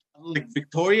either, like,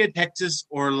 Victoria, Texas,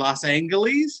 or Los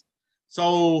Angeles.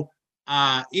 So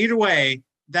either way,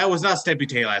 that was not Steppy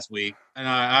Tay last week, and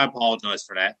I apologize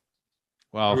for that.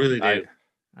 Well, I really do.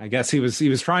 I guess he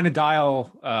was trying to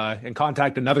dial and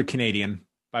contact another Canadian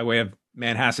by way of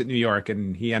Manhasset, New York,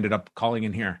 and he ended up calling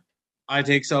in here. I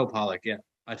think so, Pollock. Yeah,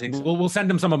 I think so. We'll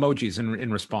send him some emojis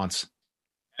in response.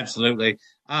 Absolutely.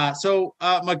 So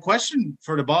my question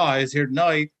for the boys here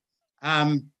tonight,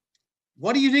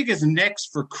 what do you think is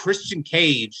next for Christian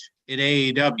Cage in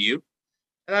AEW,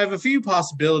 and I have a few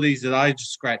possibilities that I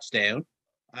just scratched down.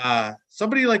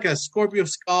 Somebody like a Scorpio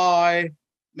Sky,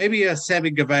 maybe a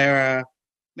Sammy Guevara,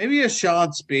 maybe a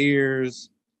Shawn Spears,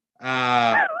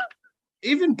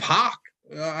 even Pac.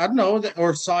 I don't know,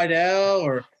 or Seidel,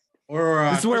 or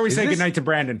this is where we say goodnight to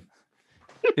Brandon.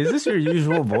 Is this your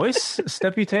usual voice,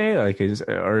 Stepute? Are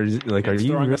you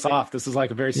throwing us off? This is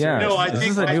like a very serious. No, I is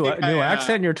think this a new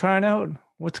accent you're trying out?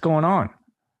 What's going on?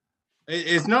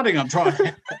 It's nothing. I'm trying.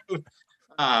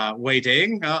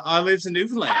 Waiting. I live in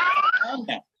Newfoundland.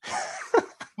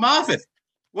 Marvin,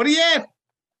 what are you at?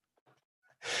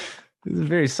 This is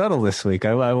very subtle this week.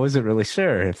 I wasn't really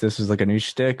sure if this was like a new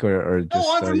shtick or just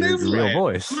I'm from your real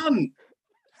voice. Come on.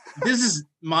 This is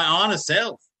my honest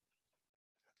self.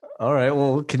 All right.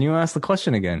 Well, can you ask the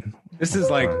question again? This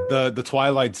is like the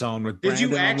Twilight Zone with. Did you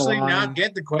Brandon actually on the line. not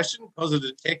get the question because of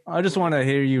the tick? I just want to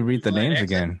hear you read the names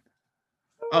again.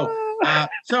 Oh,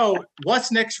 so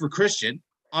what's next for Christian?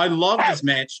 I loved this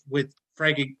match with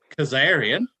Frankie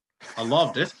Kazarian. I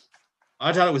loved it.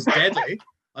 I thought it was deadly.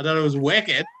 I thought it was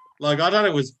wicked. Like, I thought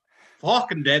it was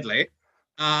fucking deadly.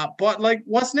 But, like,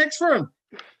 what's next for him?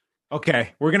 Okay,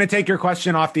 we're gonna take your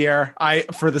question off the air.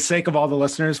 For the sake of all the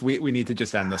listeners, we need to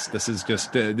just end this. This is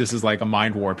just this is like a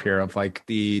mind warp here of like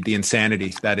the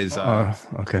insanity that is.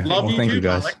 Okay. Love well, you thank too, you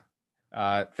guys.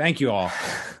 Thank you all.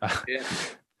 Yeah.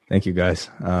 Thank you guys.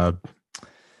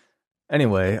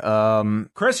 Anyway,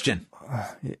 Christian.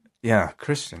 Yeah,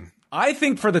 Christian. I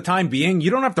think for the time being, you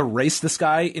don't have to race this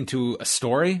guy into a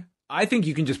story. I think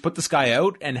you can just put this guy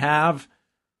out and have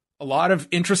a lot of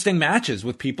interesting matches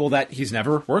with people that he's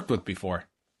never worked with before.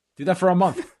 Do that for a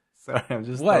month. Sorry, I'm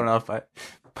just thrown off by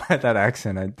that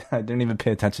accent. I didn't even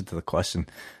pay attention to the question.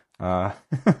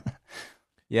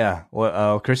 Yeah.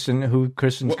 Well, Christian's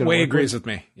going Way agrees with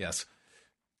me. Yes.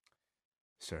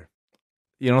 Sure.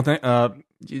 You don't think?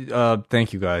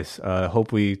 Thank you guys.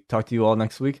 Hope we talk to you all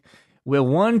next week. We have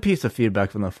one piece of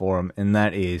feedback from the forum, and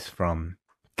that is from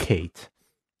Kate.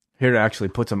 Here to actually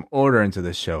put some order into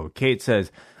the show. Kate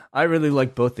says, I really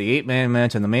liked both the 8-man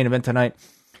match and the main event tonight.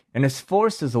 And as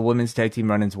forced as the women's tag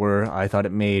team run-ins were, I thought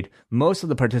it made most of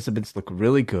the participants look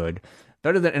really good.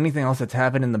 Better than anything else that's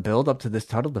happened in the build-up to this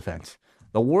title defense.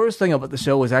 The worst thing about the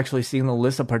show was actually seeing the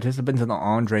list of participants in the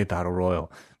Andre Battle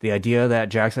Royal. The idea that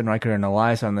Jackson, Riker, and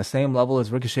Elias are on the same level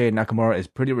as Ricochet and Nakamura is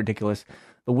pretty ridiculous.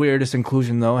 The weirdest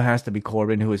inclusion, though, has to be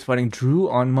Corbin, who is fighting Drew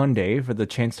on Monday for the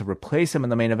chance to replace him in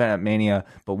the main event at Mania,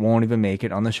 but won't even make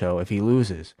it on the show if he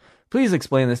loses. Please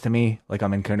explain this to me like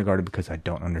I'm in kindergarten because I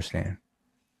don't understand.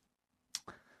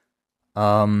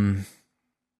 That's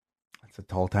a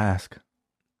tall task.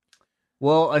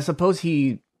 Well, I suppose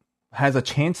he has a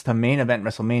chance to main event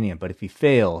WrestleMania, but if he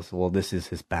fails, well, this is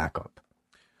his backup.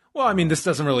 Well, I mean, this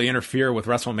doesn't really interfere with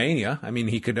WrestleMania. I mean,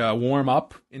 he could warm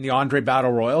up in the Andre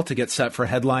Battle Royal to get set for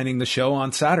headlining the show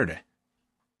on Saturday.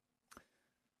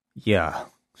 Yeah,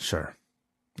 sure.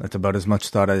 That's about as much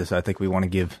thought as I think we want to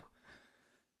give.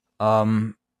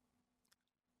 I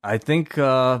think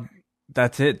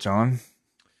that's it, John.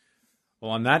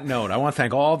 Well, on that note, I want to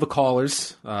thank all the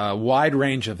callers, wide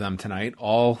range of them tonight,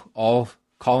 all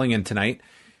calling in tonight.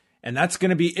 And that's going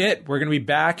to be it. We're going to be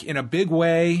back in a big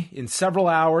way in several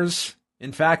hours.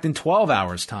 In fact, in 12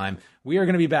 hours' time, we are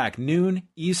going to be back noon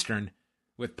Eastern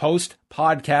with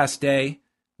post-podcast day.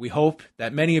 We hope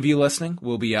that many of you listening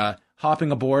will be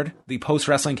hopping aboard the Post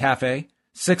Wrestling Cafe.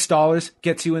 $6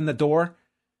 gets you in the door.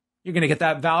 You're going to get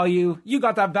that value. You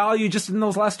got that value just in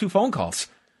those last 2 phone calls.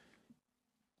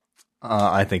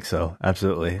 I think so.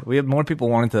 Absolutely. We have more people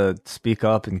wanting to speak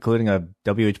up, including a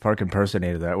WH Park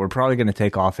impersonator that we're probably going to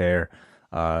take off air.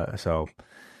 So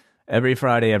every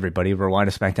Friday, everybody,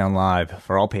 Rewind to SmackDown Live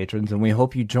for all patrons. And we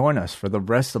hope you join us for the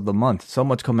rest of the month. So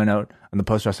much coming out on the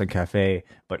Post Wrestling Cafe.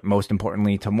 But most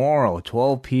importantly, tomorrow,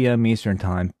 12 p.m. Eastern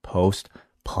Time, post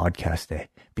podcast day.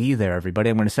 Be there,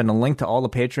 everybody. I'm going to send a link to all the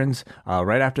patrons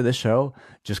right after this show.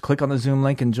 Just click on the Zoom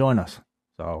link and join us.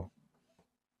 So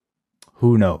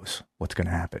who knows what's going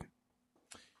to happen?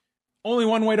 Only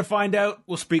one way to find out.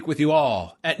 We'll speak with you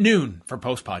all at noon for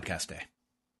post-podcast day.